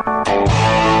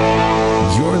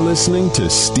 You're listening to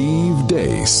Steve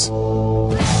Deace.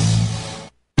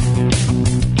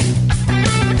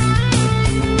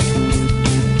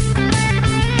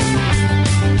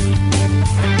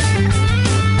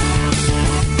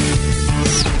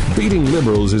 Beating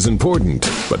liberals is important,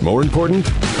 but more important,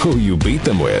 who you beat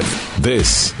them with.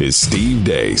 This is Steve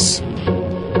Deace.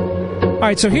 All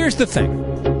right, so here's the thing.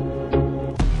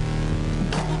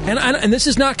 And this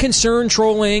is not concern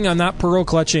trolling. I'm not pearl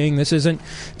clutching. This isn't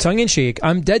tongue-in-cheek.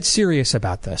 I'm dead serious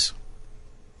about this.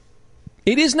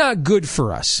 It is not good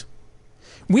for us.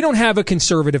 We don't have a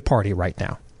conservative party right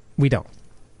now. We don't.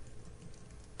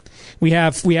 We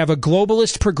have a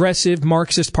globalist, progressive,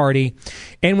 Marxist party,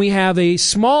 and we have a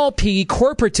small p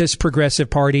corporatist progressive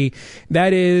party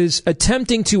that is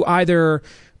attempting to either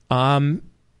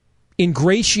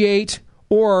ingratiate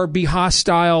or be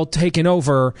hostile, taken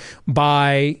over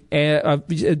by a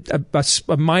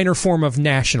minor form of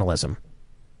nationalism.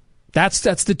 That's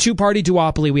the two-party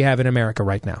duopoly we have in America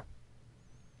right now.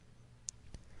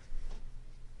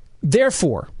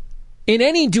 Therefore, in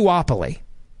any duopoly,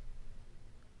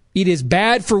 it is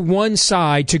bad for one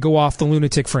side to go off the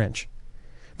lunatic fringe.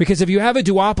 Because if you have a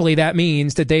duopoly, that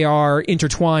means that they are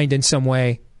intertwined in some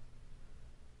way.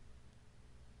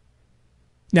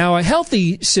 Now, a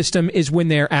healthy system is when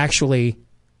they're actually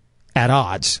at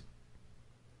odds.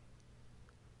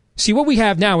 See, what we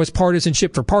have now is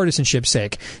partisanship for partisanship's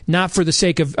sake, not for the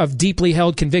sake of deeply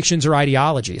held convictions or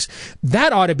ideologies.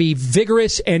 That ought to be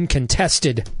vigorous and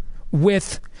contested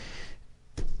with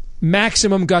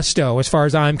maximum gusto as far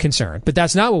as I'm concerned. But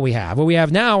that's not what we have. What we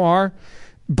have now are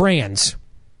brands.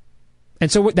 And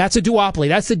so that's a duopoly.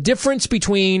 That's the difference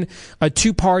between a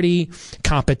two-party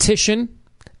competition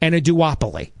and a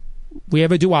duopoly. We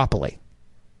have a duopoly.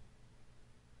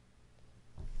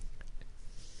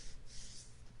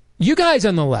 You guys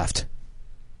on the left,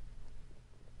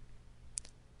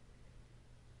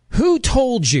 who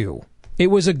told you it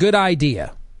was a good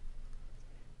idea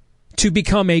to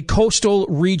become a coastal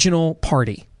regional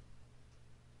party?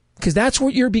 Because that's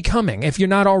what you're becoming if you're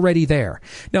not already there.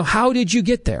 Now, how did you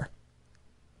get there?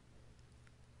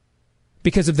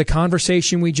 Because of the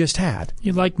conversation we just had.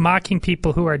 You like mocking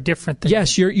people who are different than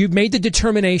Yes, you've made the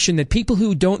determination that people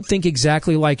who don't think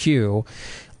exactly like you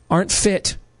aren't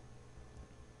fit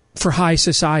for high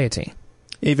society.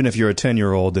 Even if you're a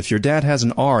 10-year-old, if your dad has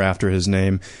an R after his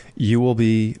name, you will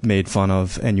be made fun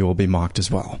of and you will be mocked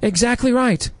as well. Exactly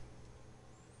right.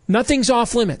 Nothing's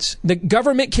off limits. The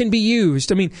government can be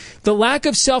used. I mean, the lack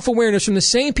of self-awareness from the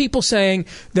same people saying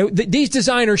that these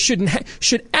designers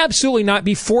should absolutely not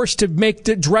be forced to make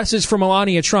the dresses for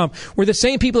Melania Trump were the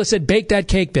same people that said, bake that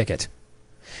cake, Bigot.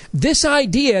 This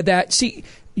idea that, see,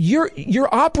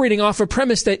 you're operating off a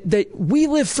premise that we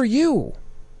live for you.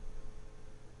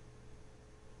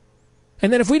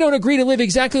 And then if we don't agree to live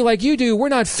exactly like you do, we're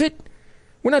not fit.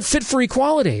 We're not fit for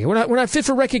equality. We're not fit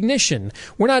for recognition.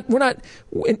 We're not.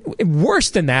 Worse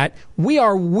than that, we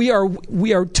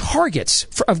are targets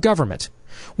of government.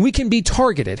 We can be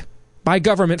targeted by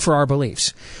government for our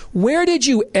beliefs. Where did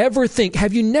you ever think?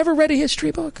 Have you never read a history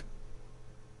book?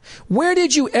 Where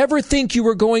did you ever think you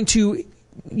were going to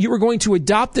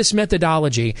adopt this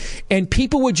methodology, and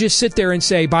people would just sit there and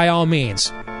say, by all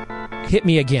means, hit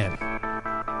me again?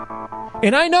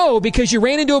 And I know because you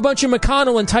ran into a bunch of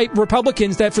McConnell and type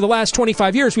Republicans that for the last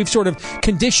 25 years we've sort of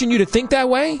conditioned you to think that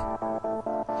way.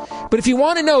 But if you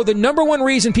want to know, the number one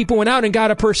reason people went out and got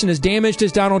a person as damaged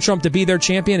as Donald Trump to be their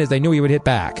champion is they knew he would hit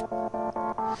back.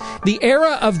 The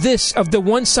era of the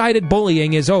one-sided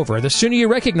bullying is over. The sooner you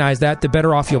recognize that, the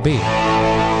better off you'll be.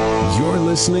 You're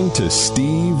listening to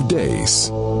Steve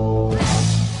Deace.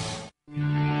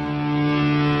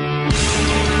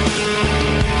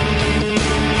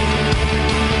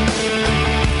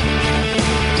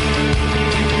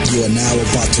 You are now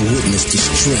about to witness the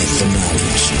strength of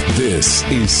knowledge. This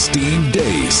is Steve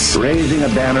Deace. Raising a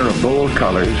banner of bold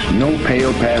colors, no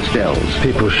pale pastels.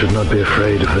 People should not be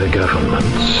afraid of their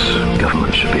governments.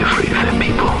 Governments should be afraid of their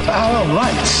people. Our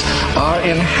rights are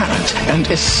inherent and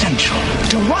essential,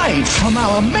 derived from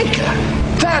our Maker.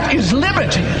 That is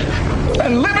liberty.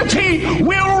 And liberty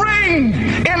will reign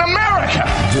in America.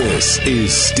 This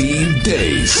is Steve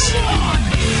Deace.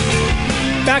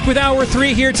 Back with Hour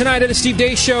 3 here tonight at the Steve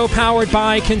Deace Show, powered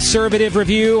by Conservative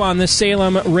Review on the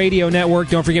Salem Radio Network.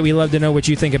 Don't forget, we love to know what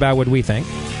you think about what we think.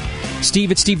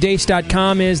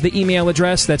 Steve@stevedeace.com is the email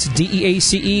address. That's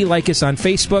DEACE. Like us on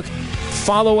Facebook.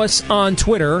 Follow us on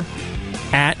Twitter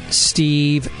at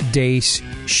Steve Deace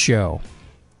Show.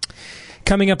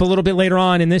 Coming up a little bit later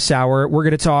on in this hour, we're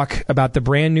going to talk about the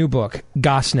brand new book,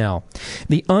 Gosnell.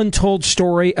 the untold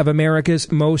story of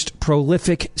America's most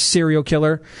prolific serial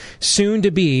killer, soon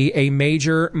to be a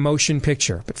major motion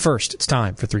picture. But first, it's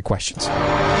time for 3 questions.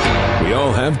 We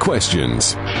all have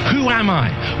questions. Who am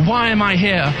I? Why am I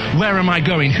here? Where am I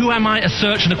going? Who am I? A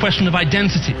search and a question of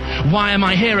identity. Why am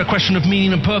I here? A question of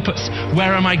meaning and purpose.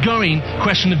 Where am I going?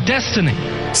 Question of destiny.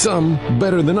 Some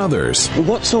better than others.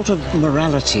 What sort of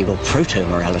morality or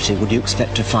proto-morality would you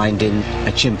expect to find in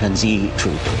a chimpanzee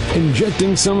troop?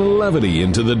 Injecting some levity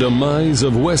into the demise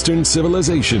of Western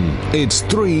civilization. It's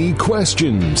 3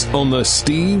 questions on the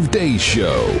Steve Deace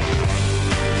Show.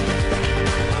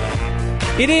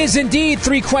 It is indeed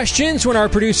 3 questions when our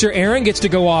producer Aaron gets to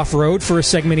go off-road for a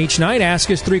segment each night. Ask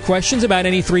us 3 questions about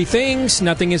any 3 things.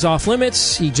 Nothing is off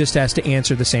limits. He just has to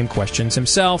answer the same questions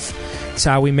himself. It's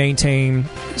how we maintain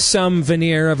some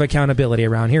veneer of accountability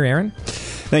around here, Aaron.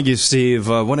 Thank you, Steve.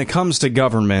 When it comes to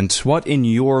government, what in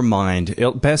your mind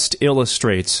best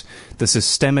illustrates the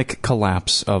systemic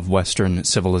collapse of Western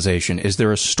civilization? Is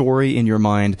there a story in your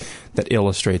mind that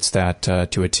illustrates that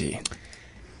to a T?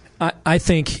 I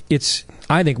think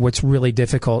what's really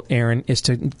difficult, Aaron, is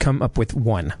to come up with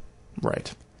one.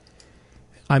 Right.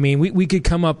 I mean, we could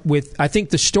come up with, I think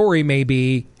the story may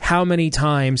be how many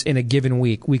times in a given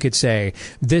week we could say,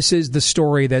 this is the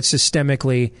story that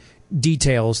systemically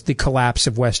details the collapse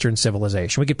of Western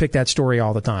civilization. We could pick that story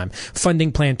all the time.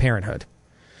 Funding Planned Parenthood.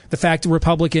 The fact that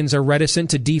Republicans are reticent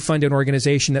to defund an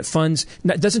organization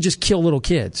that doesn't just kill little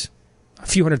kids, a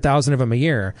few 100,000 of them a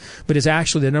year, but is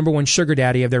actually the number one sugar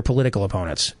daddy of their political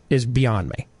opponents, is beyond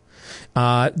me.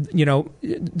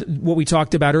 What we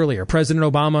talked about earlier, President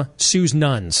Obama sues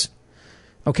nuns.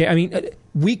 Okay, I mean,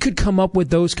 we could come up with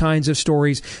those kinds of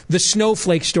stories, the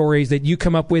snowflake stories that you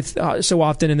come up with so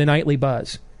often in the nightly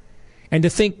buzz. And to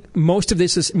think most of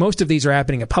these are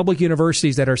happening at public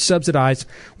universities that are subsidized.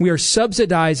 We are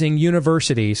subsidizing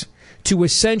universities to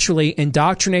essentially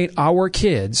indoctrinate our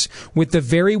kids with the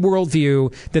very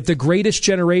worldview that the greatest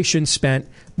generation spent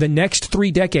the next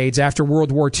 3 decades after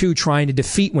World War II trying to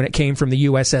defeat when it came from the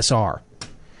USSR.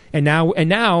 And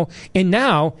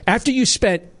now, after you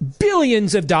spent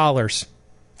billions of dollars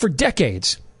for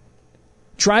decades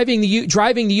driving the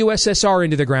USSR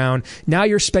into the ground, now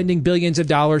you're spending billions of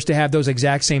dollars to have those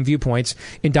exact same viewpoints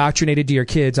indoctrinated to your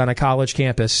kids on a college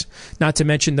campus, not to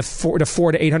mention the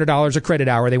 $400 to $800 a credit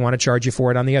hour they want to charge you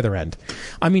for it on the other end.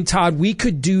 I mean, Todd, we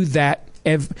could do that.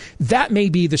 That may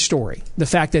be the story. The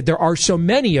fact that there are so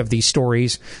many of these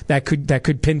stories that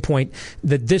could pinpoint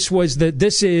that this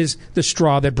is the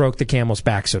straw that broke the camel's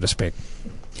back, so to speak.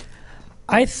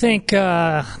 I think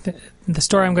the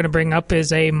story I'm going to bring up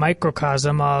is a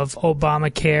microcosm of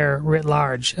Obamacare writ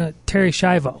large. Terry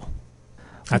Schiavo.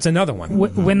 That's another one.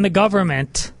 When the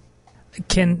government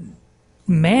can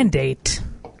mandate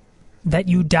that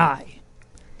you die.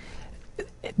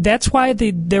 That's why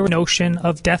there was a notion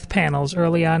of death panels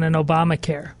early on in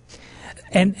Obamacare.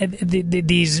 And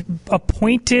these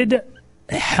appointed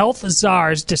health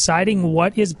czars deciding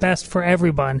what is best for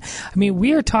everyone. I mean,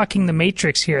 we are talking the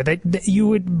Matrix here, that you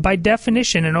would, by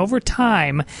definition and over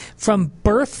time, from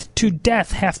birth to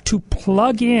death, have to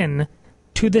plug in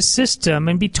to the system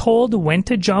and be told when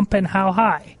to jump and how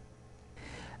high.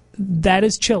 That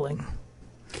is chilling.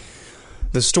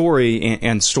 The story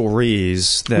and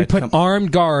stories that... We put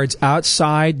armed guards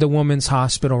outside the woman's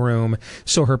hospital room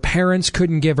so her parents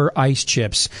couldn't give her ice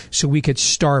chips so we could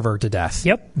starve her to death.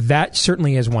 Yep. That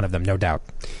certainly is one of them, no doubt.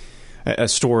 A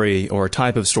story or a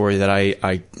type of story that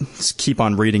I keep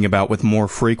on reading about with more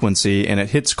frequency, and it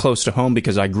hits close to home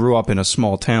because I grew up in a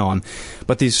small town.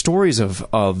 But these stories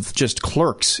of just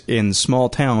clerks in small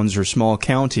towns or small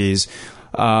counties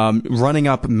running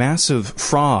up massive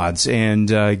frauds and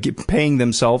paying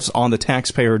themselves on the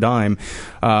taxpayer dime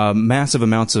massive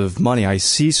amounts of money. I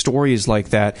see stories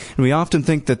like that, and we often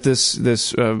think that this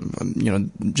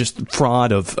just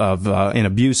fraud of and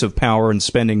abuse of power and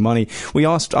spending money. We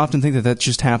often think that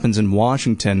just happens in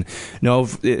Washington. No,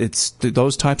 it's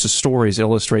those types of stories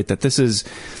illustrate that this is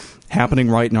happening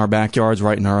right in our backyards,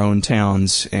 right in our own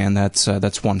towns, and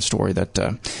that's one story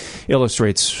that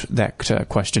illustrates that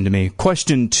question to me.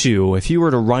 Question 2, if you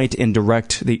were to write and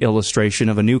direct the illustration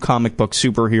of a new comic book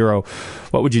superhero,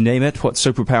 what would you name it? What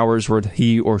superpowers would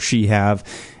he or she have?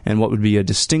 And what would be a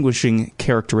distinguishing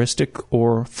characteristic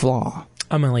or flaw?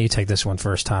 I'm going to let you take this one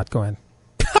first, Todd. Go ahead.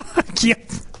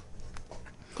 Yep.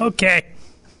 Okay.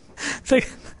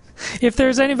 If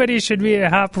there's anybody who should be a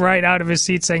hop right out of his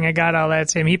seat saying, I got all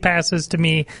that, Sam, he passes to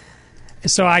me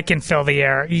So I can fill the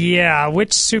air. Yeah, which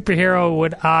superhero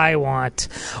would I want?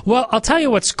 Well, I'll tell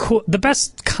you what's cool. The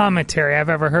best commentary I've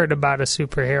ever heard about a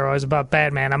superhero is about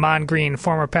Batman. Amon Green,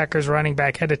 former Packers running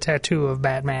back, had a tattoo of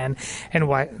Batman. And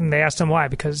why? And they asked him why.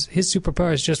 Because his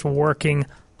superpower is just working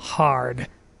hard.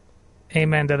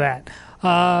 Amen to that.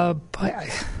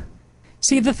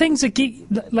 See, the things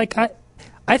that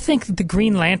I think the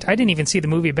Green Lantern, I didn't even see the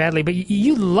movie badly, but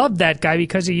you love that guy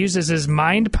because he uses his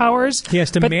mind powers. He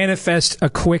has to manifest a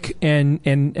quick and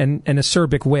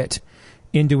acerbic wit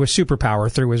into a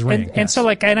superpower through his ring. And so,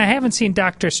 and I haven't seen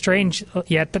Doctor Strange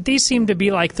yet, but these seem to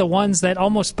be like the ones that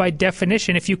almost by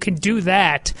definition, if you can do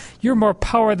that, you're more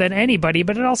power than anybody,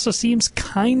 but it also seems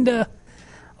kind of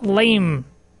lame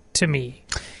to me.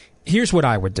 Here's what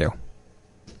I would do.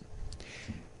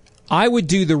 I would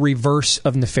do the reverse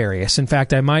of nefarious. In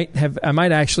fact, I might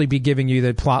actually be giving you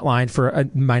the plot line for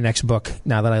my next book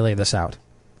now that I lay this out.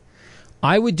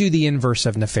 I would do the inverse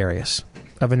of a nefarious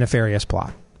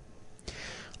plot.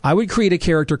 I would create a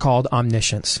character called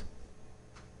Omniscience.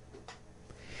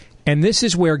 And this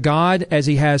is where God, as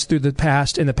he has in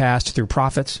the past through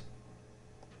prophets,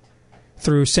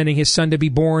 through sending his son to be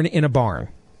born in a barn,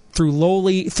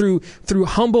 through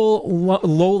humble,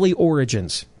 lowly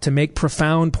origins to make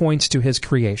profound points to his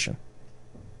creation,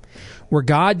 where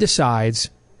God decides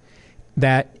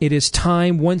that it is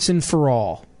time once and for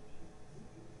all,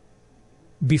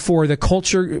 before the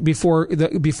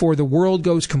world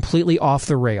goes completely off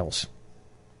the rails,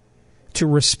 to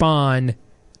respond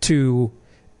to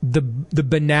the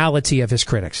banality of his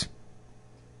critics.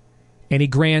 And he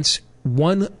grants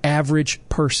one average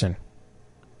person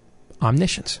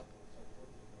omniscience.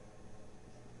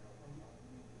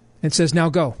 It says, now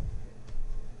go.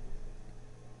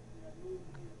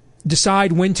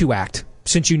 Decide when to act,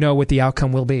 since you know what the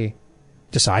outcome will be.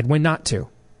 Decide when not to.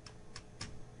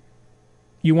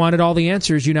 You wanted all the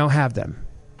answers, you now have them.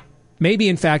 Maybe,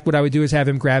 in fact, what I would do is have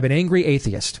him grab an angry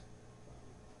atheist,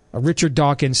 a Richard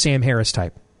Dawkins, Sam Harris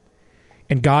type,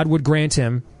 and God would grant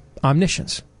him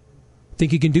omniscience.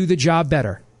 Think he can do the job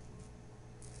better.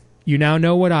 You now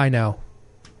know what I know.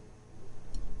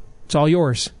 It's all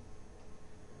yours.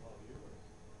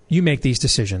 You make these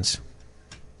decisions.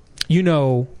 You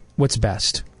know what's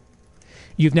best.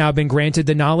 You've now been granted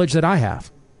the knowledge that I have.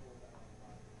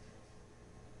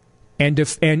 And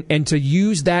to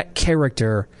use that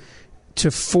character to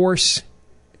force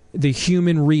the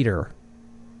human reader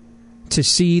to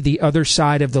see the other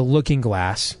side of the looking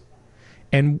glass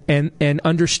and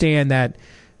understand that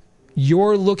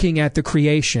you're looking at the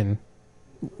creation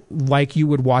like you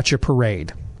would watch a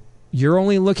parade. You're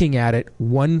only looking at it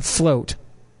one float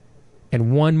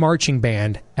and one marching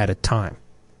band at a time.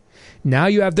 Now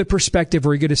you have the perspective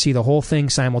where you're going to see the whole thing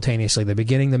simultaneously, the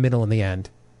beginning, the middle, and the end.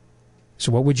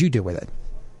 So what would you do with it?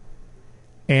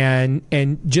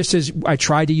 And just as I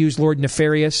tried to use Lord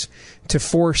Nefarious to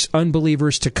force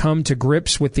unbelievers to come to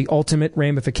grips with the ultimate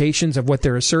ramifications of what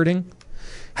they're asserting,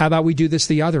 how about we do this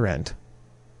the other end?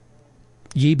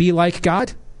 Ye be like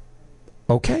God?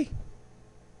 Okay.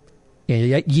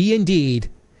 Ye indeed.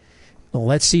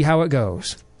 Let's see how it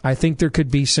goes. I think there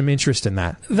could be some interest in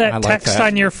that. That text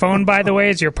on your phone, by the way,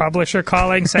 is your publisher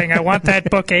calling saying, I want that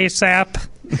book ASAP.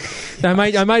 I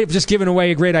might have just given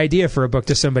away a great idea for a book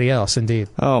to somebody else, indeed.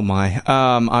 Oh, my.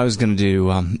 I was going to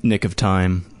do Nick of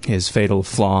Time. His fatal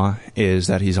flaw is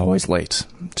that he's always late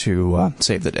to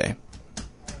save the day.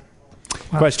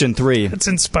 Wow. Question 3. That's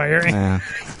inspiring.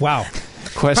 Wow.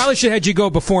 Probably should have had you go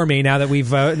before me now that we've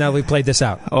played this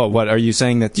out. Oh, what? Are you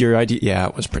saying that your idea? Yeah,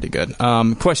 it was pretty good.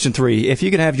 Question 3. If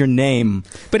you could have your name...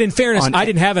 But in fairness, I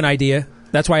didn't have an idea.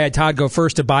 That's why I had Todd go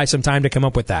first to buy some time to come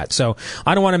up with that. So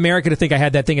I don't want America to think I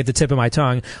had that thing at the tip of my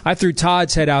tongue. I threw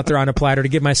Todd's head out there on a platter to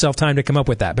give myself time to come up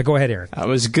with that. But go ahead, Aaron. That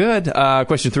was good.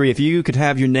 Question 3. If you could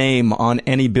have your name on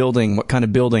any building, what kind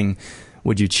of building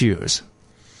would you choose?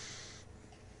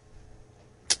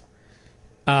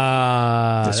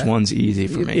 This one's easy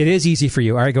for me. It is easy for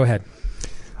you. All right, go ahead.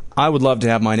 I would love to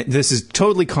have my name. This is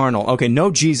totally carnal. Okay,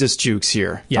 no Jesus jukes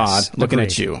here, yes, Todd. Looking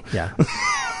at you. Yeah.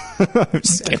 I'm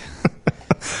just kidding.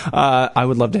 I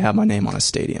would love to have my name on a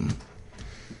stadium,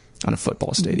 on a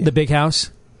football stadium. The Big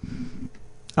House?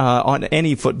 On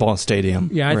any football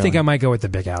stadium. Yeah, I think I might go with the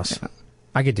Big House. Yeah.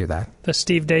 I could do that. The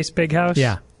Steve Dace Big House?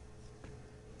 Yeah.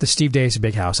 The Steve Dace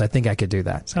Big House. I think I could do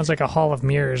that. Sounds like a hall of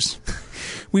mirrors.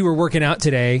 We were working out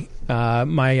today.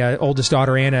 My oldest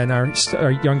daughter, Anna, and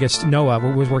our youngest,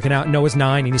 Noah, was working out. Noah's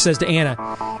 9, and he says to Anna,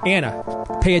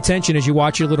 pay attention as you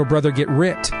watch your little brother get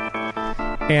ripped.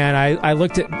 And I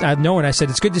looked at Noah and I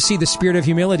said, it's good to see the spirit of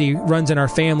humility runs in our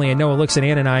family. And Noah looks at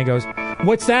Anna and I and goes,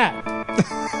 what's that?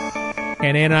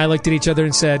 And Anna and I looked at each other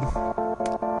and said,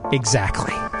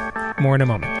 exactly. More in a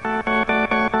moment.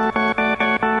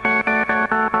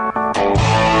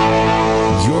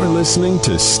 You're listening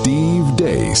to Steve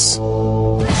Deace.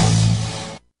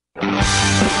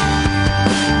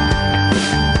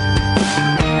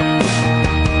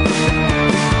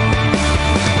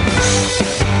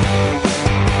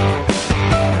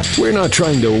 We're not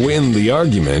trying to win the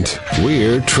argument.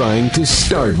 We're trying to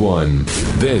start one.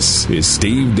 This is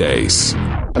Steve Deace.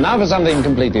 And now for something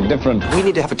completely different. We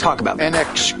need to have a talk about an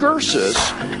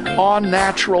excursus on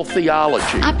natural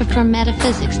theology. I prefer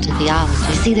metaphysics to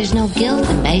theology. See, there's no guilt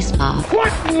in baseball.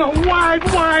 What in the wide,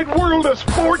 wide world of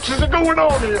sports is going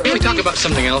on here? Can we talk about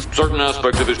something else? Certain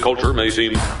aspects of his culture may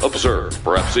seem absurd,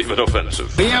 perhaps even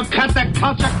offensive. Will you cut the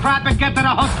culture crap and get to the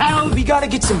hotel? We gotta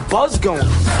get some buzz going.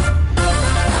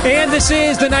 And this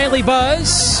is the Nightly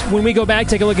Buzz. When we go back,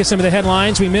 take a look at some of the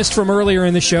headlines we missed from earlier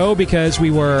in the show because we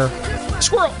were...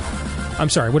 Squirrel! I'm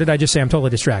sorry, what did I just say? I'm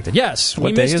totally distracted. Yes.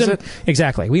 What day is it?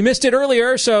 Exactly. We missed it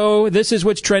earlier, so this is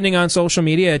what's trending on social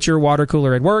media at your water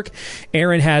cooler at work.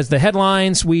 Aaron has the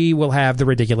headlines. We will have the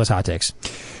ridiculous hot takes.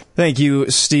 Thank you,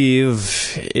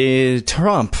 Steve.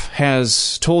 Trump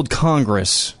has told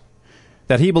Congress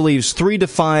that he believes 3 to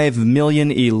 5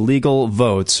 million illegal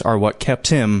votes are what kept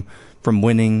him from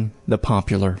winning the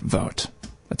popular vote.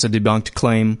 That's a debunked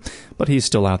claim, but he's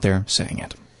still out there saying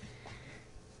it.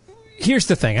 Here's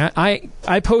the thing.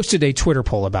 I posted a Twitter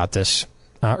poll about this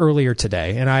earlier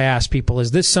today, and I asked people,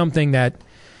 is this something that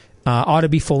ought to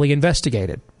be fully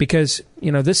investigated? Because,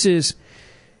 you know, this is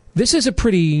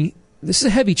a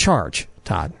heavy charge,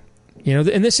 Todd. You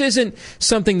know, and this isn't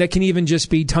something that can even just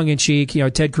be tongue-in-cheek, you know,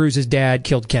 Ted Cruz's dad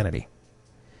killed Kennedy.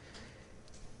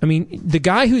 I mean, the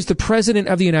guy who's the president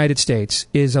of the United States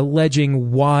is alleging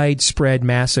widespread,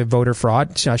 massive voter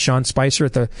fraud. Sean Spicer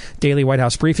at the Daily White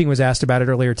House Briefing was asked about it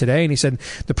earlier today, and he said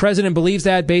the president believes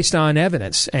that based on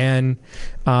evidence and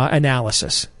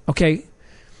analysis. Okay,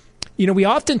 you know, we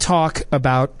often talk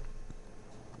about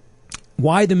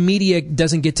why the media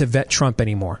doesn't get to vet Trump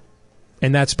anymore.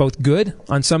 And that's both good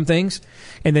on some things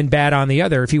and then bad on the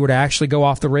other. If he were to actually go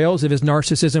off the rails, if his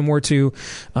narcissism were to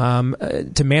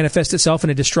manifest itself in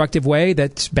a destructive way,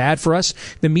 that's bad for us.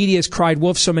 The media has cried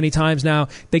wolf so many times now,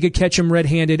 they could catch him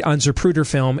red-handed on Zapruder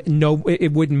film. No,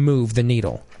 it wouldn't move the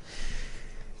needle.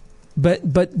 But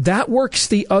that works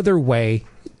the other way,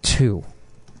 too.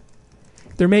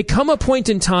 There may come a point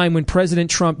in time when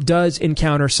President Trump does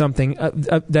encounter something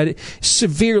that is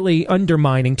severely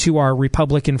undermining to our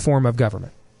Republican form of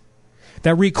government,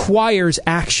 that requires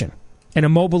action and a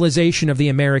mobilization of the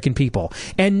American people,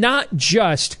 and not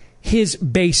just his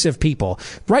base of people.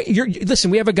 Right? Listen,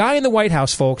 we have a guy in the White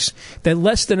House, folks, that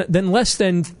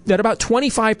about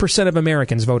 25% of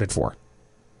Americans voted for.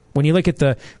 When you look at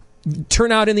the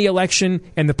turnout in the election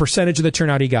and the percentage of the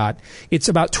turnout he got, it's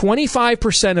about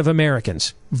 25% of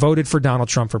Americans voted for Donald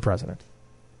Trump for president.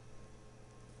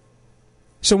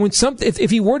 So when if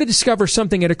he were to discover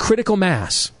something at a critical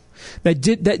mass that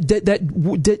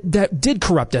did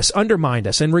corrupt us, undermined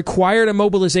us, and required a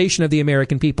mobilization of the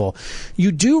American people,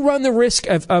 you do run the risk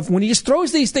of when he just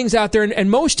throws these things out there, and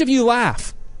most of you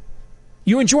laugh.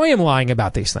 You enjoy him lying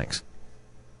about these things.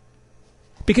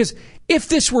 Because if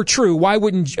this were true, why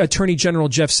wouldn't Attorney General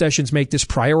Jeff Sessions make this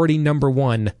priority number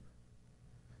one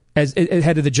as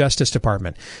head of the Justice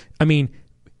Department? I mean,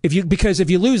 because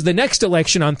if you lose the next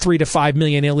election on 3 to 5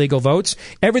 million illegal votes,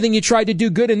 everything you tried to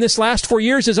do good in this last 4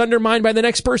 years is undermined by the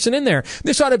next person in there.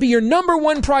 This ought to be your number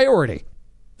one priority.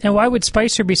 And why would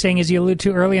Spicer be saying, as you alluded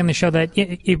to early on the show, that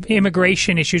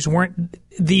immigration issues weren't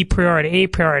the priority, a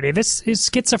priority? This is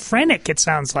schizophrenic, it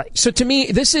sounds like. So to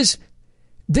me, this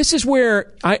is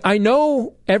where I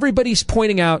know everybody's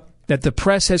pointing out that the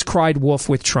press has cried wolf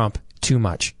with Trump too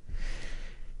much.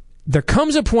 There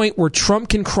comes a point where Trump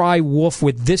can cry wolf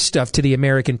with this stuff to the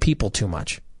American people too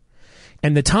much.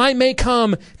 And the time may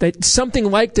come that something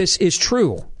like this is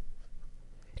true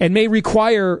and may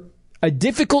require a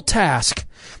difficult task,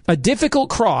 a difficult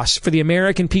cross for the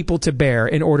American people to bear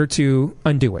in order to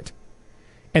undo it.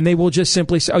 And they will just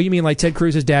simply say, oh, you mean like Ted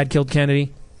Cruz's dad killed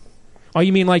Kennedy? Oh,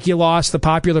 you mean like you lost the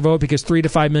popular vote because 3 to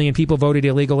 5 million people voted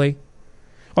illegally?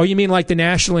 Oh, you mean like the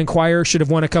National Enquirer should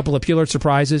have won a couple of Pulitzer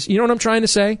Prizes? You know what I'm trying to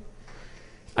say?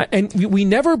 And we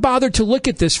never bothered to look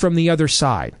at this from the other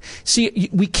side. See,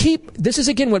 this is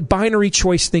again what binary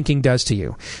choice thinking does to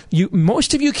you.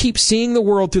 Most of you keep seeing the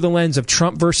world through the lens of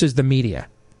Trump versus the media.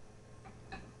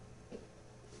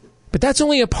 But that's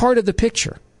only a part of the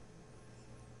picture.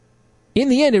 In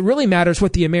the end, it really matters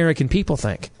what the American people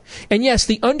think. And yes,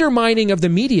 the undermining of the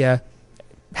media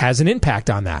has an impact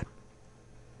on that.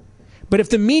 But if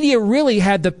the media really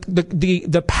had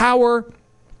the power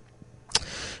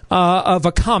of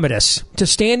a Commodus to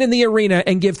stand in the arena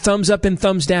and give thumbs up and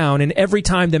thumbs down, and every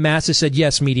time the masses said,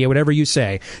 yes, media, whatever you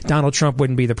say, Donald Trump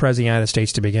wouldn't be the president of the United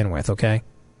States to begin with, okay?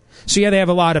 So, yeah, they have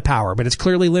a lot of power, but it's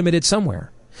clearly limited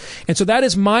somewhere. And so that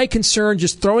is my concern,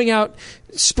 just throwing out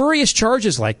spurious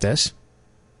charges like this,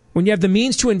 when you have the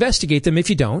means to investigate them if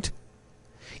you don't.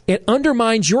 It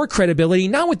undermines your credibility,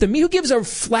 not with the media. Who gives a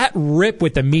flat rip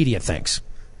what the media thinks?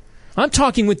 I'm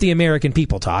talking with the American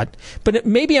people, Todd. But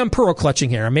maybe I'm pearl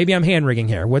clutching here, or maybe I'm hand rigging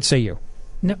here. What say you?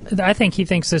 No, I think he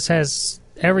thinks this has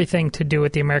everything to do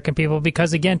with the American people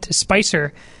because, again,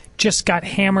 Spicer just got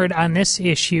hammered on this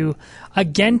issue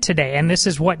again today. And this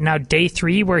is what, now day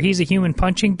 3 where he's a human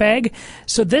punching bag?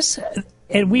 So this,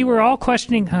 and we were all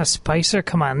questioning, Spicer,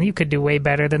 come on, you could do way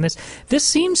better than this. This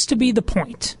seems to be the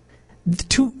point.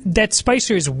 That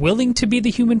Spicer is willing to be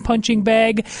the human punching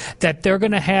bag, that they're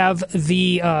going to have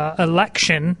the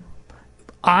election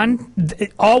on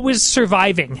always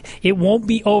surviving. It won't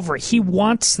be over. He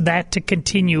wants that to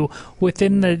continue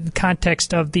within the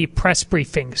context of the press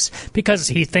briefings because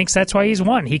he thinks that's why he's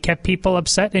won. He kept people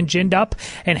upset and ginned up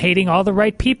and hating all the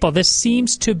right people. This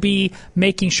seems to be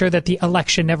making sure that the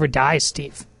election never dies,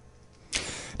 Steve.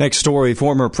 Next story,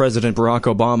 former President Barack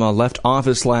Obama left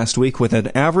office last week with an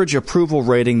average approval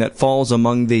rating that falls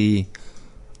among the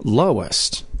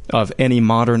lowest of any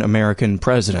modern American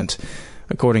president.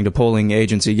 According to polling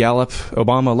agency Gallup,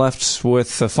 Obama left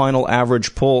with a final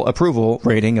average poll approval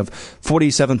rating of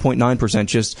 47.9%,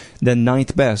 just the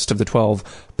 9th best of the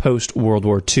 12 post-World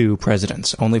War II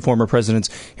presidents. Only former presidents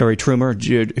Harry Truman,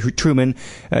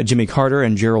 Jimmy Carter,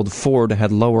 and Gerald Ford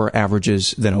had lower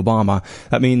averages than Obama.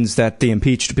 That means that the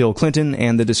impeached Bill Clinton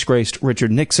and the disgraced Richard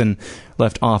Nixon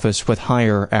left office with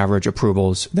higher average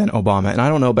approvals than Obama. And I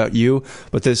don't know about you,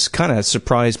 but this kind of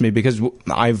surprised me because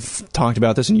I've talked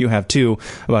about this, and you have too,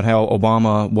 about how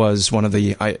Obama was one of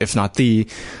the, if not the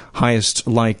highest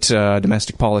liked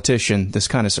domestic politician. This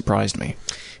kind of surprised me.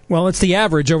 Well, it's the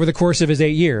average over the course of his 8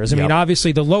 years. I mean,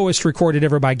 obviously, the lowest recorded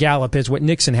ever by Gallup is what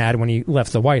Nixon had when he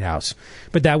left the White House.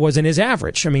 But that wasn't his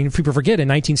average. I mean, if people forget, in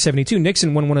 1972,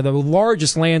 Nixon won one of the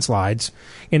largest landslides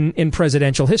in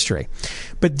presidential history.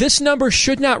 But this number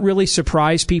should not really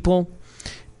surprise people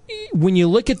when you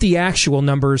look at the actual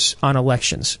numbers on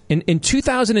elections. In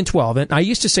 2012, and I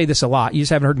used to say this a lot, you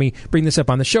just haven't heard me bring this up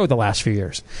on the show the last few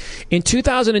years. In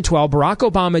 2012, Barack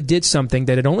Obama did something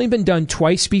that had only been done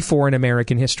twice before in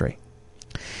American history.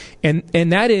 And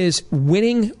that is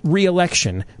winning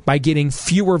re-election by getting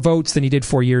fewer votes than he did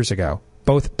 4 years ago,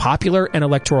 both popular and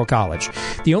electoral college.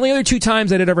 The only other 2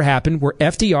 times that had ever happened were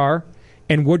FDR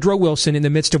and Woodrow Wilson in the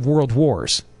midst of world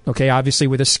wars, okay, obviously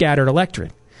with a scattered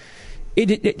electorate.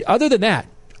 Other than that,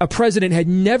 a president had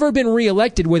never been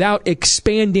reelected without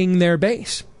expanding their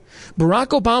base.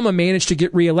 Barack Obama managed to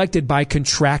get reelected by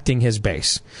contracting his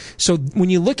base. So when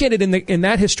you look at it in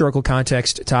that historical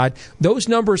context, Todd, those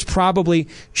numbers probably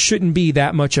shouldn't be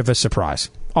that much of a surprise.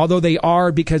 Although they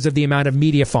are because of the amount of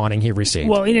media fawning he received.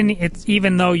 Well,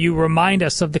 even though you remind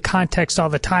us of the context all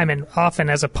the time and often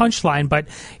as a punchline, but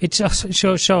it just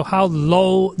shows how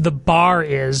low the bar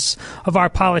is of our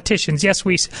politicians. Yes,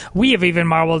 we have even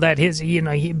marveled at his,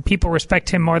 people respect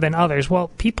him more than others. Well,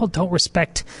 people don't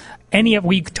respect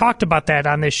we talked about that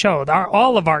on this show.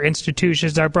 All of our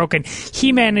institutions are broken.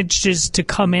 He manages to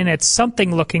come in at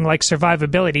something looking like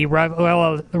survivability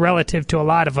relative to a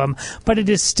lot of them, but it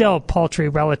is still paltry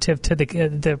relative to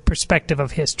the perspective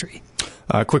of history.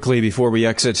 Quickly, before we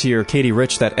exit here, Katie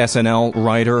Rich, that SNL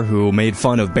writer who made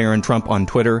fun of Barron Trump on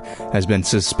Twitter, has been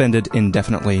suspended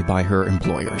indefinitely by her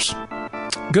employers.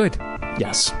 Good.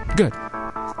 Yes. Good.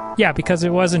 Yeah, because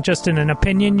it wasn't just an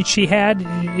opinion she had,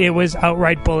 it was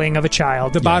outright bullying of a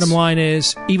child. The bottom line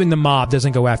is, even the mob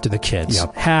doesn't go after the kids.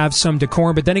 Yep. Have some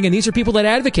decorum, but then again, these are people that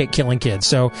advocate killing kids,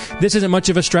 so this isn't much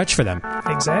of a stretch for them.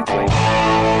 Exactly.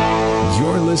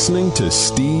 You're listening to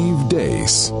Steve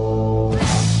Deace.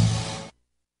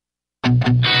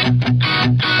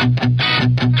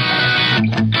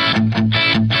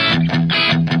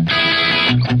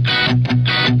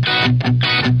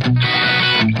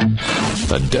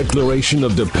 A declaration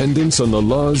of dependence on the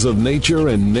laws of nature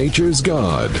and nature's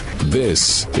God.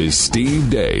 This is Steve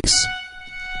Deace.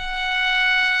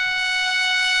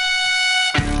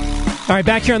 All right,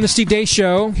 back here on the Steve Deace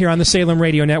Show, here on the Salem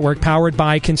Radio Network, powered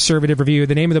by Conservative Review.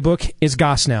 The name of the book is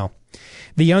Gosnell.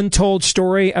 The untold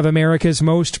story of America's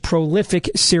most prolific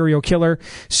serial killer,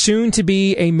 soon to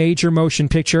be a major motion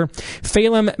picture.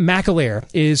 Phelim McAleer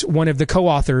is one of the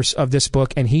co-authors of this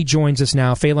book, and he joins us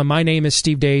now. Phelim, my name is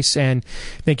Steve Deace, and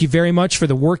thank you very much for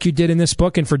the work you did in this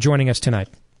book and for joining us tonight.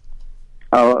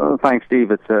 Oh, thanks,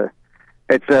 Steve.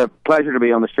 It's a pleasure to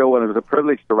be on the show, and it was a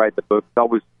privilege to write the book. It's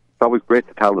always always great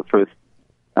to tell the truth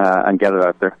and get it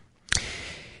out there.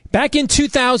 Back in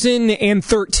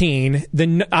 2013,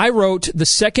 I wrote the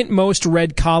second most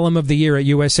read column of the year at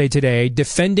USA Today,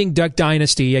 defending Duck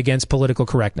Dynasty against political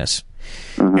correctness.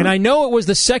 Mm-hmm. And I know it was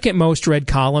the second most read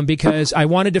column because I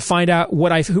wanted to find out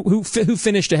who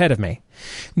finished ahead of me.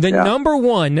 The number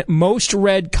one most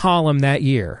read column that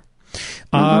year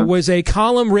was a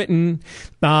column written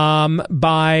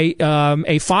by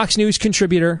a Fox News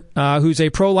contributor who's a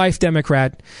pro-life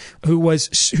Democrat who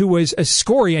was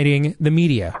excoriating the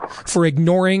media for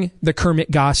ignoring the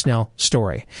Kermit Gosnell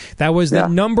story. That was the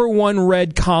number one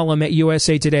read column at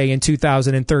USA Today in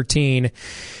 2013.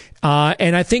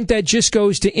 And I think that just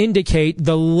goes to indicate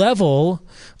the level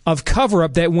of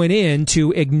cover-up that went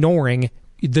into ignoring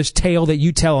this tale that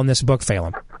you tell in this book,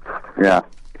 Phelim. Yeah.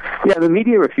 Yeah, the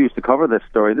media refused to cover this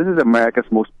story. This is America's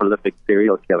most prolific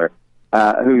serial killer,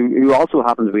 who also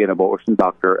happens to be an abortion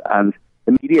doctor. And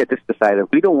the media just decided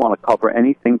we don't want to cover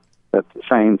anything that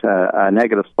shines a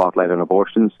negative spotlight on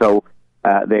abortion. So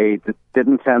they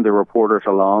didn't send the reporters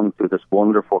along to this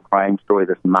wonderful crime story,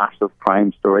 this massive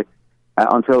crime story,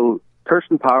 until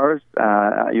Kirsten Powers,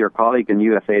 your colleague in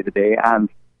USA Today, and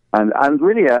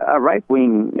really a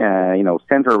right-wing,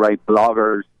 center-right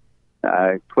bloggers,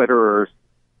 Twitterers,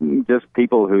 just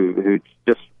people who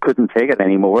just couldn't take it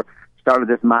anymore, started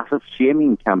this massive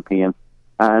shaming campaign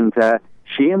and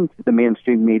shamed the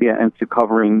mainstream media into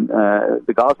covering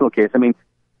the Gosnell case. I mean,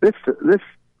 this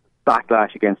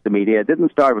backlash against the media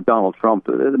didn't start with Donald Trump.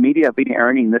 The media have been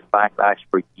earning this backlash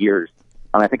for years,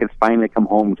 and I think it's finally come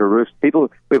home to roost. We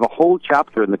have a whole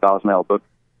chapter in the Gosnell book,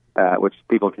 which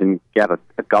people can get at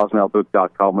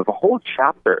gosnellbook.com. We have a whole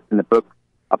chapter in the book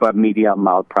about media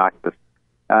malpractice.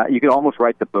 You can almost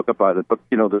write the book about it, but,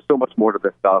 there's so much more to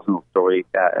this Gosnell story.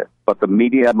 But the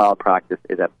media malpractice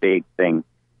is a big thing,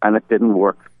 and it didn't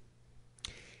work.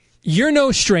 You're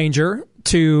no stranger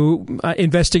to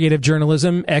investigative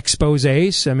journalism,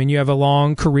 exposés. I mean, you have a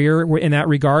long career in that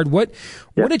regard. What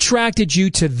attracted you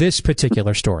to this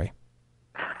particular story?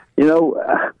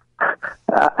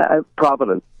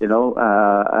 Providence,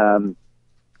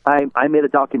 I made a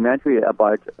documentary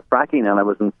about fracking, and I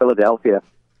was in Philadelphia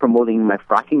promoting my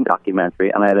fracking documentary,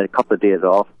 and I had a couple of days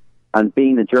off. And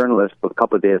being a journalist with a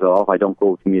couple of days off, I don't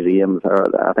go to museums or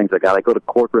things like that. I go to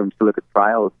courtrooms to look at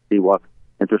trials, to see what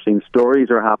interesting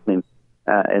stories are happening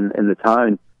in the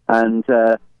town. And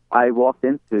I walked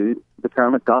into the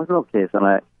Kermit Gosnell case, and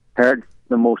I heard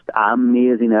the most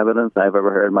amazing evidence I've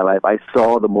ever heard in my life. I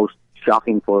saw the most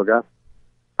shocking photographs,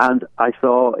 and I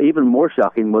saw, even more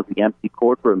shocking, was the empty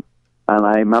courtroom. And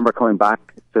I remember coming back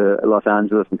to Los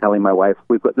Angeles and telling my wife,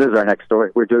 this is our next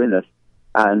story, we're doing this.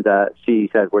 And she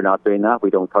said, we're not doing that, we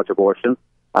don't touch abortion.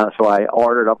 So I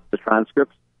ordered up the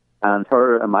transcripts, and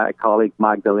her and my colleague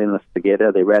Magdalena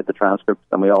Segeda, they read the transcripts,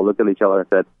 and we all looked at each other and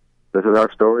said, this is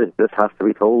our story, this has to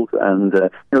be told. And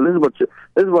this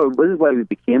is why we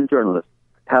became journalists,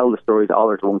 to tell the stories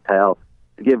others won't tell,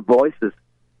 to give voices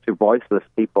to voiceless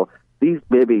people. These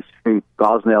babies who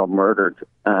Gosnell murdered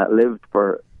lived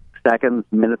for seconds,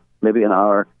 minutes, maybe an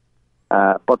hour,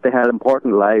 but they had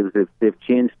important lives. They've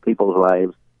changed people's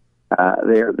lives.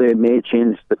 They may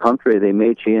change the country. They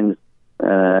may change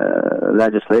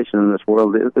legislation in this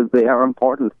world. They are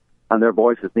important, and their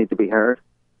voices need to be heard.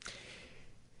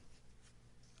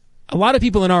 A lot of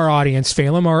people in our audience,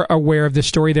 Phelim, are aware of this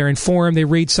story. They're informed. They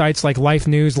read sites like Life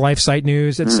News, LifeSite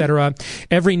News, etc.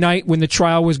 Every night when the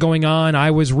trial was going on,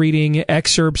 I was reading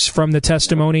excerpts from the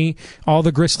testimony, all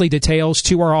the grisly details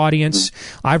to our audience.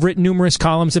 I've written numerous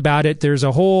columns about it. There's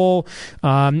a whole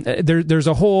homage to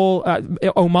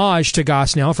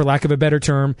Gosnell, for lack of a better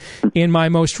term, in my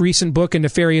most recent book, A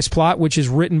Nefarious Plot, which is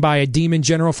written by a demon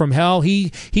general from hell.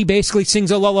 He basically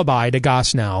sings a lullaby to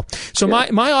Gosnell. So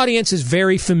my audience is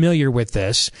very familiar with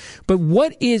this, but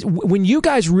when you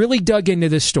guys really dug into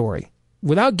this story,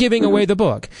 without giving away the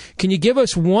book, can you give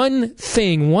us one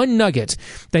nugget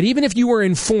that even if you were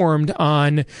informed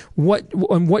on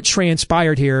what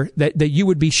transpired here, that you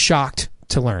would be shocked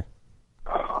to learn?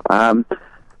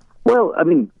 Well, I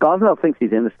mean, Gosnell thinks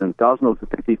he's innocent. Gosnell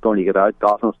thinks he's going to get out.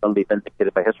 Gosnell's going to be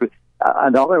vindicated by history.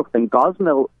 Another thing,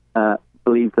 Gosnell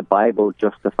believes the Bible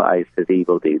justifies his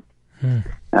evil deeds.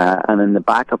 And in the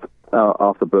back of the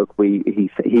book,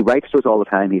 he writes to us all the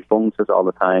time. He phones us all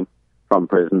the time from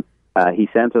prison. He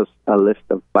sent us a list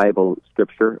of Bible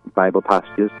scripture, Bible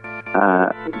passages,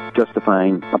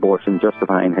 justifying abortion,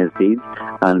 justifying his deeds.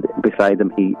 And beside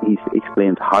them, he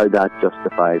explains how that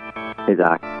justifies his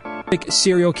act.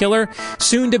 Serial killer,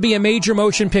 soon to be a major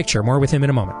motion picture. More with him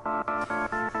in a moment.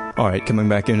 All right, coming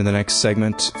back into the next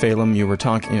segment, Phelim, you were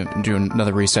talking, do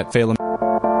another reset, Phelim.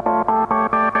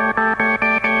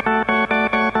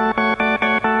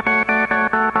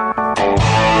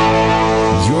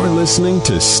 listening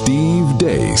to Steve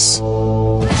Deace.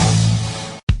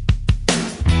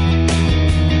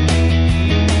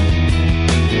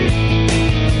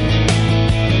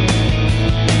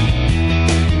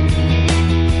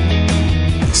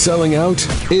 Selling out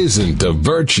isn't a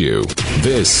virtue.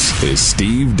 This is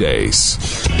Steve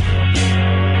Deace.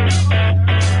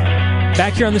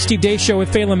 Back here on the Steve Deace Show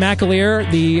with Phelim McAleer,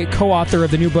 the co-author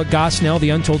of the new book, Gosnell, The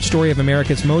Untold Story of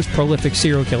America's Most Prolific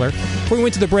Serial Killer. Before we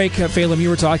went to the break, Phelim, you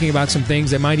were talking about some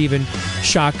things that might even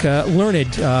shock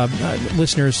learned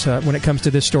listeners when it comes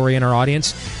to this story in our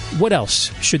audience. What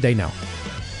else should they know?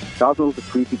 Gosnell's a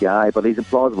creepy guy, but he's a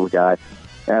plausible guy.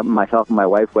 Myself and my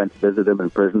wife went to visit him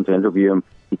in prison to interview him.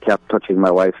 He kept touching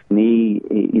my wife's knee.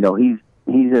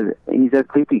 He's a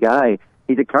creepy guy.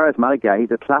 He's a charismatic guy.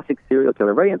 He's a classic serial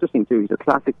killer. Very interesting, too. He's a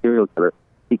classic serial killer.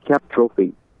 He kept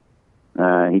trophies.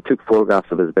 He took photographs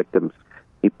of his victims.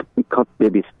 He cut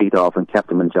babies' feet off and kept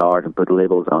them in jars and put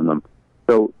labels on them.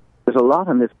 So there's a lot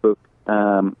in this book.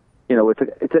 It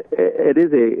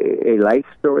is a life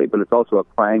story, but it's also a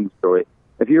crime story.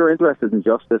 If you're interested in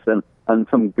justice and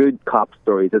some good cop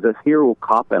stories, there's a hero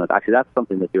cop in it. Actually, that's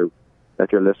something that your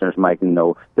listeners might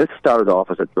know. This started off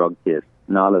as a drug case,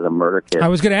 not as a murder case. I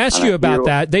was going to ask you about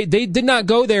that. They did not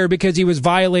go there because he was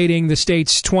violating the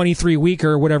state's 23-week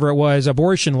or whatever it was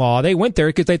abortion law. They went there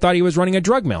because they thought he was running a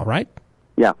drug mill, right?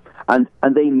 Yeah, and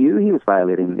they knew he was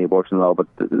violating the abortion law, but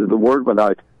the word went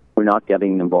out, we're not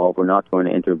getting involved, we're not going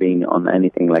to intervene on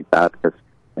anything like that because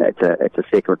it's a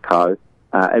sacred cow.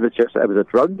 It was a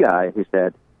drug guy who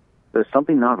said, there's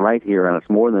something not right here, and it's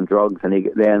more than drugs. And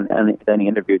then he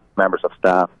interviewed members of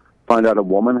staff, found out a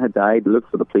woman had died,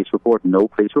 looked for the police report, no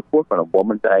police report, but a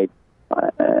woman died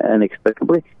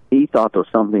inexplicably. He thought there was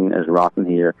something is rotten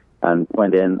here and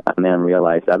went in and then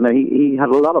realized that. Now, he had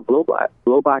a lot of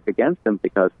blowback against him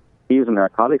because he was a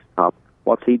narcotics cop.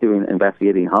 What's he doing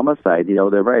investigating homicide?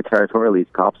 They're very territorial, these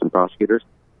cops and prosecutors.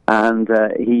 And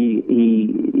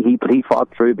he fought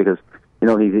through because,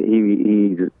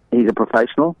 he's a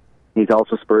professional. He's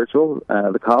also spiritual,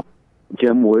 the cop,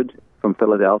 Jim Wood from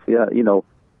Philadelphia. There's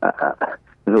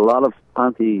a lot of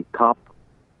anti-cop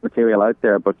material out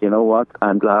there, but you know what?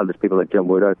 I'm glad there's people like Jim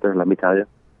Wood out there, let me tell you.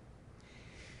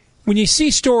 When you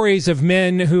see stories of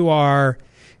men who are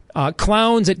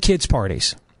clowns at kids'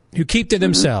 parties, who keep to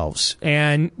themselves,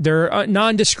 and they're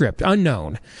nondescript,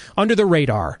 unknown, under the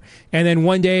radar. And then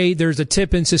one day there's a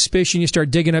tip and suspicion, you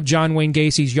start digging up John Wayne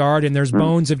Gacy's yard, and there's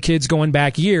bones of kids going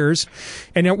back years,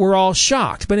 and we're all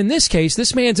shocked. But in this case,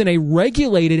 this man's in a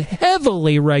regulated,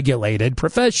 heavily regulated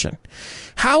profession.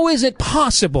 How is it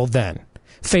possible then,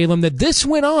 Phelim, that this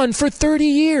went on for 30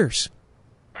 years?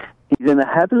 He's in a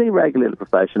heavily regulated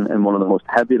profession in one of the most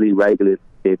heavily regulated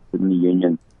states in the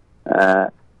Union.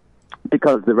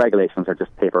 Because the regulations are just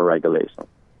paper regulations.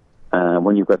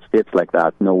 When you've got states like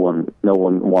that, no one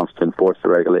wants to enforce the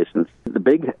regulations. The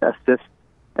big assist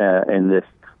in this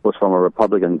was from a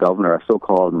Republican governor, a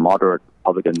so-called moderate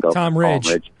Republican governor, Tom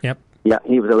Ridge. Yep. Yeah,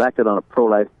 he was elected on a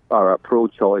pro-life or a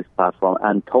pro-choice platform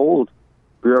and told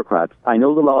bureaucrats, I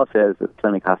know the law says that the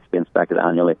clinic has to be inspected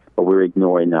annually, but we're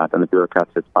ignoring that. And the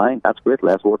bureaucrats said, fine, that's great,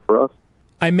 let's vote for us.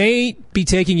 I may be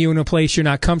taking you in a place you're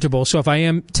not comfortable, so if I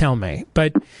am, tell me.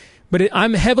 But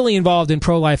I'm heavily involved in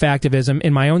pro-life activism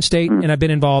in my own state, and I've been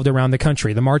involved around the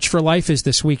country. The March for Life is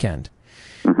this weekend.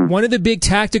 One of the big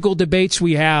tactical debates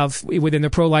we have within the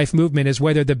pro-life movement is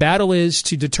whether the battle is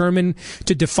to define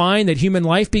that human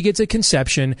life begins at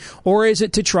conception, or is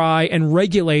it to try and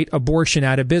regulate abortion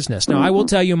out of business? Now, I will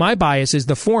tell you my bias is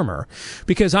the former,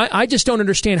 because I just don't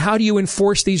understand how do you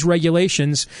enforce these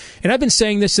regulations, and I've been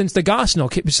saying this since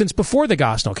since before the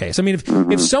Gosnell case. I mean,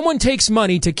 if someone takes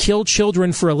money to kill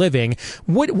children for a living,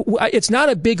 it's not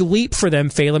a big leap for them,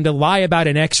 Phelim, to lie about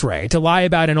an X-ray, to lie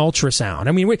about an ultrasound.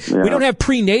 I mean, we don't have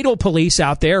prenatal police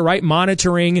out there, right,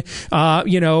 monitoring,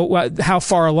 how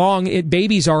far along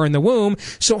babies are in the womb.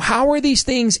 So how are these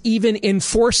things even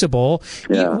enforceable?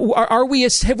 Yeah.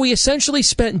 Have we essentially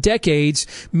spent decades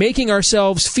making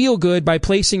ourselves feel good by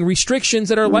placing restrictions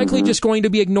that are likely just going to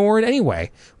be ignored anyway?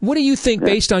 What do you think,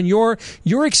 based on your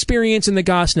experience in the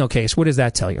Gosnell case? What does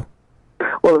that tell you?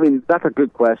 Well, I mean, that's a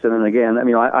good question. And again, I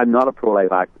mean, I'm not a pro-life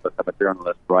activist. I'm a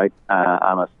journalist, right?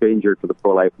 I'm a stranger to the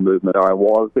pro-life movement, or I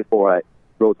was before I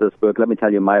wrote this book. Let me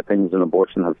tell you, my opinions on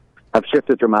abortion have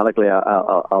shifted dramatically.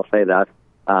 I'll say that.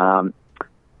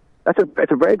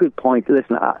 It's a very good point.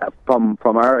 Listen, from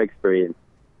our experience,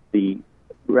 the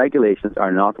regulations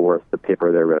are not worth the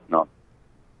paper they're written on.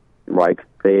 Right?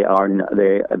 They are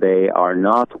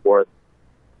not worth.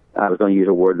 I was going to use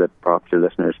a word that perhaps your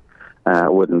listeners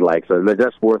wouldn't like. So they're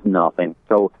just worth nothing.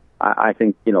 So I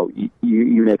think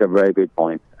you make a very good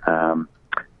point.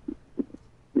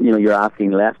 you're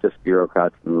asking leftist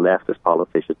bureaucrats and leftist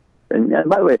politicians. And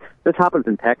by the way, this happens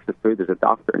in Texas too. There's a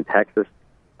doctor in Texas,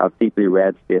 a deeply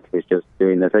red state, who's just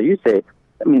doing this.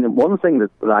 One thing that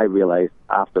I realized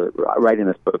after writing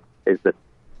this book is that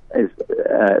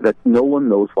no one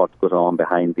knows what goes on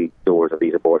behind the doors of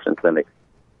these abortion clinics.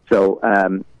 So,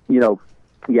 the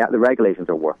regulations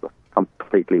are worthless,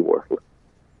 completely worthless.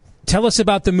 Tell us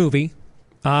about the movie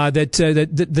that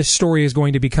the story is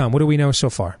going to become. What do we know so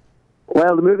far?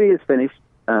 Well, the movie is finished.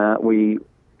 We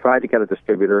tried to get a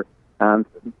distributor, and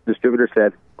the distributor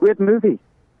said, "Great movie,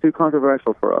 too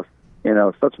controversial for us."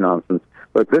 Such nonsense.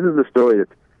 But this is the story that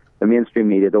the mainstream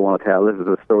media don't want to tell. This is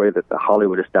the story that the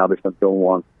Hollywood establishment don't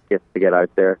want to get out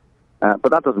there.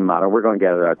 But that doesn't matter. We're going to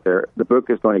get it out there. The book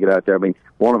is going to get out there.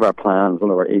 One of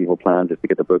our evil plans is to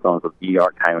get the book onto the New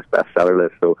York Times bestseller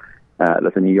list. So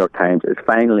that the New York Times is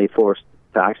finally forced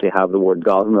to actually have the word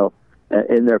Gosnell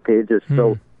in their pages.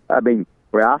 So,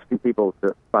 we're asking people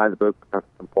to buy the book, to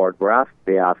support. We're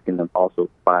asking them also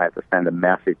to send a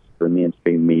message to the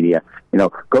mainstream media. Go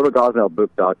to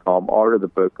gosnellbook.com, order the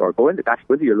book, or go into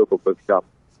your local bookshop,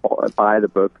 or buy the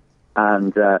book,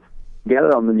 and get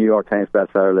it on the New York Times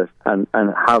bestseller list, and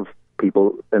have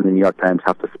people in the New York Times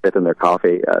have to spit in their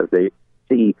coffee as they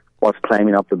see what's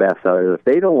climbing up the bestseller list.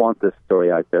 They don't want this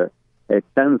story out there. It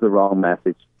sends the wrong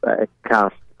message. It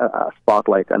casts a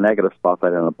negative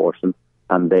spotlight on abortion,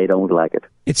 and they don't like it.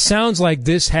 It sounds like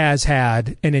this has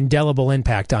had an indelible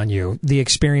impact on you, the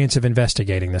experience of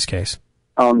investigating this case.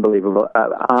 Unbelievable.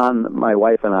 Anne, my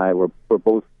wife, and I were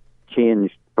both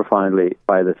changed profoundly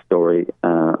by this story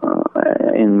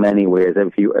in many ways.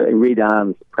 If you read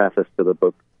Anne's preface to the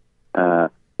book,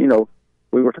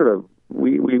 we were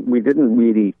we didn't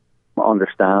really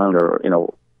understand or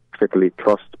particularly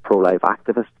trust pro-life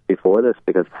activists before this,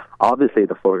 because obviously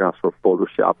the photographs were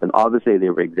photoshopped and obviously they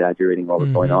were exaggerating what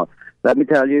was going on. Let me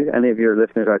tell you, any of your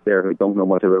listeners out there who don't know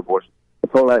much about abortion, the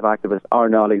pro-life activists are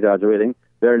not exaggerating.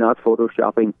 They're not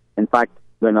photoshopping. In fact,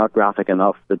 they're not graphic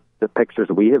enough. The pictures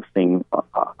we have seen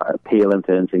pale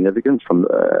into insignificance from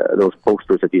those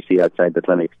posters that you see outside the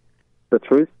clinics. The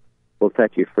truth will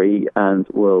set you free, and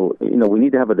we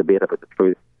need to have a debate about the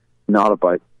truth, not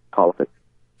about politics.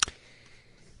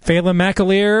 Phelim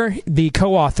McAleer, the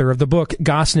co-author of the book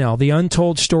Gosnell, The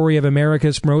Untold Story of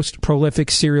America's Most Prolific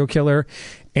Serial Killer.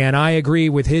 And I agree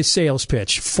with his sales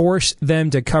pitch. Force them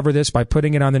to cover this by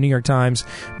putting it on the New York Times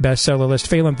bestseller list.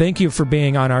 Phelim, thank you for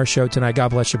being on our show tonight. God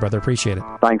bless you, brother. Appreciate it.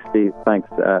 Thanks, Steve. Thanks.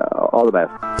 All the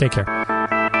best. Take care.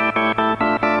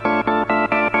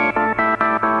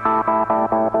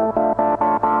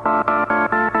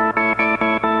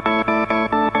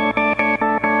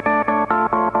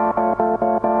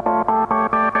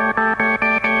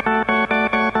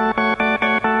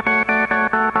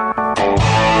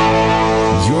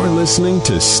 Listening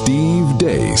to Steve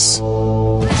Deace.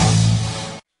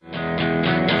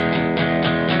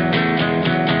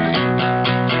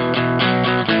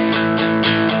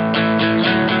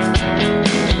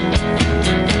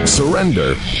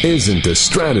 Surrender isn't a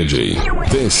strategy.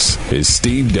 This is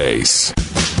Steve Deace.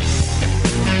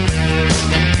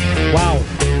 Wow.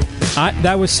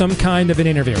 That was some kind of an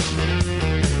interview.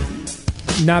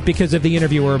 Not because of the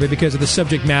interviewer, but because of the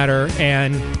subject matter,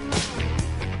 and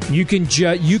you could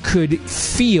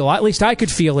feel, at least I could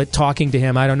feel it talking to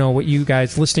him. I don't know what you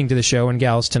guys listening to the show and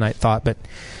gals tonight thought, but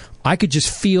I could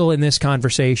just feel in this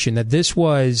conversation that this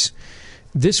was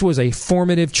a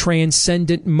formative,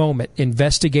 transcendent moment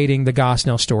investigating the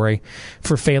Gosnell story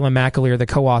for Phelim McAleer, the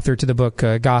co-author to the book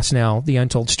Gosnell, The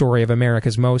Untold Story of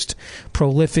America's Most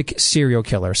Prolific Serial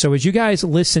Killer. So as you guys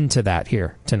listen to that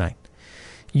here tonight,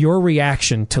 your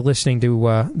reaction to listening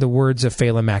to the words of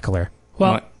Phelim McAleer?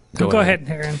 Well, Go ahead,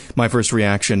 Aaron. My first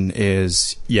reaction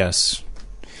is yes.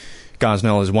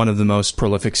 Gosnell is one of the most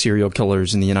prolific serial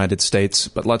killers in the United States,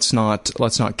 but let's not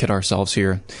kid ourselves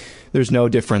here. There's no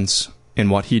difference in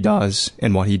what he does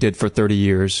and what he did for 30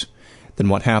 years than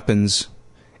what happens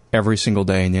every single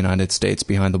day in the United States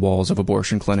behind the walls of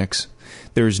abortion clinics.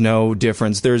 There's no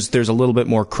difference. There's a little bit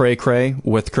more cray-cray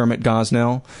with Kermit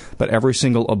Gosnell, but every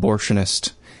single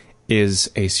abortionist is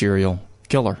a serial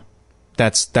killer. They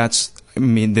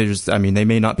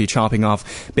may not be chopping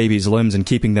off babies' limbs and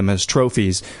keeping them as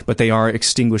trophies, but they are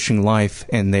extinguishing life,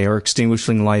 and they are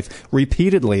extinguishing life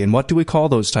repeatedly. And what do we call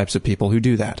those types of people who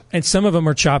do that? And some of them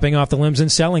are chopping off the limbs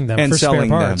and selling them for spare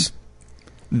parts.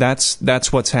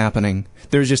 That's what's happening.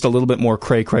 There's just a little bit more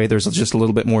cray-cray. There's just a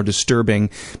little bit more disturbing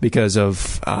because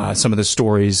of some of the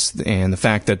stories and the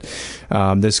fact that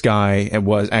this guy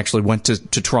went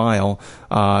to trial.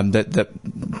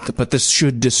 But this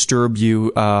should disturb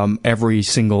you every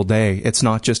single day. It's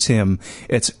not just him.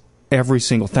 It's every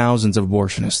single thousands of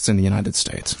abortionists in the United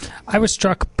States. I was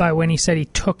struck by when he said he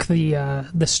took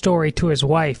the story to his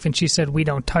wife, and she said, "We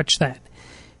don't touch that."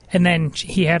 And then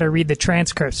he had her read the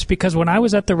transcripts, because when I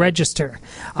was at the Register,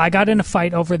 I got in a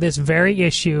fight over this very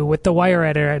issue with the Wire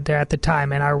editor at the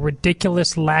time and our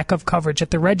ridiculous lack of coverage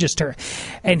at the Register.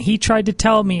 And he tried to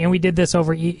tell me, and we did this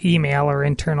over email or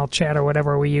internal chat or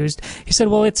whatever we used, he said,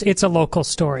 well, it's a local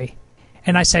story.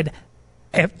 And I said,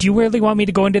 do you really want me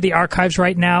to go into the archives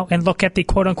right now and look at the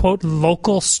quote-unquote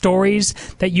local stories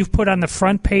that you've put on the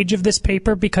front page of this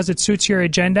paper because it suits your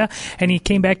agenda? And he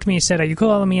came back to me and said, are you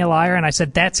calling me a liar? And I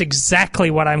said, that's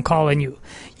exactly what I'm calling you.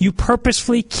 You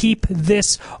purposefully keep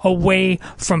this away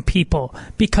from people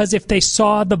because if they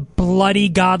saw the bloody,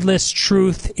 godless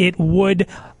truth, it would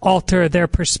alter their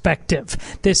perspective.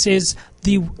 This is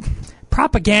the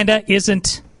propaganda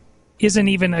isn't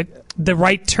even the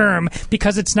right term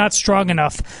because it's not strong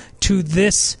enough to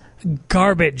this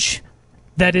garbage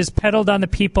that is peddled on the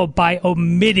people by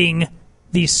omitting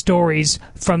these stories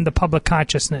from the public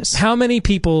consciousness. How many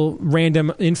people,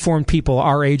 random informed people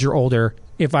our age or older,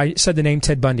 if I said the name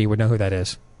Ted Bundy, would know who that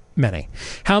is? Many.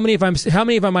 How many if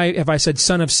I said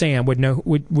Son of Sam would know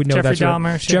Jeffrey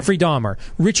Dahmer, sure. Jeffrey Dahmer,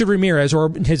 Richard Ramirez, or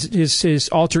his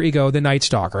alter ego, the Night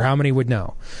Stalker. How many would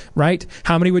know? Right?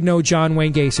 How many would know John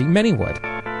Wayne Gacy? Many would.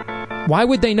 Why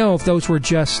would they know if those were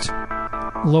just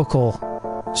local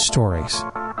stories?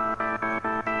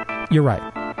 You're right.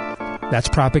 That's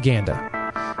propaganda.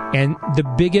 And the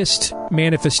biggest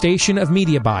manifestation of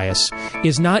media bias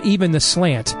is not even the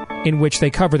slant in which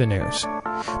they cover the news,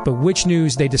 but which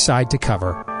news they decide to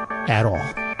cover at all.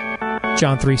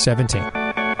 John 3:17.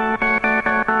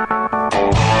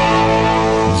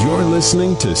 You're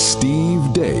listening to Steve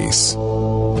Deace.